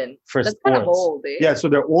 7. For That's sports. kind of old, eh? Yeah, so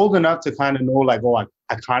they're old enough to kind of know like, oh, I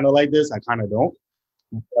kind of like this, I kind of don't.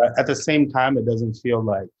 But at the same time, it doesn't feel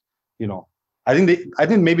like, I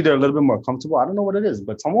think maybe they're a little bit more comfortable. I don't know what it is,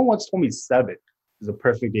 but someone once told me 7 is a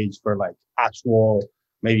perfect age for like actual,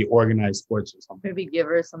 maybe organized sports or something. Maybe give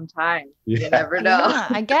her some time. Yeah. You never know. Yeah,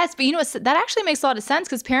 I guess. But that actually makes a lot of sense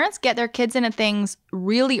because parents get their kids into things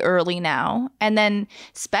really early now and then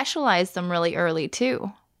specialize them really early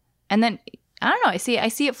too. And then, I don't know, I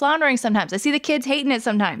see it floundering sometimes. I see the kids hating it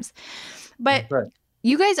sometimes. But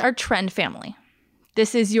You guys are Trend Family.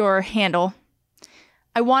 This is your handle.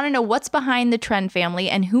 I want to know what's behind the Trend Family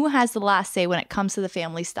and who has the last say when it comes to the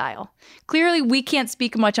family style. Clearly, we can't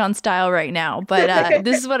speak much on style right now, but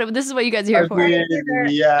this is what you guys are here for.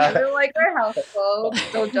 Yeah. They're like our household.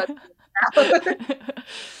 Don't judge me.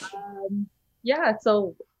 Yeah,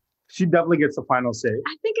 so she definitely gets the final say.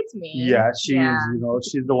 I think it's me. Yeah,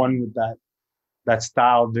 she's the one with that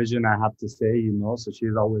style vision, I have to say, so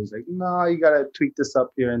she's always like, no, you gotta tweak this up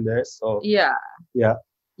here and there. So yeah.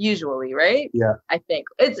 usually, right? Yeah. I think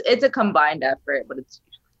it's a combined effort, but it's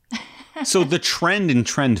So the trend in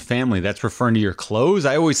Trend Family, that's referring to your clothes?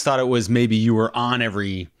 I always thought it was maybe you were on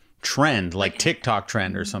every trend, like TikTok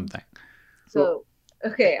trend or something. So,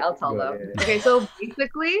 okay, I'll tell them. Okay, so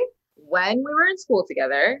basically, when we were in school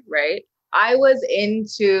together, right, I was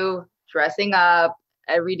into dressing up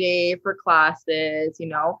every day for classes, you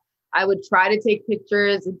know. I would try to take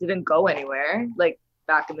pictures. It didn't go anywhere, like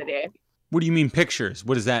back in the day. What do you mean pictures?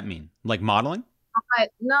 What does that mean? Like modeling?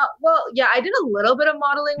 I did a little bit of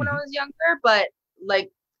modeling when I was younger, but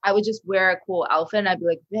like I would just wear a cool outfit and I'd be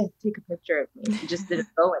like, "Yeah, take a picture of me." It just didn't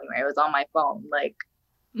go anywhere. It was on my phone. Like,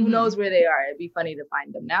 who knows where they are? It'd be funny to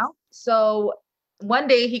find them now. So one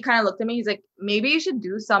day he kind of looked at me. He's like, maybe you should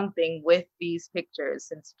do something with these pictures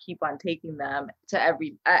since you keep on taking them to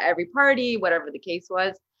every party, whatever the case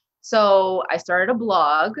was. So I started a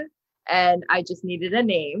blog and I just needed a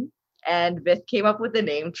name. And Vith came up with the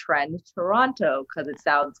name Trend Toronto because it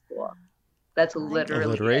sounds cool. That's literally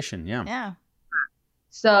alliteration. Yeah. Yeah.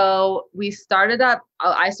 So we started up,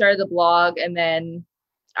 I started the blog, and then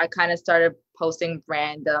I kind of started posting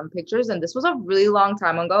random pictures. And this was a really long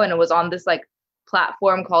time ago. And it was on this like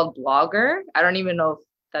platform called Blogger. I don't even know if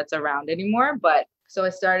that's around anymore, but so I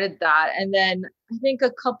started that. And then I think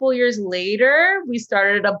a couple years later, we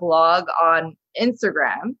started a blog on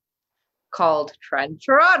Instagram called Trend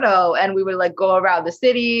Toronto. And we would like go around the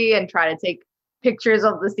city and try to take pictures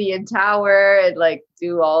of the CN Tower and like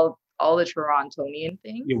do all the Torontonian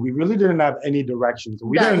things. Yeah, we really didn't have any direction. So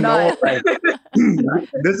we didn't know, like,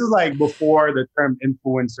 this is like before the term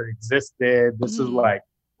influencer existed. This is like,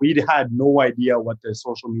 we had no idea what the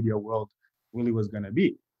social media world really was going to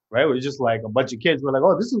be, right? It was just like a bunch of kids were like,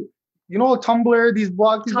 oh, this is, Tumblr, these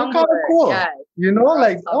blogs, these are kind of cool. Yes.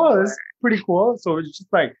 Like, Tumblr. oh, this is pretty cool. So it's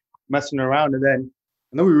just like messing around. And then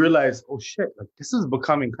we realized, oh shit, like this is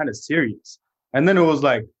becoming kind of serious. And then it was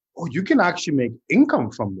like, oh, you can actually make income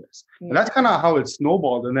from this. Yeah. And that's kind of how it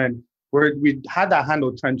snowballed. And then we had that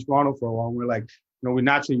handle Trend Toronto for a while. We're like, we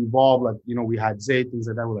naturally evolved. Like, we had Zay, things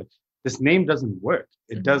like that. We're like, this name doesn't work.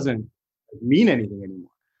 It doesn't mean anything anymore.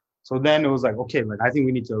 So then it was like, okay, like I think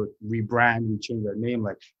we need to rebrand and change our name.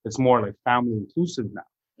 Like it's more like family inclusive now.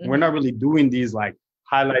 We're not really doing these like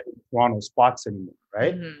highlighted Toronto spots anymore,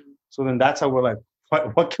 right? So then that's how we're like,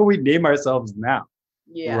 what can we name ourselves now?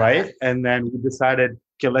 Yeah. Right. And then we decided,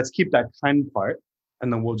 okay, let's keep that trend part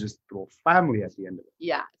and then we'll just throw family at the end of it.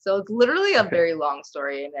 Yeah. So it's literally a very long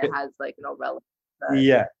story and it has like no relevance.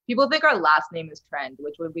 Yeah. People think our last name is Trend,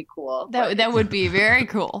 which would be cool. That would be very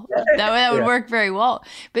cool. That would work very well.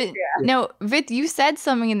 But no, Vith, you said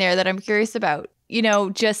something in there that I'm curious about.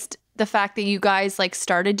 Just the fact that you guys like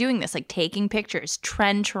started doing this, like taking pictures,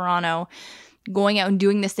 Trend Toronto, going out and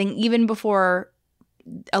doing this thing even before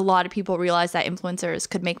a lot of people realized that influencers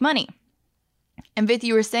could make money. And Vith,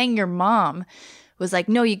 you were saying your mom was like,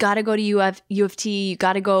 no, you got to go to U of T, you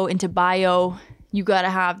got to go into bio, you got to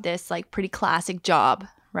have this like pretty classic job,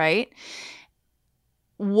 right?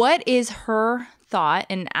 What is her thought?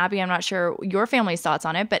 And Abby, I'm not sure your family's thoughts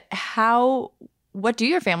on it, but what do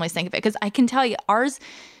your families think of it? Because I can tell you ours,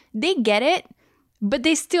 they get it, but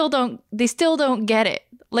they still don't get it.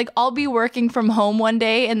 Like I'll be working from home one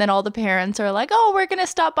day and then all the parents are like, oh, we're going to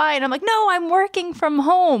stop by. And I'm like, no, I'm working from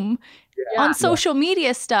home on social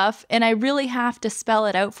media stuff. And I really have to spell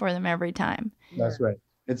it out for them every time. That's right.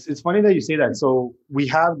 It's funny that you say that. So we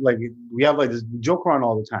have like this joke around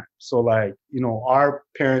all the time. So like, our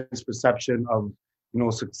parents' perception of,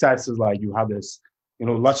 success is like you have this,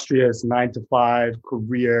 illustrious 9-to-5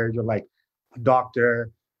 career. You're like a doctor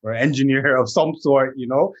or engineer of some sort,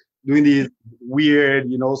 doing these weird,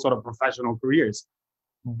 sort of professional careers.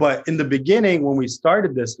 But in the beginning, when we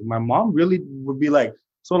started this, my mom really would be like,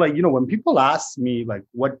 so like, when people ask me, like,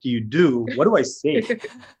 what do you do? What do I say?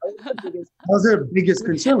 How's their biggest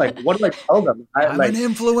concern? Like, what do I tell them? I'm an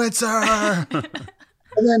influencer.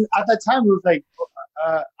 And then at that time, it was like,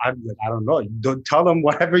 I don't know. Don't tell them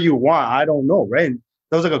whatever you want. I don't know, right? And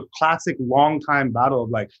that was like a classic long time battle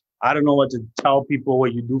of like, I don't know what to tell people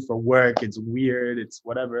what you do for work. It's weird. It's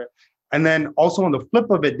whatever. And then also on the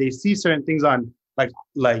flip of it, they see certain things on like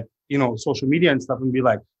social media and stuff and be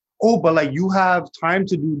like, oh, but like you have time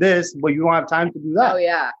to do this, but you don't have time to do that. Oh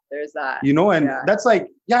yeah, there's that. And that's like,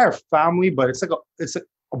 our family, but it's like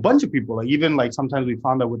a bunch of people. Like even like sometimes we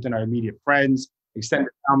found that within our immediate friends, extended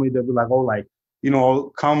family, they'll be like, oh, like,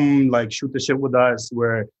 come like shoot the shit with us.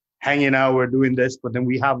 We're hanging out, we're doing this, but then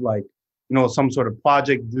we have like, some sort of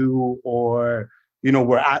project due or,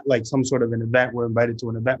 we're at like some sort of an event, we're invited to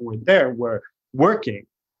an event, we're there, we're working.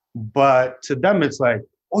 But to them, it's like,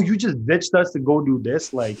 oh, you just ditched us to go do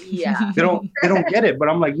this. Like, they don't get it. But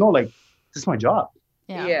I'm like, no, like, this is my job.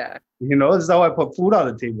 Yeah. This is how I put food on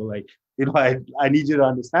the table. Like, I need you to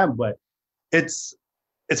understand. But it's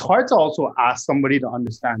hard to also ask somebody to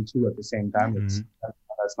understand too at the same time.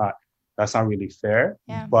 That's not really fair.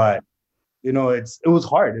 Yeah. But it was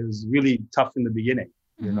hard. It was really tough in the beginning.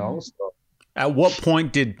 So. At what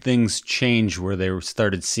point did things change where they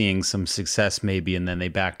started seeing some success maybe and then they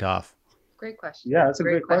backed off? Great question. Yeah, that's a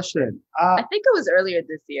great question. I think it was earlier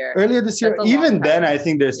this year. Earlier this year, even then, I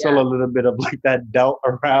think there's still a little bit of like that doubt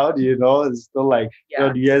around, it's still like,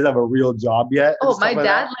 do you guys have a real job yet? Oh, my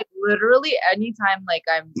dad, like literally anytime, like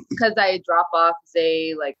because I drop off,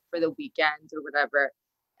 say like for the weekends or whatever,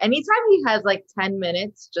 anytime he has like 10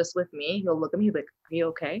 minutes just with me, he'll look at me, he'll be like, are you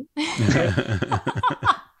okay?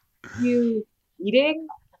 You eating?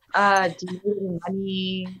 Do you need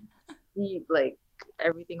any money? Like,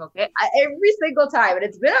 everything okay? Every single time, and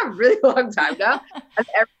it's been a really long time now, and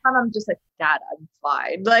every time I'm just like, Dad, I'm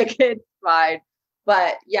fine. Like, it's fine.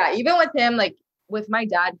 But yeah, even with him, like with my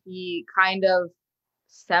dad, he kind of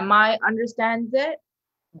semi understands it,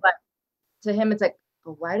 but to him it's like,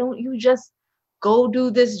 but why don't you just go do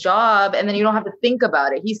this job and then you don't have to think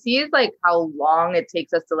about it? He sees like how long it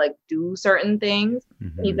takes us to like do certain things.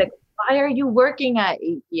 Mm-hmm. He's like, why are you working at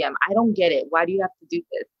 8 p.m? I don't get it. Why do you have to do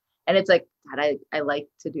this? And it's like, Dad, I like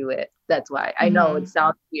to do it. That's why. I know it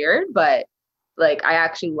sounds weird, but like I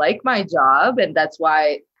actually like my job, and that's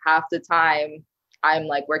why half the time I'm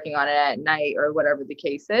like working on it at night or whatever the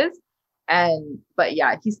case is. But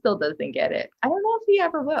yeah, he still doesn't get it. I don't know if he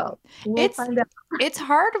ever will. We'll find out. It's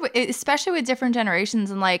hard, especially with different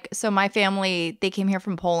generations. And like, so my family, they came here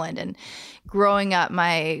from Poland, and growing up,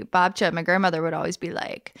 my babcia, my grandmother would always be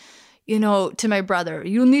like, to my brother,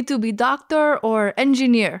 you need to be doctor or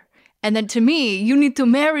engineer. And then to me, you need to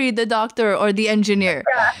marry the doctor or the engineer.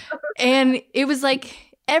 Yeah. And it was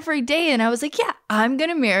like every day. And I was like, yeah, I'm going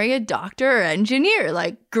to marry a doctor or engineer.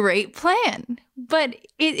 Like, great plan. But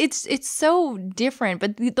it's so different.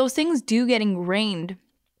 But those things do get ingrained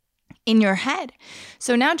in your head.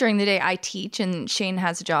 So now during the day, I teach, and Shane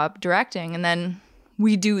has a job directing. And then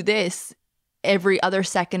we do this every other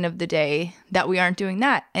second of the day that we aren't doing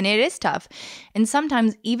that. And it is tough. And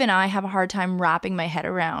sometimes even I have a hard time wrapping my head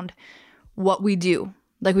around what we do.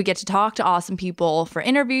 Like, we get to talk to awesome people for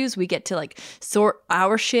interviews. We get to like sort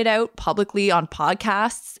our shit out publicly on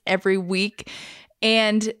podcasts every week.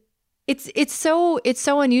 And it's so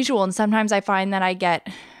unusual. And sometimes I find that I get,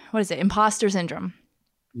 imposter syndrome.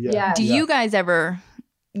 Yeah. Do you guys ever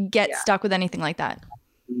get stuck with anything like that?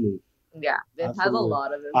 Yeah, it has a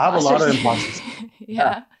lot of it. I have a lot of imposters.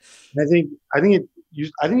 Yeah. I think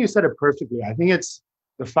you said it perfectly. I think it's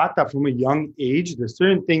the fact that from a young age, there's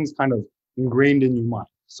certain things kind of ingrained in your mind.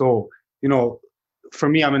 So, for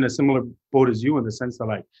me, I'm in a similar boat as you in the sense that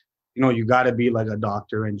like, you got to be like a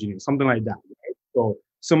doctor, engineer, something like that. Right? So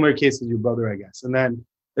similar case as your brother, I guess. And then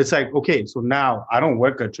it's like, okay, so now I don't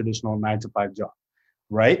work a traditional 9-to-5 job,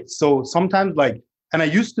 right? So sometimes like, and I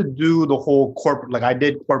used to do the whole corporate, like I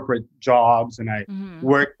did corporate jobs, and I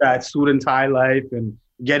worked that suit and tie life, and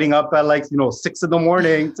getting up at like, 6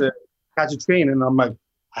 a.m. to catch a train. And I'm like,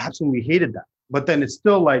 I absolutely hated that. But then it's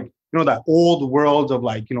still like, that old world of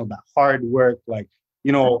like, that hard work, like,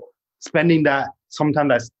 spending that, sometimes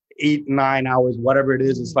that's 8-9 hours, whatever it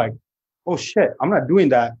is. It's like, oh shit, I'm not doing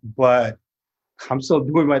that, but I'm still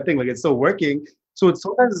doing my thing. Like, it's still working. So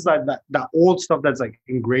sometimes it's like that old stuff that's like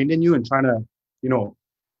ingrained in you, and trying to,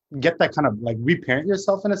 get that kind of like reparent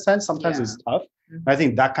yourself in a sense. Sometimes it's tough. Mm-hmm. I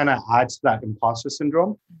think that kind of adds to that imposter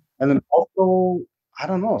syndrome. And then also, I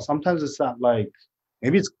don't know, sometimes it's that like,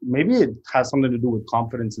 maybe it has something to do with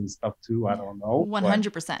confidence and stuff too. I don't know.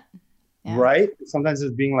 100%. Yeah. Right? Sometimes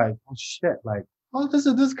it's being like, oh shit, like, oh, this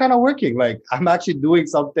is kind of working. Like, I'm actually doing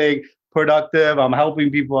something productive. I'm helping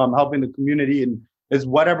people. I'm helping the community. And it's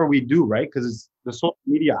whatever we do, right? Because it's the social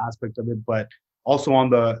media aspect of it, but also on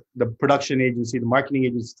the production agency, the marketing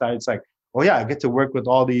agency side, it's like, oh yeah, I get to work with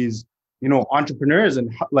all these, entrepreneurs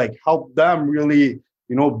and like help them really,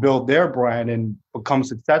 build their brand and become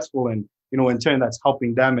successful. And, in turn, that's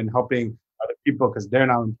helping them and helping other people because they're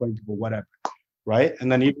now employing people, whatever. Right.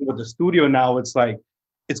 And then even with the studio now, it's like,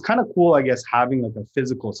 it's kind of cool, I guess, having like a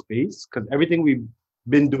physical space, because everything we've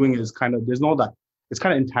been doing is kind of, there's no that, it's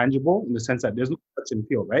kind of intangible in the sense that there's no touch and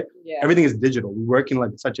feel, right? Yeah. Everything is digital. We work in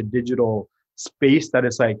like such a digital space that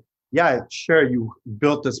it's like, yeah, sure, you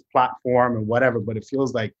built this platform and whatever, but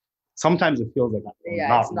sometimes it feels like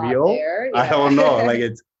not real. Yeah. I don't know. Like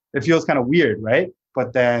it feels kind of weird, right?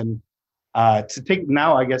 But then to take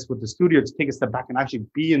now, I guess, with the studio, to take a step back and actually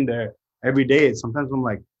be in there every day, sometimes I'm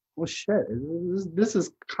like, oh shit, this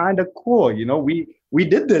is kind of cool. We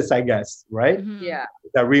did this, I guess, right? Mm-hmm. Yeah.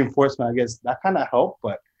 That reinforcement, I guess, that kind of helped,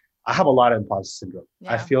 but I have a lot of imposter syndrome.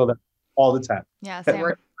 Yeah. I feel that all the time. Yeah,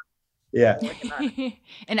 same. Yeah.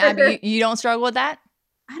 And Abby, you don't struggle with that?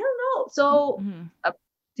 I don't know. So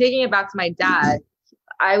taking it back to my dad,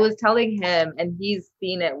 I was telling him, and he's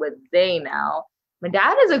seen it with Zay now. My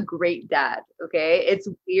dad is a great dad. Okay. It's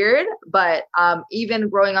weird, but even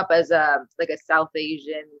growing up as a South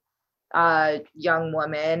Asian young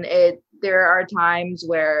woman, there are times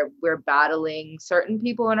where we're battling certain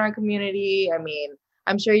people in our community. I mean,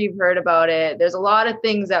 I'm sure you've heard about it. There's a lot of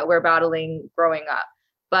things that we're battling growing up.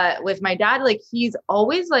 But with my dad, like he's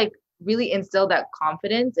always like really instilled that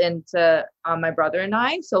confidence into my brother and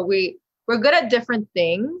I. So we're good at different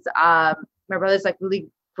things. My brother's like really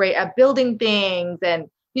great at building things, and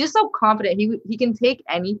he's just so confident. He can take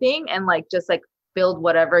anything and like just like build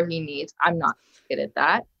whatever he needs. I'm not good at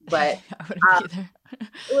that, but I wouldn't either.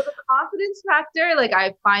 with a confidence factor, like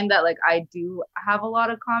I find that like I do have a lot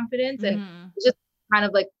of confidence, and it's just kind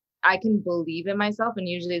of like I can believe in myself, and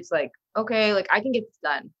usually it's like, okay, like I can get this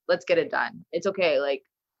done. Let's get it done. It's okay. Like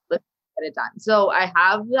let's get it done. So I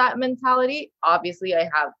have that mentality. Obviously, I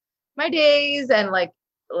have my days and like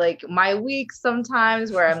my weeks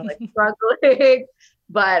sometimes where I'm like struggling.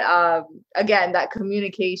 But again, that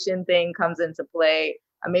communication thing comes into play.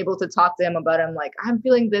 I'm able to talk to him about it. I'm like, I'm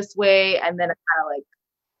feeling this way, and then I kind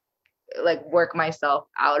of like work myself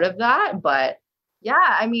out of that. But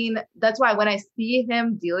yeah, I mean, that's why when I see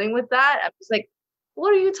him dealing with that, I'm just like,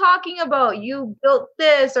 what are you talking about? You built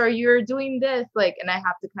this, or you're doing this, like, and I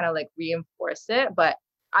have to kind of like reinforce it. But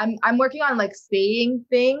I'm working on like saying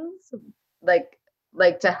things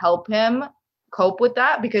like to help him cope with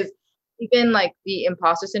that, because even like the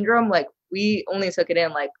imposter syndrome, like we only took it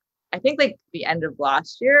in like I think like the end of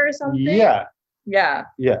last year or something. Yeah.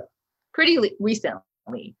 Pretty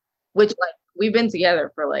recently, which like we've been together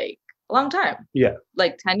for like a long time. Yeah.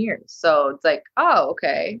 Like 10 years. So it's like, oh,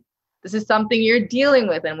 okay. This is something you're dealing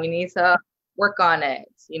with and we need to work on it.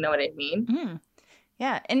 You know what I mean? Mm.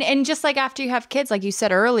 Yeah. And just like after you have kids, like you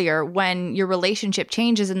said earlier, when your relationship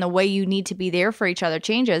changes and the way you need to be there for each other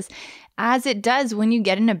changes, as it does when you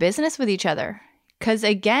get in a business with each other. Because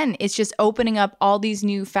again, it's just opening up all these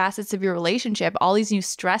new facets of your relationship, all these new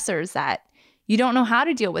stressors that you don't know how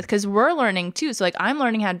to deal with, because we're learning too. So like I'm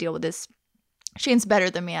learning how to deal with this. Shane's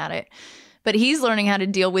better than me at it, but he's learning how to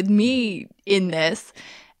deal with me in this.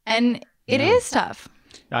 And it is tough.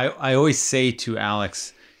 I always say to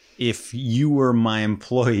Alex, if you were my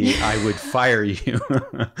employee, I would fire you.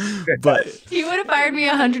 But he would have fired me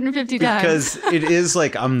 150 times. Because it is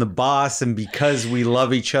like I'm the boss, and because we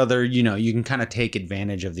love each other, you know, you can kind of take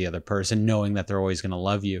advantage of the other person knowing that they're always going to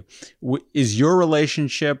love you. Is your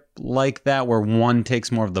relationship like that, where one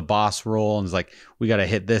takes more of the boss role and is like, we got to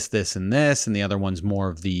hit this, this, and this, and the other one's more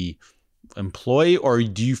of the employee? Or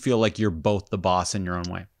do you feel like you're both the boss in your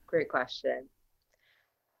own way? Great question.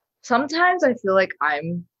 Sometimes I feel like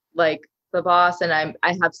I'm like the boss, and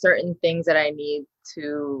I have certain things that I need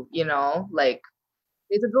to, you know, like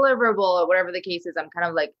it's a deliverable or whatever the case is. I'm kind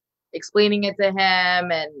of like explaining it to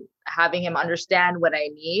him and having him understand what I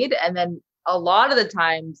need. And then a lot of the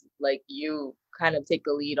times, like you kind of take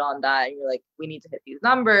the lead on that, and you're like, we need to hit these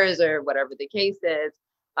numbers or whatever the case is.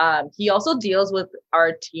 He also deals with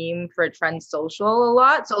our team for Trend Social a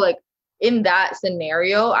lot. So like in that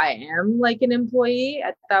scenario, I am like an employee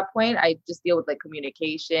at that point. I just deal with like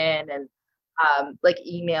communication and like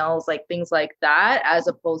emails, like things like that, as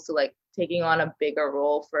opposed to like taking on a bigger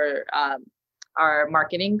role for our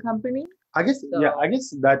marketing company. I guess, so, I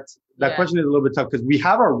guess that question is a little bit tough, because we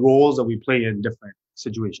have our roles that we play in different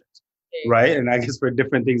situations, right? And I guess for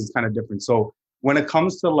different things, it's kind of different. So when it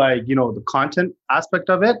comes to like, you know, the content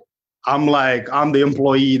aspect of it, I'm the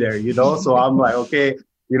employee there, you know? So I'm like, okay,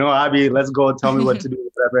 you know, Abby, let's go, tell me what to do,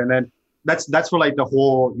 whatever. And then that's for like the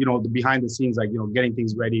whole, you know, the behind the scenes, like, you know, getting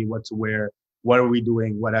things ready, what to wear, what are we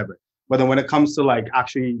doing, whatever. But then when it comes to like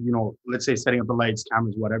actually, you know, let's say setting up the lights,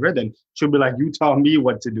 cameras, whatever, then she'll be like, you tell me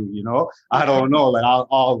what to do, you know? I don't know, like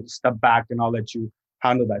I'll step back and I'll let you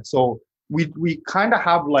handle that. So we kind of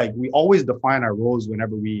have like, we always define our roles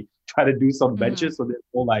whenever we try to do some benches. So there's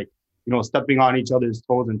no like, you know, stepping on each other's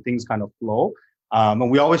toes and things kind of flow.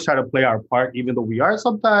 And we always try to play our part, even though we are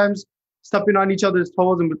sometimes stepping on each other's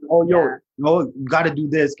toes and you got to do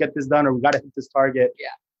this, get this done, or we got to hit this target. Yeah.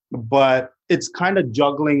 But it's kind of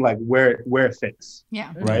juggling like where it fits.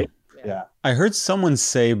 Yeah. Right. Yeah. I heard someone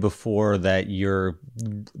say before that you're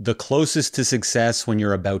the closest to success when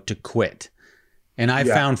you're about to quit. And I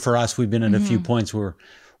found for us, we've been at a few points where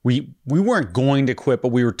we weren't going to quit, but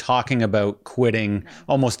we were talking about quitting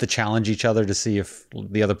almost to challenge each other to see if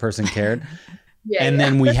the other person cared.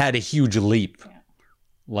 Then we had a huge leap.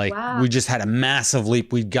 Like we just had a massive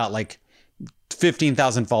leap. We got like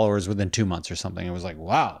 15,000 followers within 2 months or something. It was like,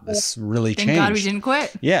 wow, this really changed. Thank God we didn't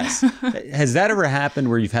quit. Yes. Has that ever happened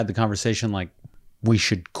where you've had the conversation like we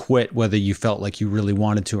should quit, whether you felt like you really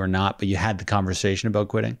wanted to or not, but you had the conversation about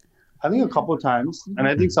quitting? I think a couple of times. And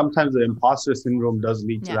I think sometimes the imposter syndrome does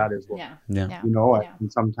lead to that as well. You know,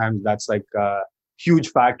 and sometimes that's like a huge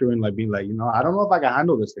factor in like being like, I don't know if I can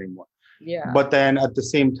handle this anymore. Yeah. But then at the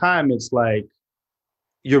same time, it's like,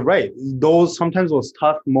 you're right. Sometimes those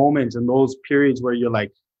tough moments and those periods where you're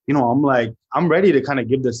like, I'm ready to kind of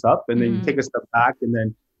give this up. And then you take a step back and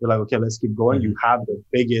then you're like, okay, let's keep going. You have the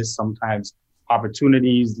biggest sometimes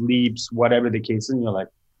opportunities, leaps, whatever the case is. And you're like,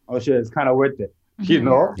 oh shit, it's kind of worth it,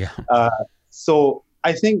 Yeah. So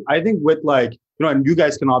I think with like, and you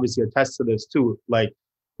guys can obviously attest to this too. Like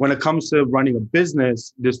when it comes to running a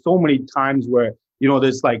business, there's so many times where,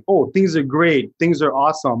 there's like, oh, things are great. Things are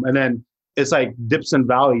awesome. And then it's like dips and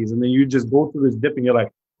valleys. And then you just go through this dip and you're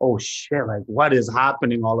like, oh shit, like what is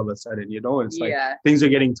happening all of a sudden? It's like things are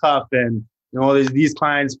getting tough. And, there's these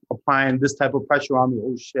clients applying this type of pressure on me.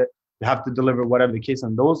 Oh shit, you have to deliver whatever the case.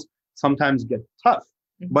 And those sometimes get tough.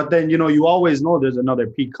 But then, you always know there's another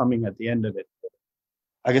peak coming at the end of it.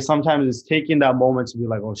 I guess sometimes it's taking that moment to be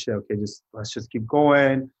like, oh shit, okay, let's just keep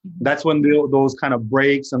going. That's when those kind of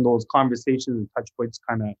breaks and those conversations and touch points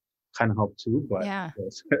kind of help too. But yeah.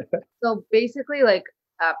 So basically, like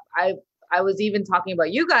I was even talking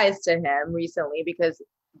about you guys to him recently because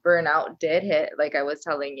burnout did hit, like I was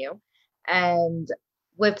telling you. And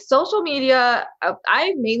with social media,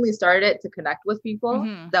 I mainly started it to connect with people.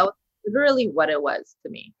 That was literally what it was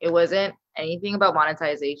to me. It wasn't anything about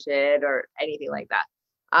monetization or anything like that.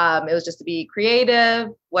 It was just to be creative,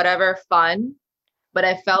 whatever, fun. But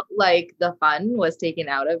I felt like the fun was taken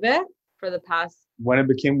out of it for the past. When it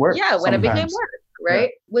became work. Yeah, when it became work, right?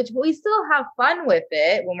 Yeah. Which we still have fun with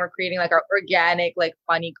it when we're creating like our organic, like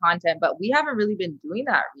funny content, but we haven't really been doing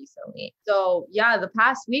that recently. So yeah, the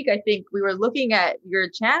past week, I think we were looking at your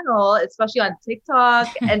channel, especially on TikTok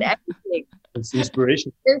and everything. It's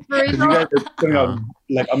inspiration. Inspirational. You guys are putting out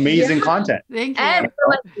like amazing content. Thank you. And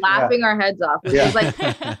we're like laughing our heads off, which is like,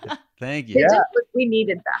 thank you. We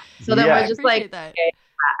needed that. So then we're just like, that.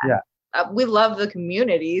 okay, we love the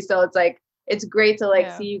community. So it's like, it's great to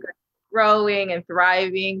like see you guys growing and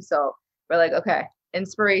thriving. So we're like, okay,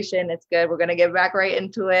 inspiration. It's good. We're going to get back right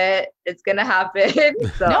into it. It's going to happen.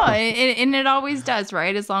 So. No, and it always does,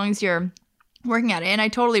 right? As long as you're working at it. And I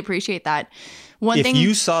totally appreciate that. If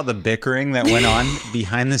you saw the bickering that went on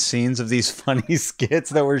behind the scenes of these funny skits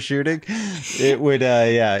that we're shooting, it would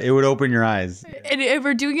open your eyes. And if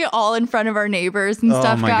we're doing it all in front of our neighbors and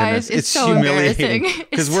stuff, guys, goodness. it's so embarrassing.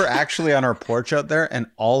 Because we're actually on our porch out there and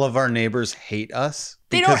all of our neighbors hate us.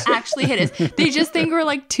 They don't actually hate us. They just think we're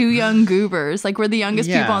like two young goobers. Like we're the youngest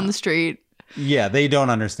people on the street. Yeah, they don't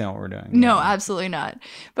understand what we're doing. No, absolutely not.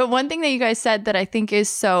 But one thing that you guys said that I think is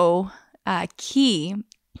so key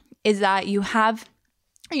is that you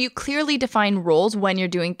clearly define roles when you're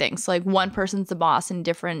doing things. So like one person's the boss at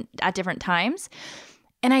different times.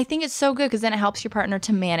 And I think it's so good because then it helps your partner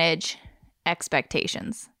to manage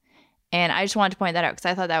expectations. And I just wanted to point that out because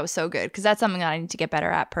I thought that was so good because that's something that I need to get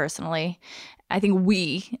better at personally. I think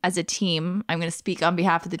we as a team, I'm going to speak on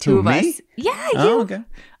behalf of the two of us. Yeah, you. Oh, okay.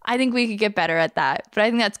 I think we could get better at that. But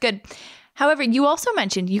I think that's good. However, you also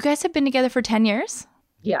mentioned you guys have been together for 10 years?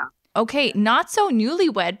 Yeah. Okay, not so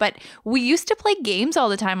newlywed, but we used to play games all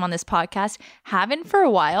the time on this podcast. Haven't for a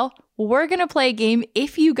while. We're going to play a game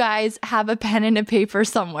if you guys have a pen and a paper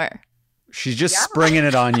somewhere. She's just springing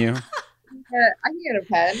it on you. I can get a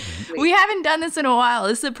pen. Please. We haven't done this in a while.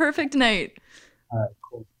 This is a perfect night. All right,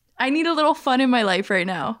 cool. I need a little fun in my life right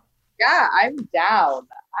now. Yeah, I'm down.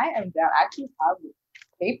 I am down. I actually have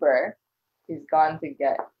paper. He's gone to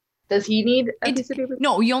get. Does he need a piece of paper?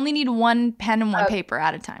 No, you only need one pen and one paper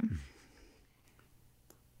at a time.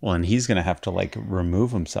 Well, and he's going to have to like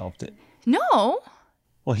remove himself. No.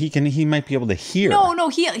 Well, he might be able to hear. No,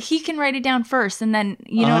 he can write it down first and then,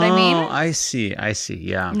 you know what I mean? Oh, I see.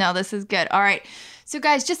 Yeah. No, this is good. All right. So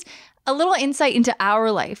guys, just a little insight into our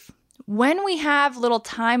life. When we have little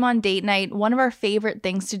time on date night, one of our favorite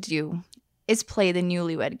things to do is play the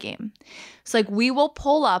Newlywed Game. So like we will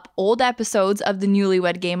pull up old episodes of the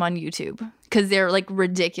Newlywed Game on YouTube because they're like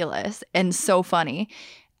ridiculous and so funny.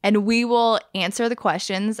 And we will answer the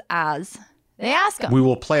questions as they ask them. We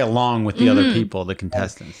will play along with the other people, the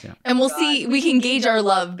contestants. Yeah. And we'll see, we can gauge our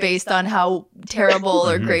love based on how terrible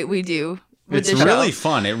or great we do. It's really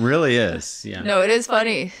fun. It really is. Yeah. No, it is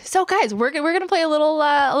funny. So guys, we're gonna play a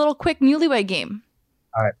little quick Newlywed Game.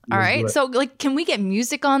 All right. So like, can we get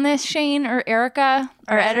music on this, Shane or Erica,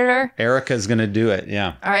 our editor? Erica's gonna do it.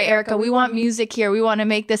 Yeah. All right, Erica, we want music here. We want to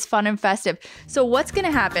make this fun and festive. So what's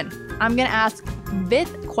gonna happen? I'm gonna ask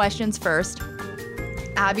Vith questions first.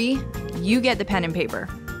 Abby, you get the pen and paper.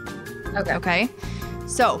 Okay.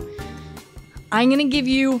 So I'm gonna give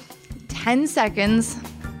you 10 seconds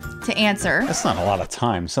to answer. That's not a lot of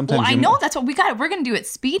time. Sometimes. Well, I know that's what we got. We're gonna do it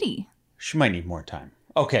speedy. She might need more time.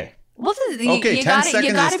 Okay. Well, Okay, you 10 gotta, seconds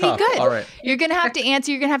you gotta is be tough. good. All right. You're gonna have to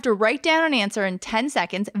answer. You're gonna have to write down an answer in 10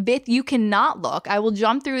 seconds. Vith, you cannot look. I will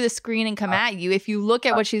jump through the screen and come at you if you look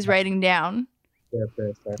at what she's writing down.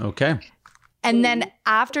 Fair. Okay. And then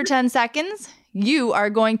after 10 seconds, you are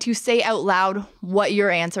going to say out loud what your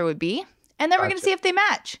answer would be. And then we're going to Gotcha. see if they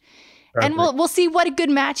match. Perfect. And we'll see what a good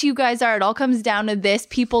match you guys are. It all comes down to this,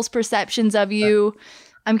 people's perceptions of you.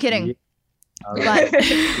 I'm kidding. But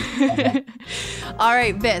all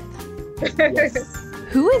right, Vith.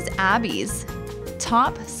 Who is Abby's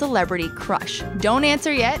top celebrity crush? Don't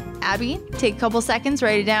answer yet. Abby, take a couple seconds,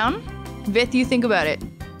 write it down. Vith, you think about it.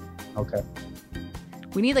 Okay.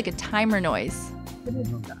 We need like a timer noise.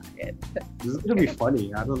 This is gonna be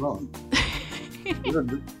funny. I don't know. This is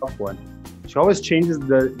a tough one. She always changes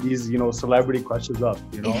these celebrity crushes up.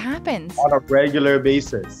 It happens. On a regular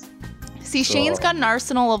basis. See, So- Shane's got an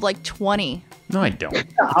arsenal of like 20. No, I don't.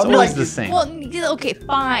 It's I'm always like- the same. Well, okay,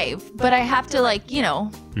 5. But I have to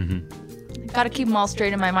Mhm. got to keep them all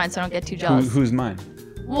straight in my mind so I don't get too jealous. Who's mine?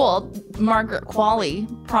 Well, Margaret Qualley,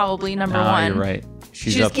 probably number one. You're right.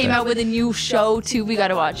 She's She just up came there. out with a new show too. We got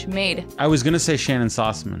to watch Made. I was gonna say Shannon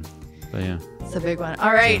Sossaman, but yeah. It's a big one.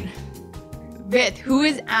 All right, Vith, who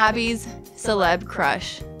is Abby's celeb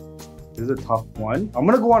crush? This is a tough one. I'm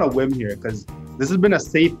gonna go on a whim here because this has been a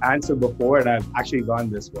safe answer before, and I've actually gone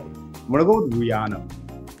this way. I'm gonna go with Rihanna.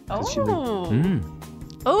 She's a- Oh, Mm.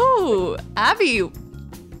 oh, Abby.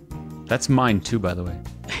 That's mine too, by the way.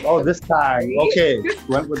 Oh, this time. Okay.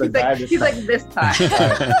 Went with the guy this He's time. like this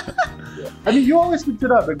time. I mean, you always switch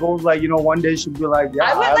it up. It goes like, one day she'll be like,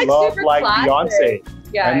 yeah, I went, I like, love super like classic.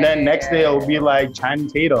 Beyonce. Yeah. And then yeah, next yeah, day it'll yeah. be like Channing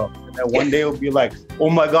Tatum. And then one day it'll be like, oh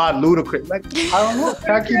my God, Ludacris. Like, I don't know.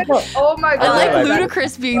 Can't keep up. Oh my I god. like like that.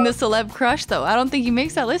 Ludacris being the celeb crush though. I don't think he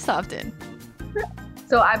makes that list often.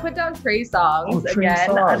 So I put down Trey Songz Oh, Trey again.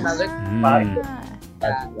 Songz. Another. Mm.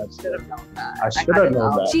 That's Should have known that. I should kinda have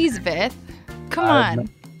known that. Jeez, Vith. Come I've on.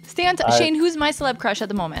 Stay on top. I- Shane, who's my celeb crush at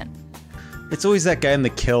the moment? It's always that guy in the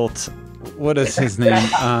kilt. What is his name?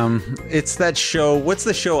 It's that show. What's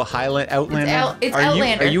the show? Outlander. It's are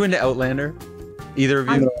Outlander. You, are you into Outlander? Either of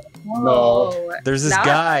you? Whoa. There's this Now-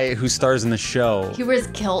 guy who stars in the show. He wears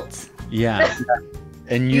kilts. Yeah.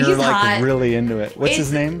 And you're He's like hot. really into it. What's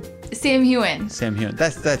his It's- name? Sam Heughan. Sam Heughan.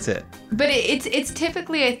 That's it. But it's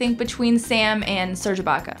typically, I think, between Sam and Serge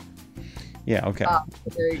Ibaka. Yeah. Okay.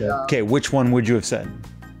 There you go. Okay. Which one would you have said?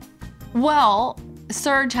 Well,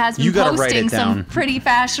 Serge has been You gotta write posting it down. some pretty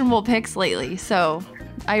fashionable pics lately, so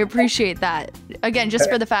I appreciate that. Again, just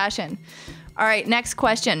for the fashion. All right, next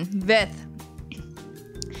question. Vith.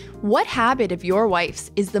 What habit of your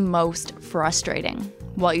wife's is the most frustrating?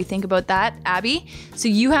 While you think about that, Abby, so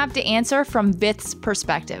you have to answer from Vith's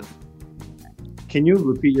perspective. Can you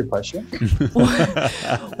repeat your question?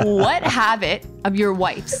 What habit of your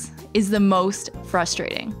wife's is the most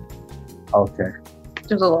frustrating? Okay.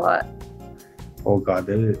 There's a lot. Oh God,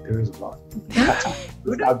 there is a lot.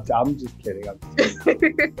 I'm just kidding. I'm just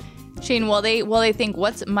kidding. Shane, while they think,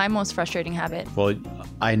 what's my most frustrating habit? Well,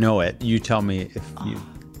 I know it. You tell me if you.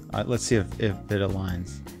 Let's see if it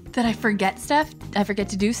aligns. That I forget stuff? I forget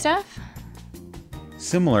to do stuff?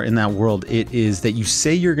 Similar in that world, it is that you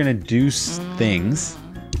say you're gonna do things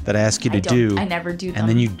that I ask you to do. I never do them. And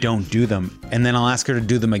then you don't do them. And then I'll ask her to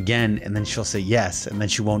do them again, and then she'll say yes, and then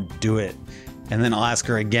she won't do it. And then I'll ask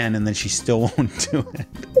her again, and then she still won't do it.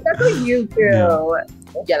 That's like you too. Yeah.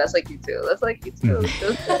 Yeah, that's like you too. That's like you too.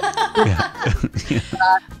 Yeah.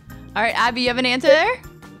 All right, Abby, you have an answer there?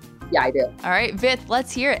 Yeah, I do. All right, Vith,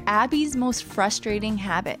 let's hear it. Abby's most frustrating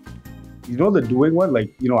habit. You know the doing one,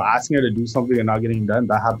 like asking her to do something and not getting done.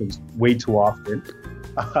 That happens way too often.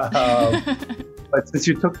 But since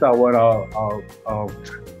you took that one, I'll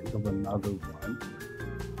try to think of another one.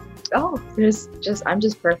 Oh, I'm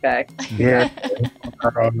just perfect. Yeah.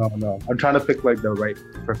 No. I'm trying to pick like the right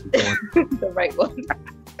perfect one. The right one.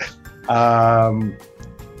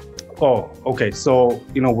 Oh, okay. So,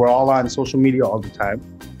 we're all on social media all the time.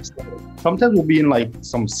 So sometimes we'll be in like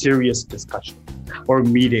some serious discussion or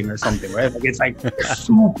meeting or something, right? Like it's like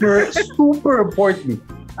super, super important.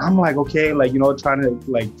 I'm like, okay, like, trying to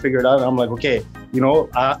like figure it out. And I'm like, okay,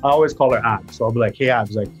 I always call her Abs. So I'll be like, hey,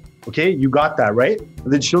 Abs, like, okay, you got that, right?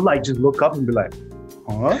 And then she'll like just look up and be like,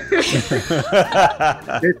 huh? This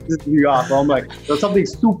is me off. So I'm like, there's something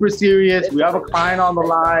super serious. We have a client on the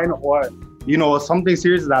line, or something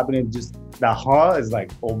serious is happening. Just that is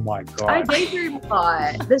like, oh my God. I daydream a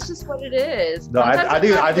lot. That's just what it is. No, I Sometimes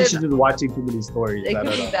think she's just watching too many stories. it I could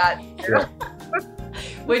don't be know. that.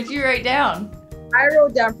 What'd you write down? I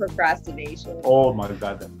wrote down procrastination. Oh my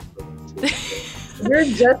God. You're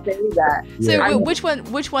just saying that. So Yeah. which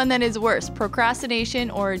one then is worse,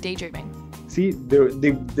 procrastination or daydreaming? See,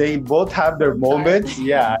 they both have their moments.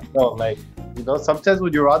 Yeah, no, like, sometimes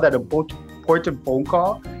when you're on that important phone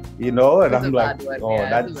call, and It's I'm a like, bad one. oh,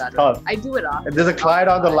 Yeah, it's a that's bad one. tough. I do it often. And there's a client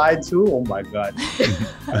on the line too. Oh my God.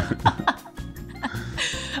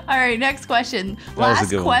 All right, next question. was a Last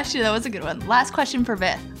good one. question. That was a good one. Last question for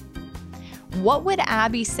Vith. What would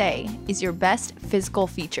Abby say is your best physical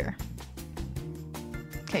feature?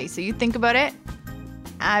 Okay, so you think about it.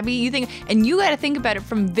 Abby, you think, and you got to think about it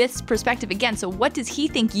from Vith's perspective again. So what does he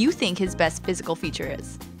think you think his best physical feature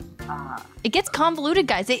is? It gets convoluted,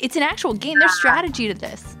 guys. It's an actual game. There's strategy to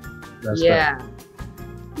this. That's Yeah.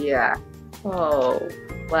 Yeah. Oh,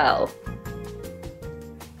 well.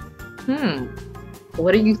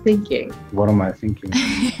 What are you thinking? right. What am I thinking?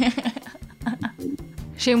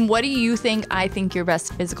 Shane, what do you think I think your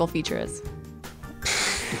best physical feature is?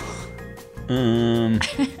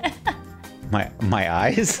 My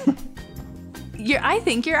eyes. I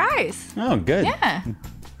think your eyes. Oh, good. Yeah.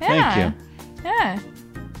 Thank you. Yeah.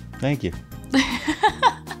 Thank you.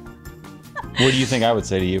 What do you think I would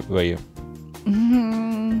say to you? About you?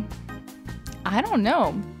 I don't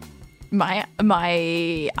know. My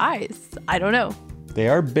eyes. I don't know. They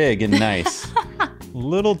are big and nice.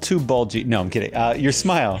 Little too bulgy. No, I'm kidding. Your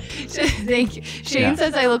smile. Thank you. Shane Yeah.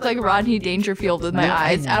 says I look like Rodney Dangerfield with my No,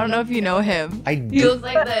 eyes. I don't know if you know him. I He do. looks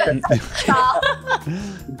like this.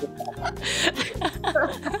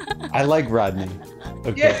 I like Rodney.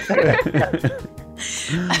 Okay.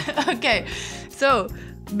 Okay, so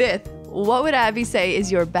Vith, what would Abby say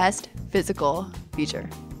is your best physical feature?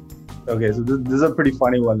 Okay, so this is a pretty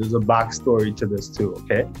funny one. There's a backstory to this too.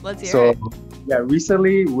 Okay. Let's hear So it. yeah,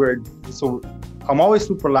 recently I'm always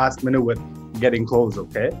super last minute with getting clothes,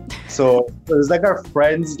 okay? So it was like our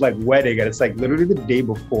friend's like wedding and it's like literally the day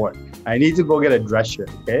before. I need to go get a dress shirt,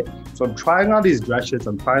 okay? So I'm trying on these dress shirts,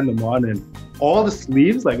 I'm trying them on and all the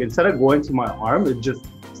sleeves, like instead of going to my arm, it just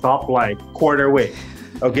stopped like quarter way.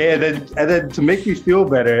 Okay, and then to make me feel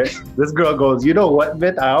better, this girl goes, you know what,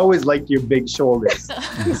 Vith? I always liked your big shoulders.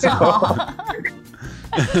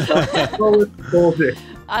 Shoulders.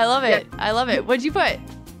 I love it. I love it. What'd you put?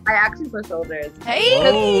 I actually put shoulders.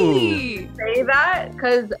 Hey! Say that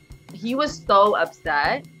because he was so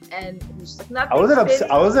upset and he was just like, I wasn't upset.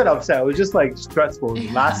 I was just like stressful.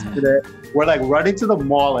 Yeah. Last minute, we're like running to the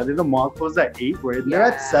mall, and then the mall closed at 8. We're in there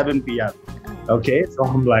at Yeah. 7 p.m. Okay, so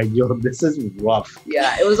I'm like, yo, this is rough.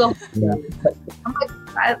 Yeah, it was a. Yeah. I'm like,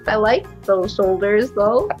 I like those shoulders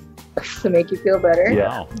though to make you feel better. Yeah.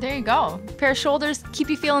 Wow. There you go. Pair of shoulders, keep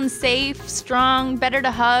you feeling safe, strong, better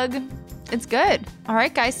to hug. It's good. All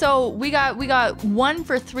right, guys. So we got 1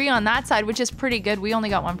 for 3 on that side, which is pretty good. We only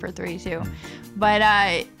got 1 for 3 too.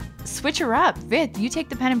 But switch her up. Vith, you take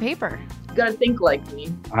the pen and paper. You gotta think like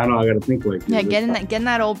me. I know. I gotta think like. Yeah, this. get in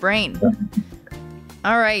that old brain.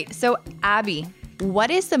 All right. So Abby, what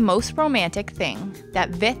is the most romantic thing that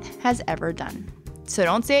Vith has ever done? So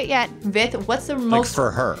don't say it yet. Vith, what's the Like most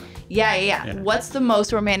for her. Yeah. Yeah. What's the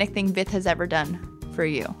most romantic thing Vith has ever done for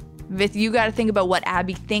you? Vith, you got to think about what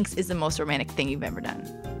Abby thinks is the most romantic thing you've ever done.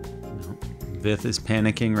 Vith is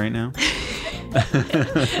panicking right now.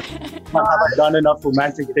 Have I done enough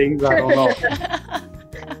romantic things? I don't know.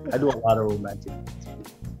 I do a lot of romantic.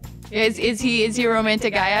 Is he a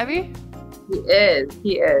romantic guy, Abby? He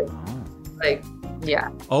is. Like, yeah.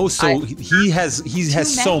 Oh, so he has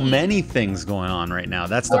so many. many things going on right now.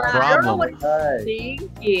 That's the Yeah, I don't know problem. what he's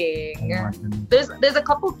thinking. Oh my goodness. There's a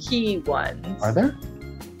couple key ones. Are there?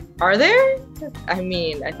 Are there? I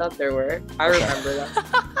mean, I thought there were. I remember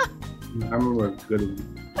that. I remember a good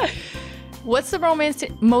one. What's the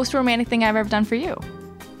most romantic thing I've ever done for you?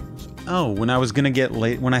 Oh, when I was gonna get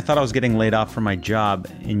when I thought I was getting laid off from my job,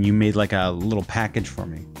 and you made like a little package for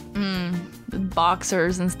me.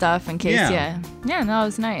 Boxers and stuff in case, Yeah. Yeah, no, it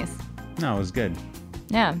was nice. No, it was good.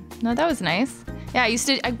 Yeah, no, that was nice. Yeah, I used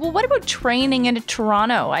to, well, what about training into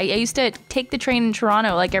Toronto? I used to take the train in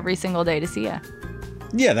Toronto like every single day to see you.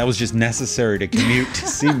 Yeah, that was just necessary to commute to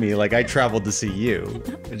see me. Like I traveled to see you.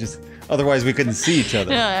 Otherwise we couldn't see each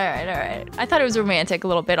other. All right. I thought it was romantic a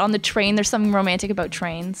little bit. On the train, there's something romantic about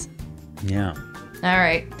trains. Yeah. All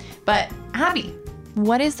right. But Abby,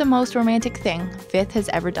 what is the most romantic thing Vith has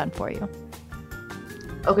ever done for you?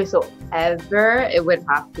 Okay, so ever it would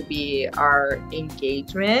have to be our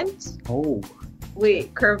engagement. Oh,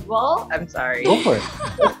 Wait, curveball? I'm sorry. go for it.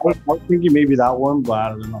 I was thinking maybe that one, but I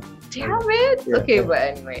don't know. Damn it. Yeah. Okay, but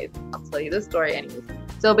anyways, I'll tell you the story anyways.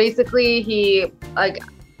 So basically he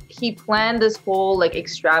planned this whole like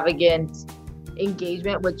extravagant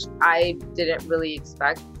engagement, which I didn't really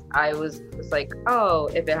expect. I was just like, oh,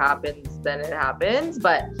 if it happens, then it happens.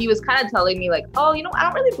 But he was kind of telling me like, oh, you know, I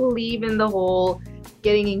don't really believe in the whole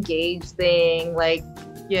getting engaged thing. Like,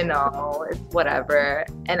 you know, it's whatever.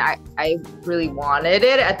 And I really wanted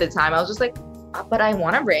it at the time. I was just like, but I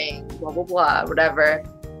want a ring, blah, blah, blah, whatever.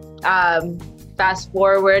 Fast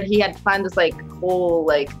forward, he had planned this like whole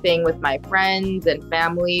like thing with my friends and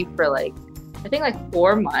family for like, I think like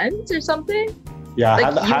 4 months or something. Yeah,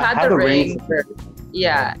 Like you had the ring for,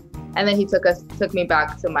 yeah. And then he took me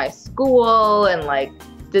back to my school and like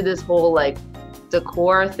did this whole like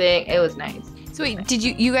decor thing. It was nice. So wait, did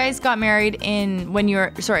you guys got married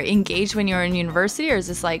engaged when you were in university, or is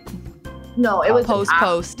this like No, it was post?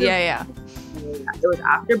 after. Yeah. It was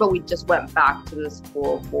after, but we just went back to the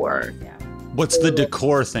school for. What's the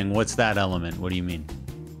decor thing? What's that element? What do you mean?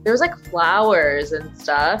 There was like flowers and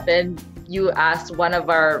stuff, and you asked one of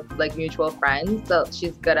our like mutual friends, so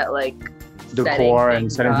she's good at like decor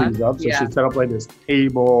and setting things up. So Yeah. she set up like this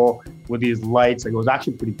table with these lights. Like it was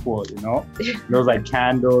actually pretty cool, you know? There was like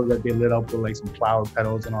candles that they lit up with like some flower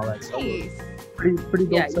petals and all that stuff. Nice. Pretty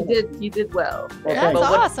dope. Yeah, setup. you did well. Well, That's thanks.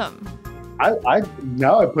 awesome. I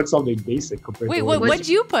now I put something basic compared Wait, to what'd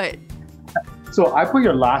you put? So I put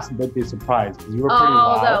your last birthday surprise because you were pretty Oh,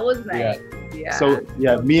 loud. that was nice. Yeah. So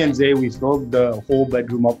yeah, me and Zay, we filled the whole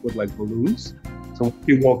bedroom up with like balloons. So when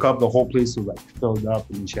we woke up, the whole place was like filled up,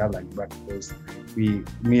 and she had like breakfast. Me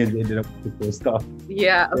and Zay did up with the stuff.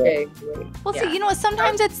 Yeah. Okay. Great. Well, yeah. see, you know what?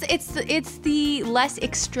 Sometimes it's the less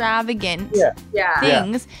extravagant Yeah.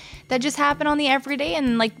 things that just happen on the everyday,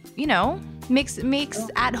 and like, you know, makes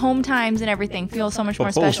at home times and everything feel so much more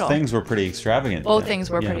But both special. things were pretty extravagant. Both things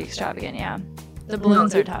were Yeah. pretty extravagant. Yeah, the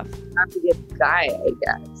balloons are tough. Have to get guy, I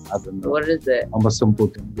guess. I don't know. What is it? I'm a simple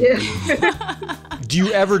thing. Yeah. Do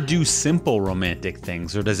you ever do simple romantic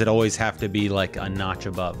things, or does it always have to be like a notch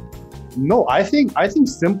above? No, I think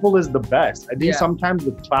simple is the best. I think Yeah. sometimes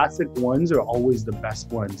the classic ones are always the best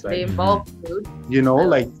ones. They Like, involve food. you know,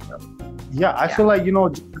 like yeah, I Yeah. feel like, you know,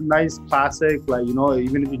 just a nice classic, like, you know,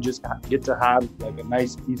 even if you just get to have like a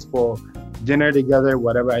nice peaceful dinner together,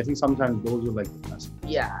 whatever. I think sometimes those are like the best,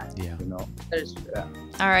 Yeah, Yeah. you know. that is true.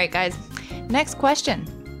 All right, guys. Next question.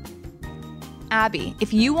 Abby,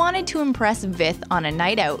 if you wanted to impress Vith on a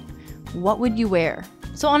night out, what would you wear?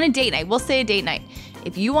 So on a date night, we'll say a date night.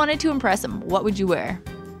 If you wanted to impress him, what would you wear?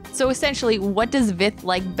 So essentially, what does Vith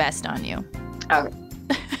like best on you? Okay.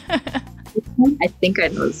 I think I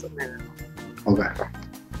know this one. Okay.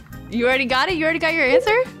 You already got it? You already got your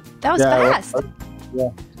answer? That was Yeah, fast. yeah.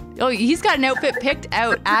 Oh, he's got an outfit picked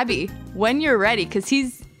out. Abby, when you're ready, because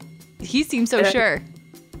he seems so sure.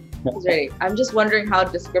 He's ready. I'm just wondering how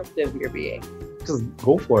descriptive you're being. Just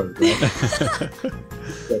go for it, bro.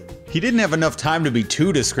 He didn't have enough time to be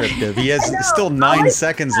too descriptive. He has still 9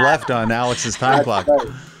 seconds left on Alex's time clock.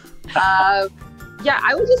 Yeah,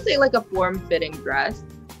 I would just say like a form-fitting dress.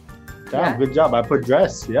 Yeah, good job. I put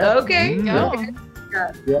dress. Yeah. Okay. Mm. Okay.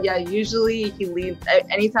 Yeah. Yeah, usually he leaves.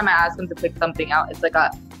 Anytime I ask him to pick something out, it's like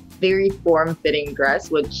a very form-fitting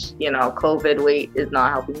dress, which, you know, COVID weight is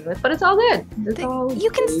not helping me with, but it's all good. It's all You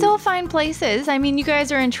can good. still find places. I mean, you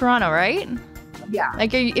guys are in Toronto, right? Yeah.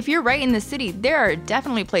 Like, if you're right in the city, there are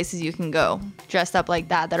definitely places you can go dressed up like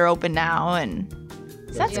that are open now, and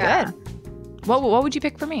that's Yeah. good. What would you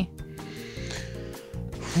pick for me?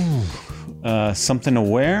 Something to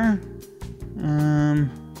wear?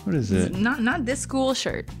 What is it? Not this school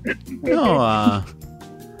shirt. No, I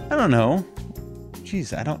don't know.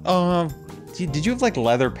 Jeez, I don't. Did you have like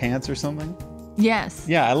leather pants or something? Yes.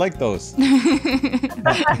 Yeah, I like those. Yeah,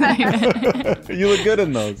 You look good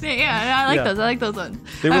in those. I like Yeah. those. I like those ones.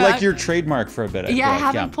 They were Uh, like your trademark for a bit. Yeah, I feel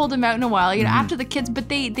like. haven't pulled them out in a while. You know, after the kids, but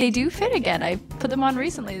they do fit again. I put them on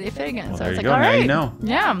recently. They fit again. Well, so there it's you like, go. all Now right. you know.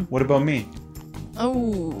 Yeah. What about me?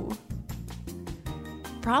 Oh.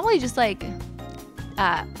 Probably just like,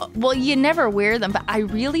 well, you never wear them, but I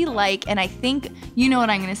really like, and I think, you know what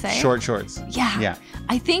I'm going to say? Short shorts. Yeah. Yeah.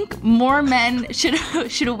 I think more men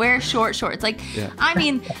should wear short shorts. Like, Yeah. I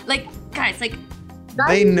mean, like, guys, like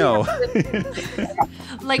They know.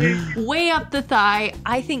 way up the thigh.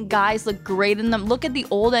 I think guys look great in them. Look at the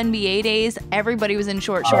old NBA days. Everybody was in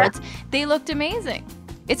short shorts. They looked amazing.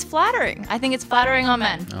 It's flattering. I think it's flattering on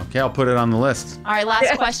men. Okay, I'll put it on the list. All right,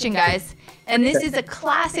 last question, guys. And this is a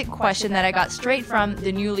classic question that I got straight from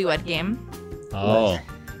the Newlywed Game. Oh.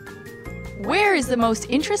 Where is the most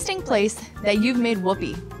interesting place that you've made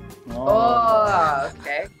whoopee? Oh,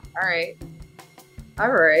 okay.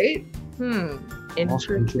 All right. Most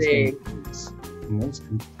Interesting. things. Most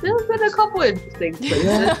interesting. There's been a couple interesting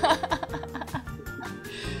places. I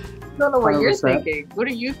don't know what you're 100%. thinking. What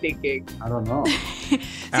are you thinking? I don't know.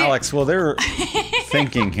 Alex, well, they're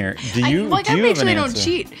thinking here. Do you? I do you gotta make have sure an they don't answer?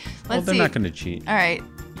 cheat. Well, Let's they're see. not going to cheat. All right,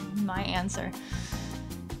 my answer.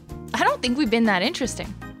 I don't think we've been that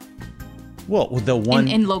interesting Well, the one.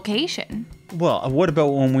 in location. Well, what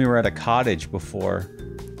about when we were at a cottage before?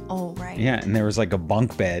 Oh, right. Yeah, and there was like a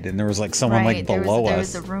bunk bed, and there was like someone like below there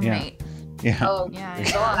us. was a roommate. Yeah. Oh,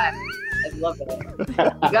 Yeah. go on. I love it.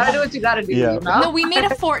 You gotta do what you gotta do. Yeah. You know? No, we made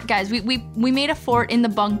a fort, guys. We made a fort in the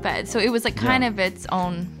bunk bed, so it was like kind of its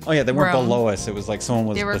own. Oh yeah, they weren't room. below us. It was like someone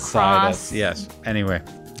was They were beside cross. us. Yes. Anyway.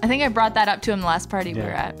 I think I brought that up to him the last party we were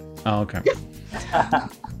at. Oh, okay.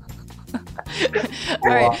 All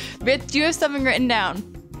right, Bit, do you have something written down?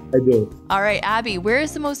 I do. All right, Abby, where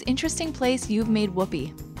is the most interesting place you've made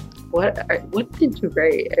whoopee? What did you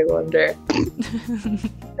write? I wonder.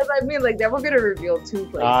 Because I mean, like, then we're gonna reveal 2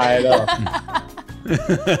 places. I know.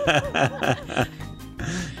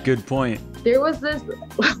 Good point. There was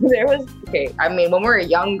okay. I mean, when we were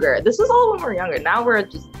younger, this was all when we were younger. Now we're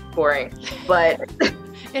just boring. But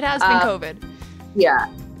It has been COVID. yeah,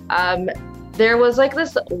 there was like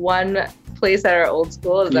this one place at our old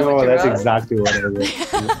school. Is that what No, you that's wrote? exactly what it is.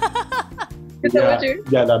 Is that what you?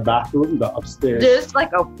 Yeah, the bathroom, the upstairs. Just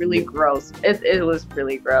like a really gross. It was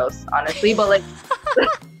really gross, honestly. But like,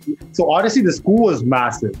 So honestly, the school is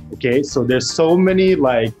massive. Okay, so there's so many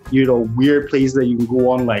like weird places that you can go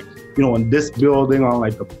on, like in this building on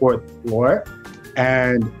like the 4th floor,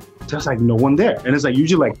 and there's like no one there, and it's like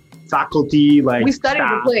usually like faculty, like we studied the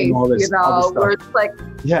staff place, and all this other stuff. where it's like,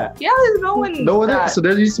 Yeah, there's no one. no one there. So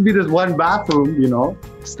there used to be this one bathroom.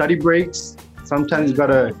 Study breaks. Sometimes you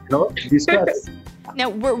gotta de-stress. Now,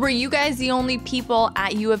 were you guys the only people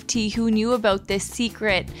at U of T who knew about this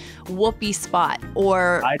secret whoopee spot,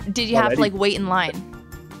 or did you have to like wait in line?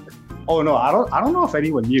 Oh no, I don't know if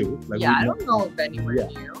anyone knew. Like, I don't know if anyone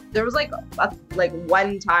knew. There was like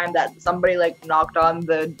one time that somebody like knocked on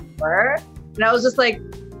the door, and I was just like,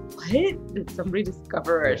 "What? Did somebody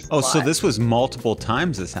discover our spot?" Oh, so this was multiple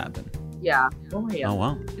times this happened. Yeah. Oh yeah. Oh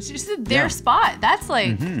wow. It's just their spot. That's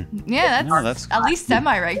like, yeah, No, that's that's at least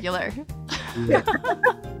semi-regular.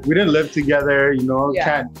 We didn't live together.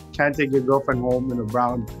 Yeah. Can't take your girlfriend home in a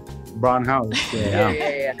brown house. So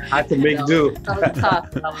Yeah. had to make do. That was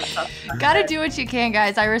tough. That was tough. Gotta do what you can,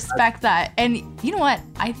 guys. I respect that. And you know what?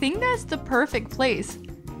 I think that's the perfect place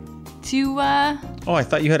to Oh, I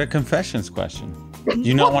thought you had a confessions question. Do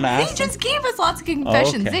you not want to They ask them? just gave us lots of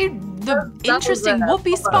confessions. okay. The That interesting was a-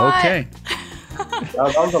 whoopee spot. Okay.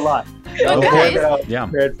 That was a lot. Well, guys, Yeah.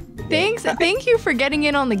 Thank you for getting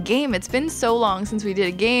in on the game. It's been so long since we did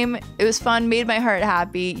a game. It was fun, made my heart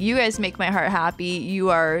happy. You guys make my heart happy. You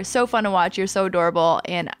are so fun to watch. You're so adorable,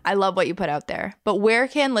 and I love what you put out there. But where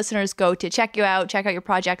can listeners go to check you out, check out your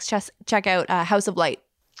projects, check out House of Light?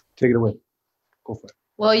 Take it away. Go for it.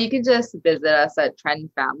 Well, you can just visit us at Trend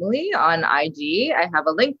Family on IG. I have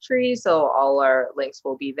a link tree, so all our links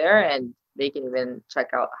will be there, and they can even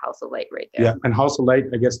check out House of Light right there. Yeah, and House of Light,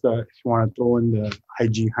 I guess if you want to throw in the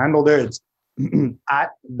IG handle there, it's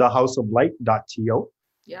at thehouseoflight.to.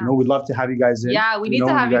 Yeah. We'd love to have you guys in. Yeah, we need to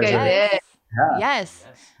have you guys are- in. Yeah. Yes.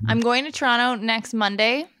 I'm going to Toronto next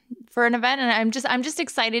Monday for an event, and I'm just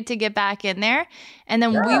excited to get back in there. And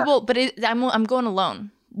then we will, but I'm going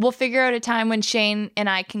alone. We'll figure out a time when Shane and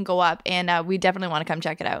I can go up, and we definitely want to come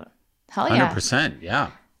check it out. Hell yeah. 100%.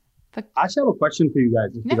 Yeah. I actually have a question for you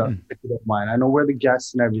guys, if you don't mind. I know we're the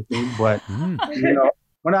guests and everything, but I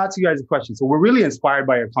want to ask you guys a question. So we're really inspired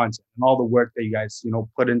by your content and all the work that you guys,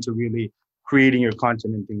 put into really creating your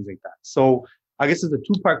content and things like that. So I guess it's a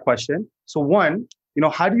 2-part question. So 1,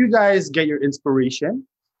 how do you guys get your inspiration?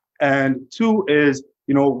 And 2 is,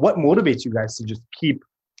 what motivates you guys to just keep,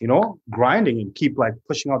 grinding and keep like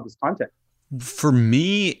pushing out this content? For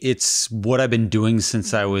me, it's what I've been doing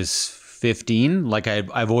since I was 15. Like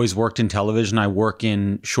I've always worked in television. I work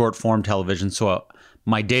in short form television. So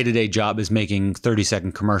my day-to-day job is making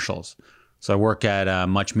 30-second commercials. So I work at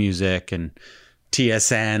Much Music and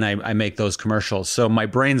TSN. I make those commercials. So my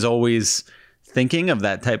brain's always thinking of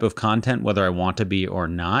that type of content, whether I want to be or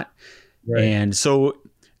not. Right. And so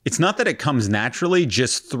it's not that it comes naturally,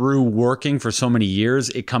 just through working for so many years,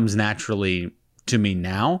 it comes naturally to me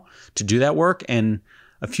now to do that work. And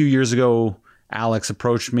a few years ago, Alex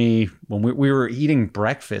approached me when we were eating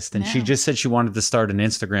breakfast, and she just said she wanted to start an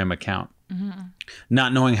Instagram account,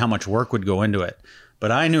 not knowing how much work would go into it.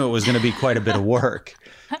 But I knew it was going to be quite a bit of work.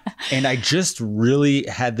 And I just really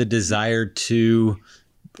had the desire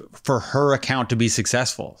for her account to be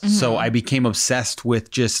successful. So I became obsessed with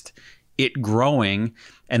just it growing.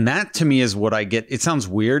 And that to me is what I get. It sounds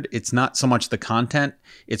weird. It's not so much the content.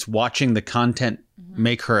 It's watching the content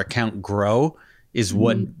make her account grow is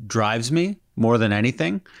what drives me. more than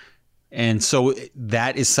anything. And so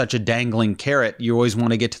that is such a dangling carrot. You always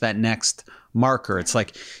want to get to that next marker. It's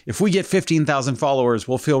like, if we get 15,000 followers,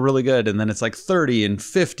 we'll feel really good. And then it's like 30 and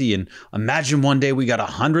 50. And imagine one day we got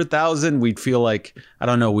 100,000. We'd feel like, I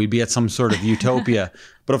don't know, we'd be at some sort of utopia.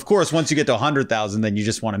 But of course, once you get to 100,000, then you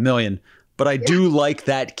just want 1 million. But I do like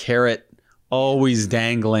that carrot always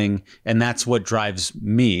dangling. And that's what drives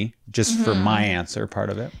me, just for my answer part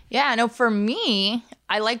of it. Yeah, no, for me,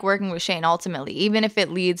 I like working with Shane ultimately, even if it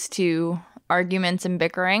leads to arguments and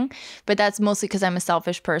bickering. But that's mostly because I'm a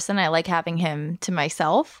selfish person. I like having him to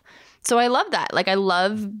myself. So I love that. Like, I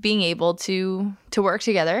love being able to work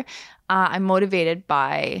together. I'm motivated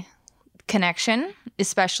by connection,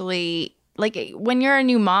 especially like when you're a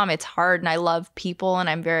new mom, it's hard, and I love people, and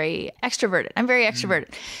I'm very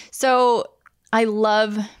extroverted. So I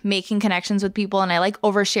love making connections with people, and I like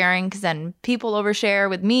oversharing because then people overshare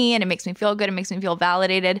with me and it makes me feel good. It makes me feel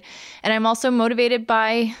validated. And I'm also motivated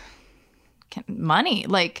by money.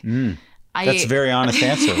 Like, That's a very honest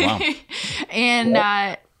answer. Wow.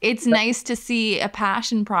 And it's nice to see a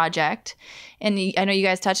passion project. And I know you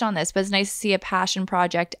guys touched on this, but it's nice to see a passion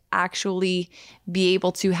project actually be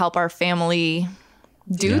able to help our family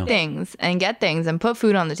do things and get things and put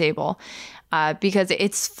food on the table, because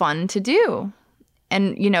it's fun to do.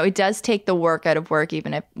 And, you know, it does take the work out of work,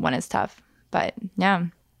 even when it's tough. But yeah,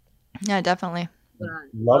 definitely.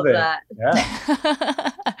 Love it. That.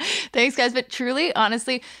 Yeah. Thanks, guys. But truly,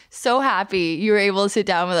 honestly, so happy you were able to sit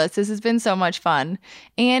down with us. This has been so much fun.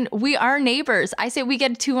 And we are neighbors. I say we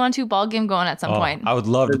get a 2-on-2 ball game going at some point. I would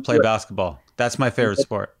love to play basketball. That's my favorite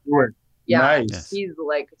sport. Yeah, Nice. he's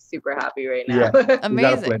like super happy right now. Yeah.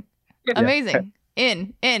 Amazing. Amazing.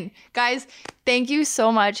 In. Guys, thank you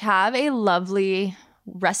so much. Have a lovely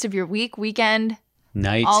rest of your weekend,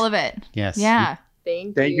 Night. all of it. Yes. Yeah.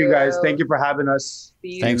 Thank Thank you guys. Thank you for having us.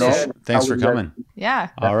 See you Thanks soon. for coming. Yeah.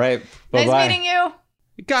 All right. Bye-bye. Nice meeting you.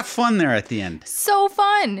 It got fun there at the end. So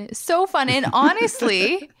fun. And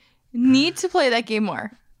honestly, need to play that game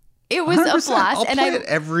more. It was 100%. a blast. I'll And play it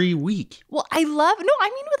every week. Well, I mean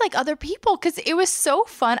with like other people, because it was so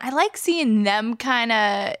fun. I like seeing them kind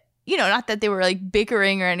of, you know, not that they were like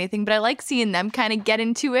bickering or anything, but I like seeing them kind of get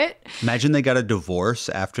into it. Imagine they got a divorce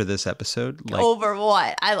after this episode. Like, Over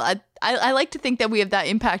what? I like to think that we have that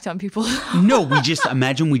impact on people. no, we just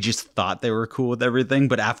thought they were cool with everything,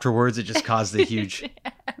 but afterwards it just caused a huge.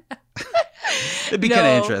 It'd be kind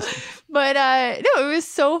of interesting. But no, it was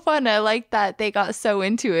so fun. I like that they got so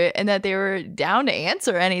into it and that they were down to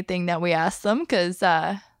answer anything that we asked them, because,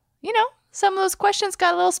 you know, some of those questions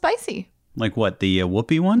got a little spicy. Like what? The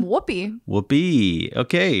Whoopi one? Whoopi.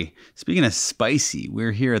 Okay. Speaking of spicy,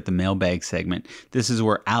 we're here at the mailbag segment. This is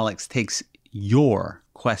where Alex takes your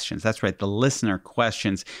questions. That's right. The listener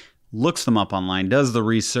questions, looks them up online, does the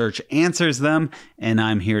research, answers them, and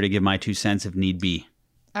I'm here to give my 2 cents if need be.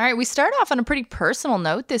 All right, we start off on a pretty personal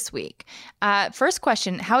note this week. First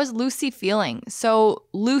question, how is Lucy feeling? So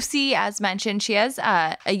Lucy, as mentioned, she has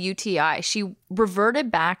a UTI. She reverted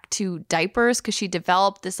back to diapers because she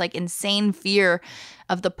developed this like insane fear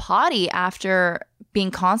of the potty after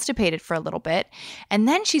being constipated for a little bit. And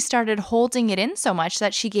then she started holding it in so much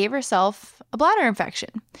that she gave herself a bladder infection.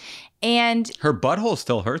 And her butthole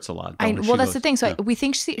still hurts a lot. Well, that's the thing. So we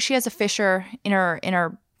think she has a fissure in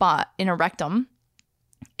her rectum.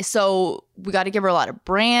 So we got to give her a lot of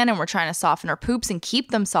bran, and we're trying to soften her poops and keep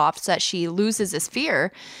them soft so that she loses this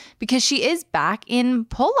fear, because she is back in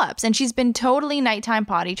pull-ups and she's been totally nighttime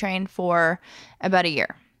potty trained for about a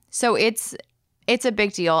year. So it's a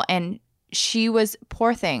big deal. And she was,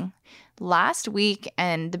 poor thing, last week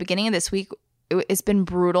and the beginning of this week, it's been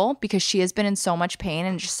brutal because she has been in so much pain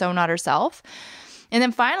and just so not herself. And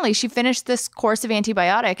then finally, she finished this course of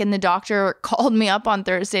antibiotic, and the doctor called me up on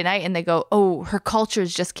Thursday night and they go, oh, her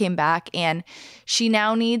cultures just came back and she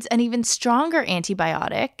now needs an even stronger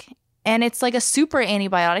antibiotic. And it's like a super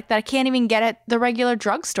antibiotic that I can't even get at the regular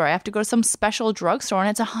drugstore. I have to go to some special drugstore, and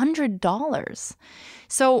it's $100.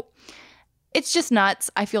 So it's just nuts.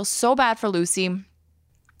 I feel so bad for Lucy.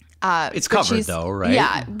 It's covered though, right?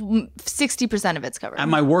 Yeah, 60% of it's covered. At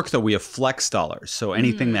my work though, we have flex dollars. So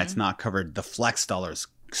anything that's not covered, the flex dollars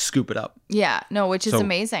scoop it up. Yeah, no, which is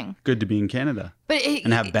amazing. Good to be in Canada.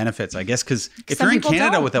 And have benefits, I guess, because if some you're in people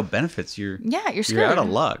Canada don't. without benefits, you're screwed. You're out of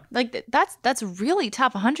luck. Like that's really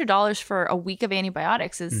tough. $100 for a week of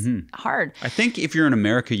antibiotics is hard. I think if you're in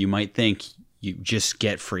America, you might think you just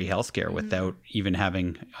get free healthcare without even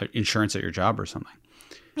having insurance at your job or something.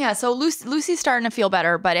 Yeah, so Lucy's starting to feel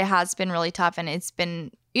better, but it has been really tough, and it's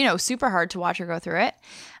been super hard to watch her go through it.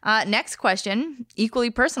 Next question, equally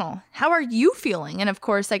personal. How are you feeling? And of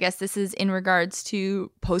course, I guess this is in regards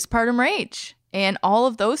to postpartum rage and all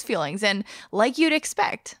of those feelings. And like you'd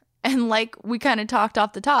expect, and like we kind of talked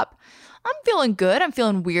off the top, I'm feeling good. I'm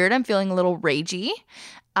feeling weird. I'm feeling a little ragey.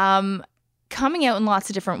 Coming out in lots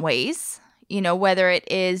of different ways, whether it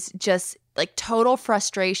is just like total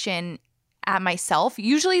frustration at myself.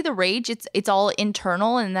 Usually the rage, it's all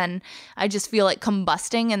internal, and then I just feel like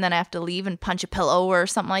combusting, and then I have to leave and punch a pillow or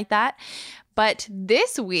something like that. But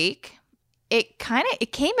this week, it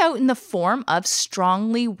came out in the form of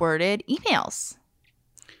strongly worded emails.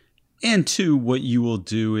 And two, what you will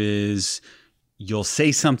do is you'll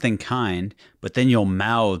say something kind, but then you'll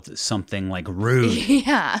mouth something like rude.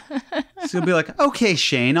 Yeah. So you'll be like, okay,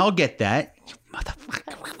 Shane, I'll get that. You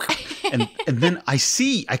motherfucker. And then I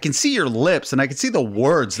can see your lips and I can see the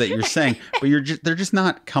words that you're saying, but they're just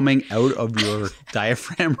not coming out of your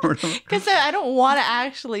diaphragm or whatever. Because I don't want to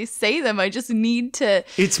actually say them. I just need to.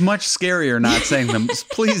 It's much scarier not saying them.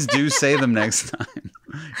 Please do say them next time.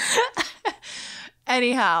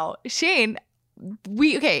 Anyhow, Shane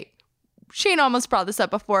almost brought this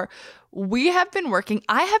up before. I have been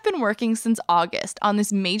working since August on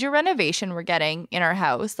this major renovation we're getting in our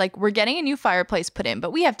house. Like, we're getting a new fireplace put in,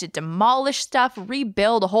 but we have to demolish stuff,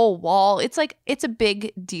 rebuild a whole wall. It's a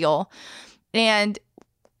big deal. And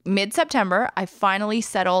mid-September, I finally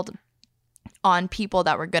settled on people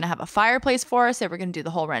that were going to have a fireplace for us. They were going to do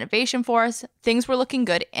the whole renovation for us. Things were looking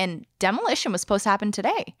good, and demolition was supposed to happen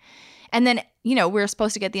today. And then, we were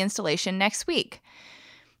supposed to get the installation next week.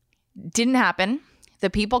 Didn't happen. The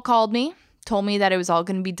people called me, told me that it was all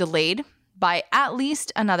going to be delayed by at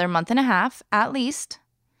least another month and a half, at least.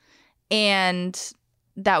 And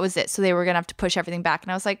that was it. So they were going to have to push everything back.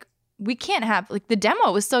 And I was like, we can't have, the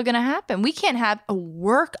demo was still going to happen. We can't have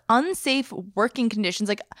unsafe working conditions,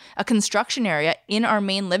 like a construction area in our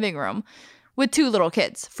main living room with 2 little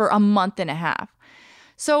kids for a month and a half.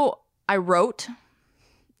 So I wrote,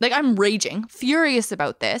 I'm raging, furious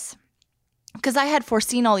about this. Because I had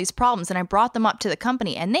foreseen all these problems and I brought them up to the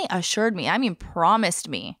company, and they assured me, promised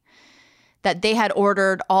me that they had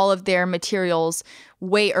ordered all of their materials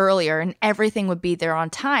way earlier and everything would be there on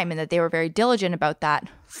time, and that they were very diligent about that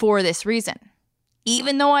for this reason.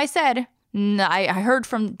 Even though I said, I heard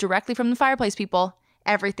directly from the fireplace people,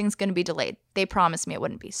 everything's going to be delayed. They promised me it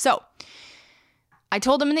wouldn't be. So I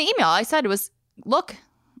told them in the email, I said, look,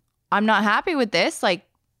 I'm not happy with this. I'm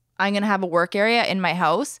going to have a work area in my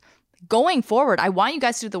house. Going forward, I want you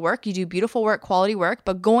guys to do the work. You do beautiful work, quality work,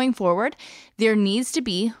 but going forward, there needs to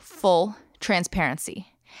be full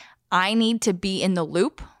transparency. I need to be in the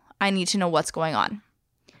loop. I need to know what's going on.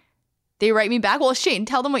 They write me back, well, Shane,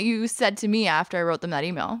 tell them what you said to me after I wrote them that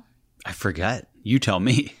email. I forgot. You tell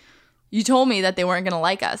me. You told me that they weren't going to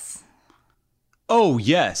like us. Oh,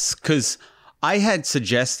 yes, because I had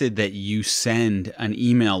suggested that you send an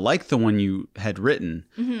email like the one you had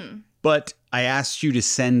written, but I asked you to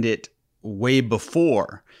send it way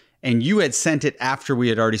before, and you had sent it after we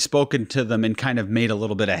had already spoken to them and kind of made a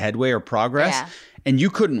little bit of headway or progress. Yeah. And you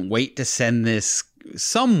couldn't wait to send this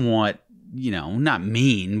somewhat, not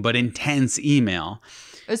mean, but intense email.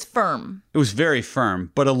 It was firm. It was very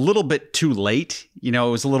firm, but a little bit too late. It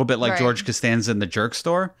was a little bit like Right. George Costanza in The Jerk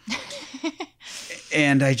Store.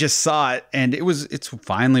 And I just saw it, and it's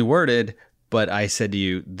finely worded, but I said to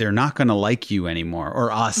you, they're not going to like you anymore,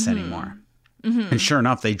 or us anymore. And sure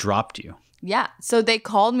enough, they dropped you. Yeah. So they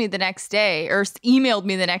called me the next day, or emailed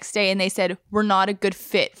me the next day, and they said, we're not a good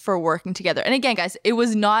fit for working together. And again, guys, it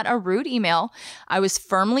was not a rude email. I was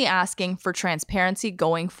firmly asking for transparency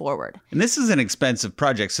going forward. And this is an expensive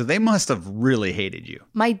project, so they must have really hated you.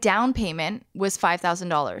 My down payment was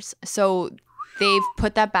 $5,000. So they've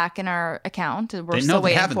put that back in our account. We're still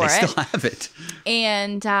waiting for it. They still have it.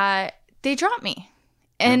 And they dropped me.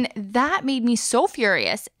 And that made me so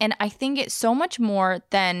furious. And I think it's so much more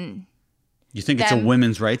than... You think it's a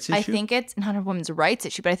women's rights issue? I think it's not a women's rights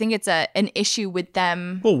issue, but I think it's an issue with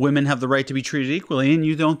them. Well, women have the right to be treated equally, and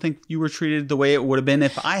you don't think you were treated the way it would have been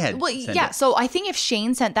if I had sent it. So I think if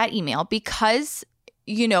Shane sent that email, because,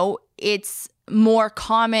 it's more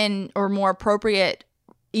common or more appropriate,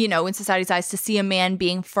 in society's eyes to see a man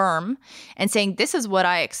being firm and saying, this is what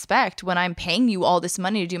I expect when I'm paying you all this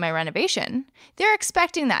money to do my renovation. They're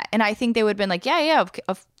expecting that. And I think they would have been like, yeah,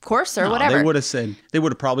 of course, or whatever. They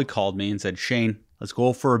would have probably called me and said, Shane, let's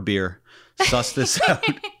go for a beer, suss this out,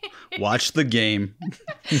 watch the game.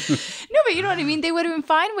 No, but you know what I mean? They would have been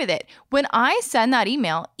fine with it. When I sent that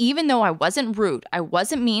email, even though I wasn't rude, I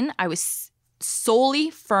wasn't mean, I was solely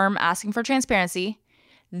firm asking for transparency,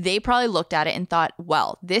 they probably looked at it and thought,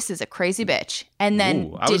 well, this is a crazy bitch. And then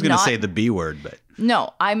Ooh, I was going to say the B word, but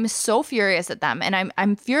no, I'm so furious at them. And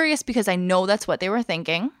I'm furious because I know that's what they were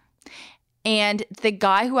thinking. And the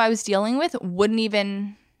guy who I was dealing with wouldn't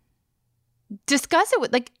even discuss it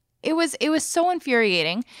with, like, it was so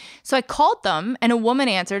infuriating. So I called them and a woman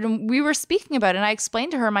answered and we were speaking about it. And I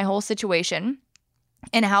explained to her my whole situation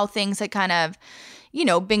and how things had kind of, you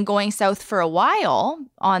know, been going south for a while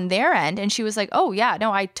on their end. And she was like, oh yeah,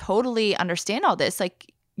 no, I totally understand all this.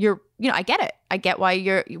 Like I get it. I get why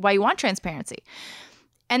you want transparency.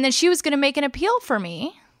 And then she was going to make an appeal for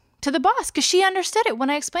me to the boss because she understood it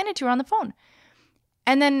when I explained it to her on the phone.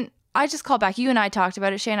 And then I just called back. You and I talked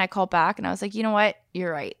about it, Shay, and I called back and I was like, you know what?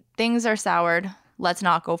 You're right. Things are soured. Let's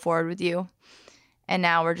not go forward with you. And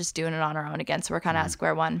now we're just doing it on our own again. So we're kind of at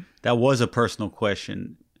square one. that was a personal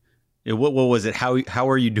question. What was it? How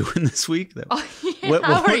are you doing this week? Oh, yeah.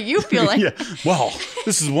 How are you feeling? Yeah. Well,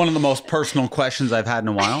 this is one of the most personal questions I've had in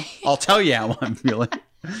a while. I'll tell you how I'm feeling.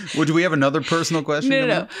 Well, do we have another personal question?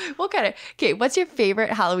 No. We'll kind of. Okay, what's your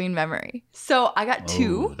favorite Halloween memory? So I got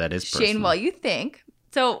two. Oh, that is personal. Shane, while you think.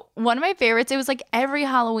 So one of my favorites, it was like every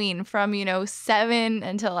Halloween from, 7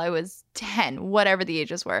 until I was 10, whatever the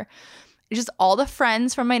ages were. Just all the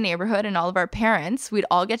friends from my neighborhood and all of our parents, we'd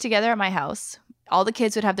all get together at my house. All the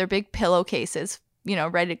kids would have their big pillowcases,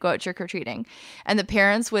 ready to go out trick-or-treating. And the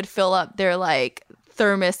parents would fill up their like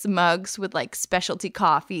thermos mugs with like specialty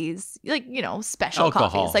coffees, like, special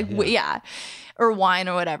Alcohol, coffees, or wine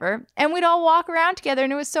or whatever. And we'd all walk around together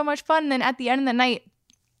and it was so much fun. And then at the end of the night,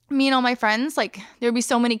 me and all my friends, like there'd be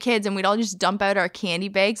so many kids and we'd all just dump out our candy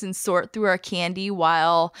bags and sort through our candy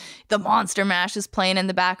while the Monster Mash is playing in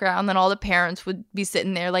the background. Then all the parents would be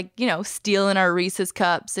sitting there like, stealing our Reese's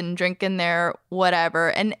cups and drinking their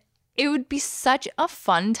whatever. And it would be such a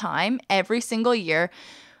fun time every single year.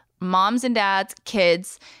 Moms and dads,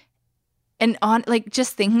 kids. And on like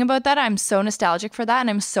just thinking about that, I'm so nostalgic for that. And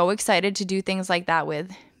I'm so excited to do things like that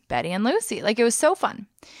with Betty and Lucy. Like it was so fun.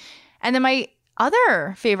 And then my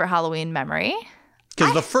other favorite Halloween memory.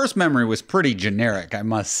 Because the first memory was pretty generic, I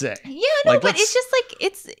must say. Yeah, no, but it's just like,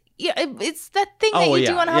 it's that thing that you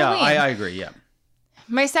do on Halloween. Yeah, I agree, yeah.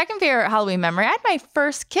 My second favorite Halloween memory, I had my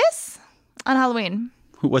first kiss on Halloween.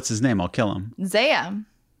 What's his name? I'll kill him. Zaya.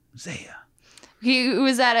 He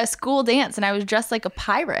was at a school dance and I was dressed like a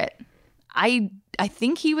pirate. I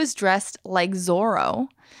think he was dressed like Zorro.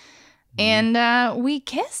 And we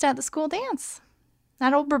kissed at the school dance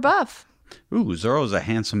at Old Brebeuf. Ooh, Zorro's a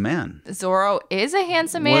handsome man. Zorro is a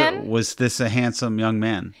handsome man. Was this a handsome young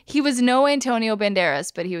man? He was no Antonio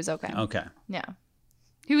Banderas, but he was okay. Okay. Yeah.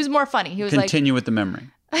 He was more funny. He was Continue with the memory.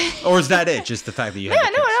 Or is that it? Just the fact that you had to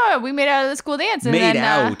kiss? No. We made out of the school dance. And made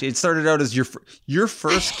out? It started out as your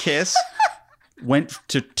first kiss went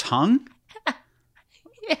to tongue?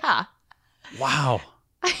 Yeah. Wow.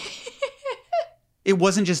 It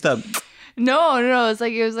wasn't just a... No. It was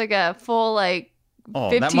like a full like...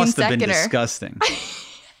 Oh, that must have been disgusting.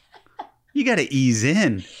 You got to ease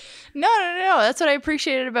in. No. That's what I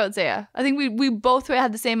appreciated about Zaya. I think we both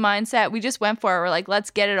had the same mindset. We just went for it. We're like, let's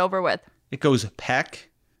get it over with. It goes peck,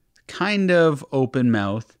 kind of open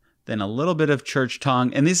mouth, then a little bit of church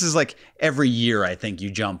tongue. And this is like every year, I think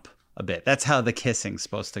you jump a bit. That's how the kissing's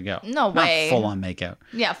supposed to go. No way. Not full on makeout.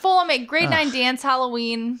 Yeah, full on make. Grade 9 dance,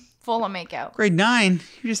 Halloween, full on makeout. Grade 9?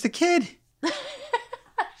 You're just a kid.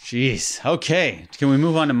 Jeez. Okay. Can we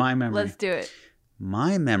move on to my memory? Let's do it.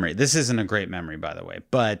 My memory. This isn't a great memory, by the way,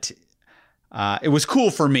 but it was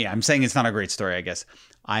cool for me. I'm saying it's not a great story, I guess.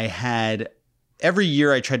 Every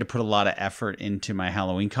year I tried to put a lot of effort into my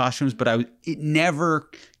Halloween costumes, but it never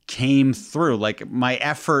came through. Like my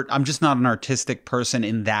effort, I'm just not an artistic person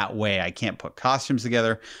in that way. I can't put costumes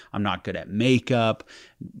together. I'm not good at makeup.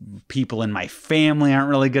 People in my family aren't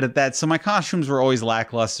really good at that. So my costumes were always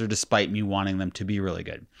lackluster despite me wanting them to be really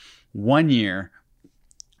good. One year,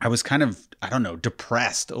 I was kind of,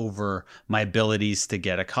 depressed over my abilities to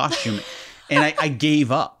get a costume. And I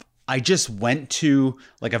gave up. I just went to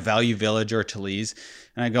like a Value Village or Toulouse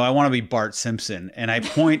and I go, I want to be Bart Simpson. And I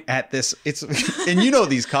point at this, and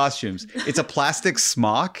these costumes, it's a plastic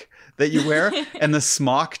smock that you wear and the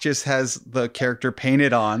smock just has the character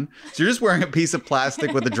painted on. So you're just wearing a piece of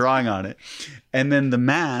plastic with a drawing on it. And then the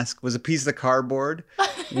mask was a piece of cardboard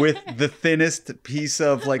with the thinnest piece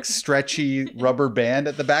of like stretchy rubber band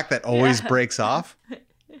at the back that always breaks off.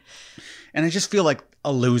 And I just feel like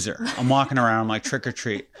a loser. I'm walking around, I'm like, trick or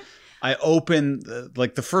treat. I open,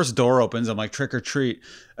 the first door opens, I'm like, trick or treat.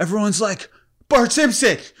 Everyone's like, Bart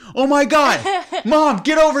Simpson. Oh my God. Mom,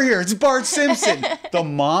 get over here. It's Bart Simpson. The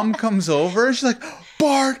mom comes over and she's like,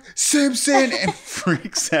 Bart Simpson, and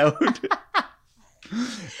freaks out.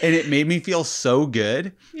 And it made me feel so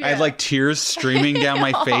good. I had like tears streaming down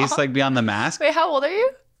my face, like beyond the mask. Wait, how old are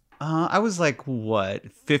you? I was like,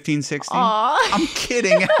 what, 15, 16? Aw. I'm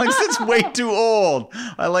kidding, Alex. It's way too old.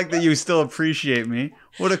 I like that you still appreciate me.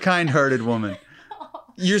 What a kind-hearted woman.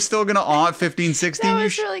 You're still going to awe at 15, 16? That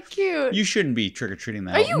was really cute. You shouldn't be trick-or-treating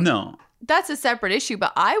that. Are you- No. That's a separate issue,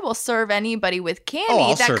 but I will serve anybody with candy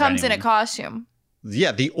I'll that serve comes in a anyone. costume.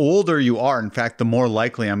 Yeah, the older you are, in fact, the more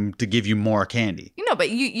likely I'm to give you more candy. You know,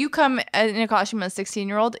 but you come in a costume as a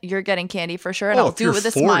 16-year-old, you're getting candy for sure, and I'll if do you're it with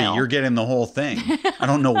a 40, smile. you're getting the whole thing. I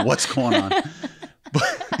don't know what's going on.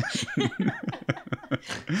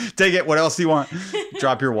 Take it. What else do you want?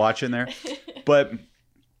 Drop your watch in there. But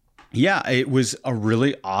yeah, it was a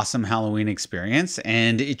really awesome Halloween experience.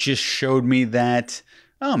 And it just showed me that,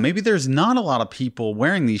 oh, maybe there's not a lot of people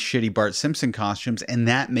wearing these shitty Bart Simpson costumes, and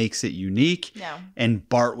that makes it unique. No. And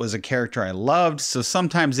Bart was a character I loved. So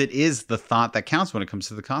sometimes it is the thought that counts when it comes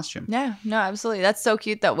to the costume. No, absolutely. That's so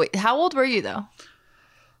cute, though. Wait, how old were you, though?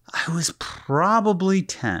 I was probably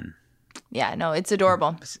 10. Yeah, no, it's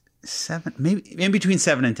adorable. 7, maybe in between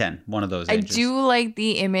 7 and 10, one of those I ages. do like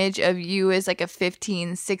the image of you as like a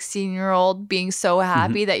 15, 16-year-old being so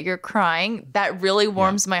happy that you're crying. That really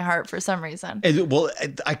warms my heart for some reason. And, well,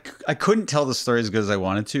 I couldn't tell the story as good as I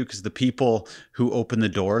wanted to because the people who opened the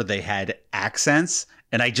door, they had accents,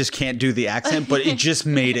 and I just can't do the accent, but it just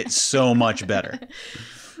made it so much better.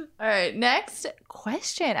 All right, next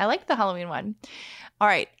question. I like the Halloween one. All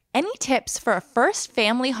right. Any tips for a first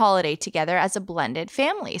family holiday together as a blended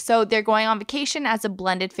family? So they're going on vacation as a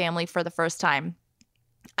blended family for the first time.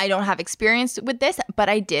 I don't have experience with this, but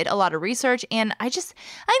I did a lot of research, and I think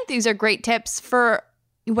these are great tips for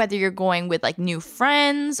whether you're going with like new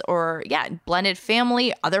friends or blended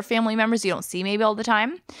family, other family members you don't see maybe all the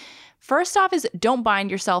time. First off is don't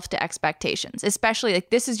bind yourself to expectations, especially like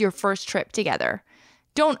this is your first trip together.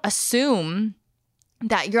 Don't assume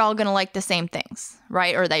that you're all going to like the same things,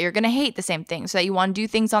 right? Or that you're going to hate the same things, so that you want to do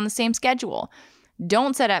things on the same schedule.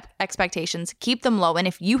 Don't set up expectations. Keep them low. And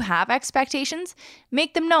if you have expectations,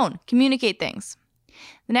 make them known. Communicate things.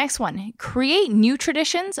 The next one, create new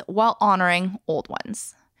traditions while honoring old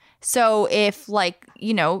ones. So if like,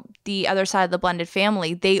 the other side of the blended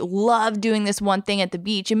family, they love doing this one thing at the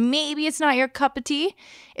beach and maybe it's not your cup of tea.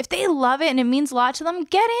 If they love it and it means a lot to them,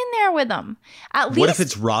 get in there with them. What if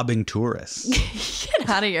it's robbing tourists? Get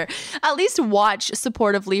out of here. At least watch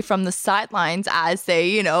supportively from the sidelines as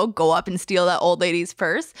they, go up and steal that old lady's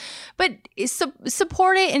purse. But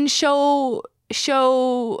support it and show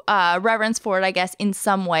reverence for it, I guess, in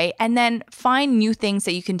some way, and then find new things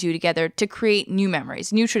that you can do together to create new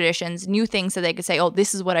memories, new traditions, new things that they could say, oh,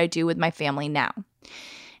 this is what I do with my family now.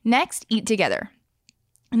 Next, eat together.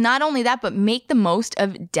 Not only that, but make the most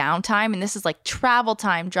of downtime. And this is like travel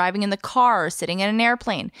time, driving in the car, or sitting in an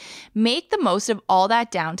airplane. Make the most of all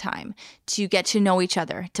that downtime to get to know each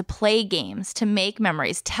other, to play games, to make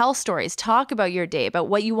memories, tell stories, talk about your day, about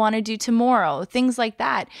what you want to do tomorrow, things like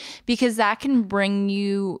that, because that can bring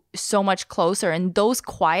you so much closer. And those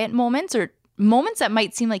quiet moments, or moments that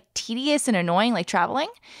might seem like tedious and annoying, like traveling,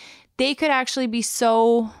 they could actually be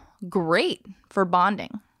so great for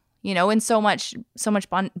bonding. And so much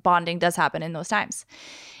bonding does happen in those times.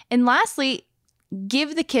 And lastly,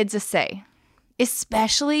 give the kids a say,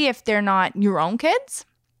 especially if they're not your own kids.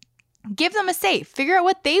 Give them a say. Figure out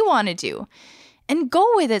what they want to do and go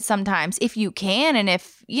with it sometimes if you can. And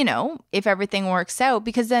if everything works out,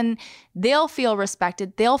 because then they'll feel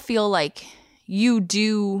respected. They'll feel like you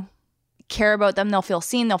do care about them. They'll feel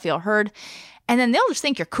seen. They'll feel heard. And then they'll just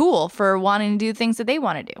think you're cool for wanting to do things that they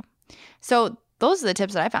want to do. So those are the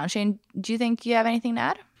tips that I found. Shane, do you think you have anything to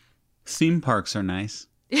add? Theme parks are nice.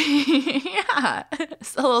 Yeah.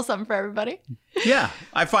 It's a little something for everybody. Yeah.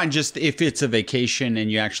 I find just if it's a vacation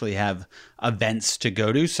and you actually have events to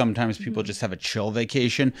go to, sometimes people just have a chill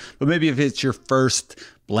vacation. But maybe if it's your first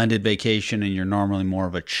blended vacation and you're normally more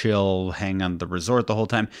of a chill, hang on the resort the whole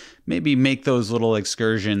time, maybe make those little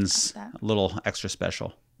excursions a little extra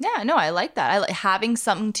special. Yeah, no, I like that. I like having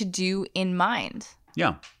something to do in mind.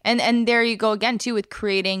 Yeah. And there you go again, too, with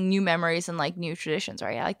creating new memories and like new traditions,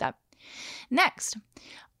 right? I like that. Next,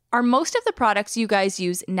 are most of the products you guys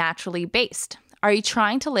use naturally based? Are you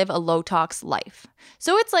trying to live a low tox life?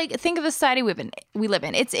 So it's like, think of the society we live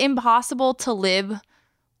in. It's impossible to live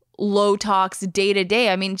low tox day to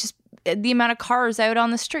day. I mean, just the amount of cars out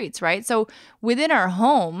on the streets, right? So within our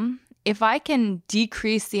home, if I can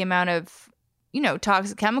decrease the amount of,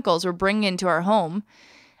 toxic chemicals we're bringing into our home,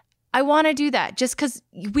 I want to do that just because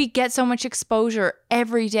we get so much exposure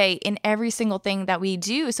every day in every single thing that we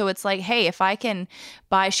do. So it's like, hey, if I can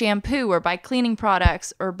buy shampoo or buy cleaning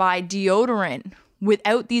products or buy deodorant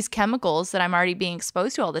without these chemicals that I'm already being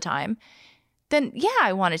exposed to all the time, then yeah,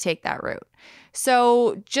 I want to take that route.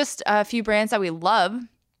 So just a few brands that we love.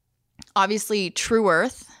 Obviously, True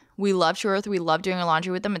Earth. We love True Earth. We love doing our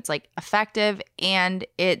laundry with them. It's like effective and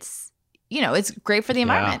it's, it's great for the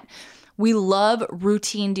environment. We love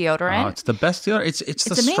Routine deodorant. Oh, it's the best deodorant. It's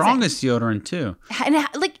the amazing. Strongest deodorant too. And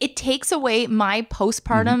like it takes away my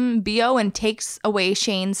postpartum BO and takes away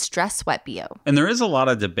Shane's stress sweat BO. And there is a lot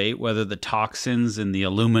of debate whether the toxins in the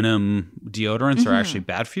aluminum deodorants are actually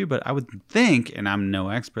bad for you, but I would think, and I'm no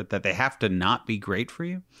expert, that they have to not be great for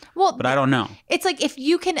you. Well, but I don't know. It's like if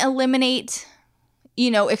you can eliminate,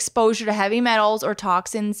 exposure to heavy metals or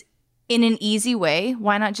toxins in an easy way,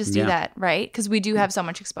 why not just do that, right? Because we do have so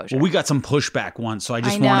much exposure. Well, we got some pushback once, so I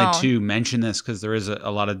just wanted to mention this because there is a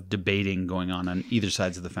lot of debating going on either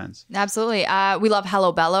sides of the fence. Absolutely. We love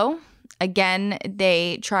Hello Bello. Again,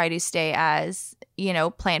 they try to stay as,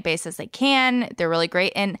 plant-based as they can. They're really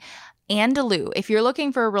great. And Andalou, if you're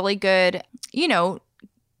looking for a really good,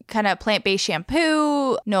 kind of plant-based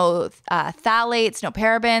shampoo, no phthalates, no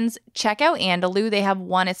parabens, check out Andalou. They have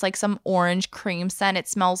one, it's like some orange cream scent. It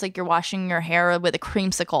smells like you're washing your hair with a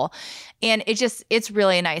creamsicle. And it's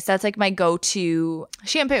really nice. That's like my go-to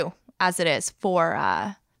shampoo as it is for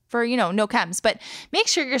no chems. But make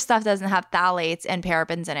sure your stuff doesn't have phthalates and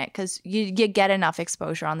parabens in it because you get enough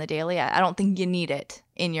exposure on the daily. I don't think you need it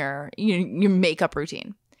in your makeup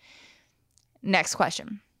routine. Next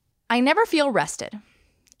question. I never feel rested.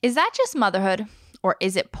 Is that just motherhood or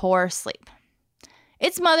is it poor sleep?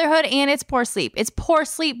 It's motherhood and it's poor sleep. It's poor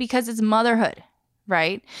sleep because it's motherhood,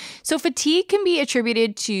 right? So fatigue can be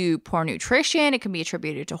attributed to poor nutrition. It can be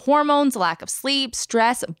attributed to hormones, lack of sleep,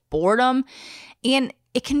 stress, boredom, and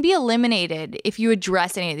it can be eliminated if you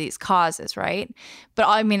address any of these causes, right? But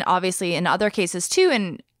I mean, obviously in other cases too,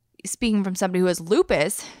 and speaking from somebody who has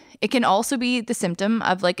lupus, it can also be the symptom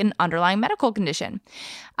of like an underlying medical condition.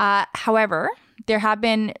 However, there have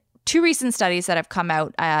been 2 recent studies that have come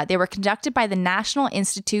out. They were conducted by the National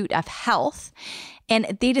Institute of Health,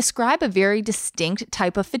 and they describe a very distinct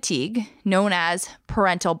type of fatigue known as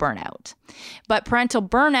parental burnout. But parental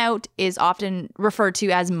burnout is often referred to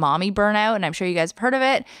as mommy burnout, and I'm sure you guys have heard of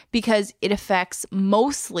it because it affects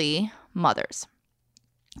mostly mothers.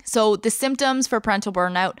 So the symptoms for parental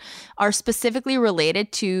burnout are specifically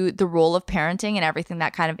related to the role of parenting and everything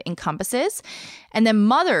that kind of encompasses. And then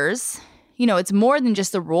mothers, it's more than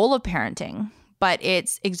just the role of parenting, but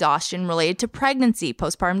it's exhaustion related to pregnancy,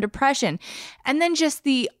 postpartum depression, and then just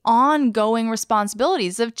the ongoing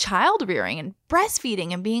responsibilities of child rearing and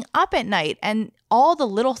breastfeeding and being up at night and all the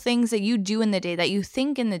little things that you do in the day, that you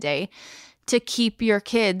think in the day to keep your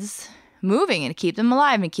kids moving and keep them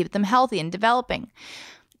alive and keep them healthy and developing.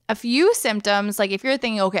 A few symptoms, like if you're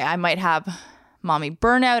thinking, okay, I might have mommy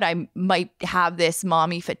burnout, I might have this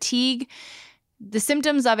mommy fatigue, the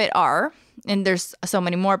symptoms of it are, and there's so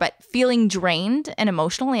many more, but feeling drained and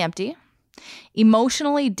emotionally empty,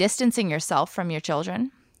 emotionally distancing yourself from your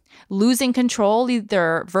children, losing control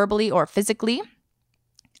either verbally or physically,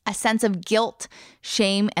 a sense of guilt,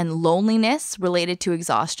 shame, and loneliness related to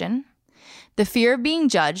exhaustion, the fear of being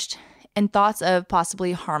judged, and thoughts of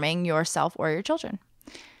possibly harming yourself or your children.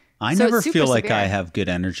 I never feel like I have good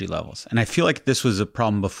energy levels. And I feel like this was a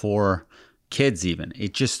problem before kids even.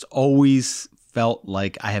 It just always felt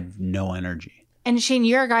like I have no energy. And Shane,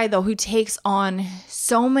 you're a guy though who takes on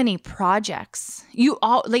so many projects.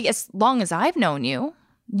 As long as I've known you,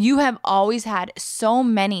 you have always had so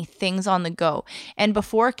many things on the go. And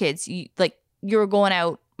before kids, you were going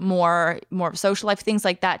out more of social life, things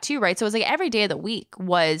like that too, right? So it was like every day of the week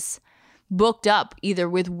was booked up either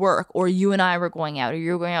with work or you and I were going out or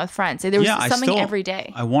you were going out with friends. So there was something every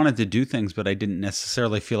day. I wanted to do things, but I didn't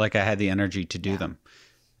necessarily feel like I had the energy to do them.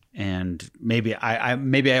 And maybe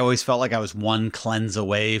I always felt like I was one cleanse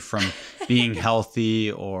away from being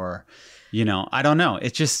healthy or, I don't know.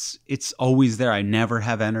 It's always there. I never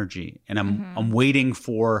have energy. And I'm waiting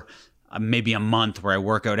for maybe a month where I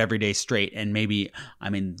work out every day straight and maybe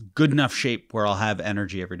I'm in good enough shape where I'll have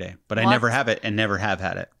energy every day. But I never have it and never have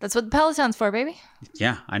had it. That's what the Peloton's for, baby.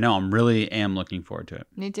 Yeah, I know. I am looking forward to it.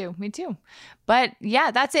 Me too. But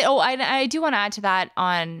yeah, that's it. Oh, I do want to add to that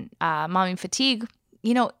on mommy fatigue.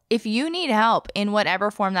 If you need help in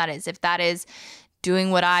whatever form that is, if that is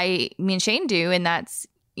doing what me and Shane do, and that's,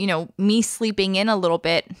 me sleeping in a little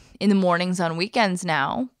bit in the mornings on weekends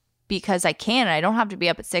now because I can, and I don't have to be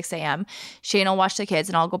up at 6 a.m. Shane will watch the kids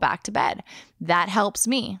and I'll go back to bed. That helps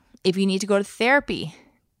me. If you need to go to therapy,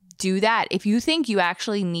 do that. If you think you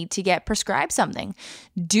actually need to get prescribed something,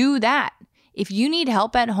 do that. If you need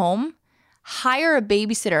help at home, Hire a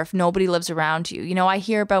babysitter if nobody lives around you. You know, I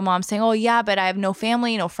hear about moms saying, oh yeah, but I have no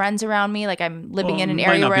family, no friends around me. Like I'm living in an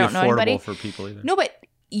area where I don't know anybody. For people either. No, but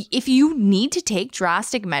if you need to take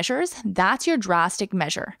drastic measures, that's your drastic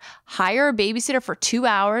measure. Hire a babysitter for 2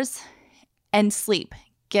 hours and sleep.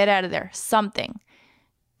 Get out of there. Something.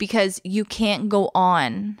 Because you can't go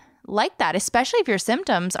on like that, especially if your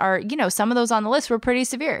symptoms are, you know, some of those on the list were pretty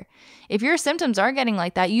severe. If your symptoms are getting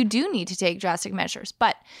like that, you do need to take drastic measures.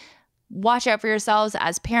 But watch out for yourselves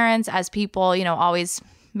as parents, as people, you know, always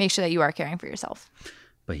make sure that you are caring for yourself.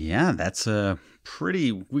 But yeah, that's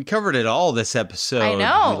we covered it all this episode. I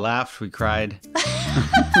know. We laughed, we cried.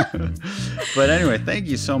 But anyway, thank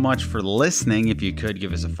you so much for listening. If you could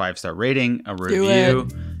give us a 5-star rating, a review,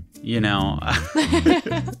 you know.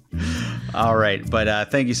 All right. But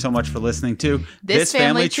thank you so much for listening to This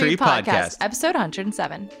Family Tree Podcast, episode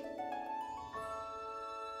 107.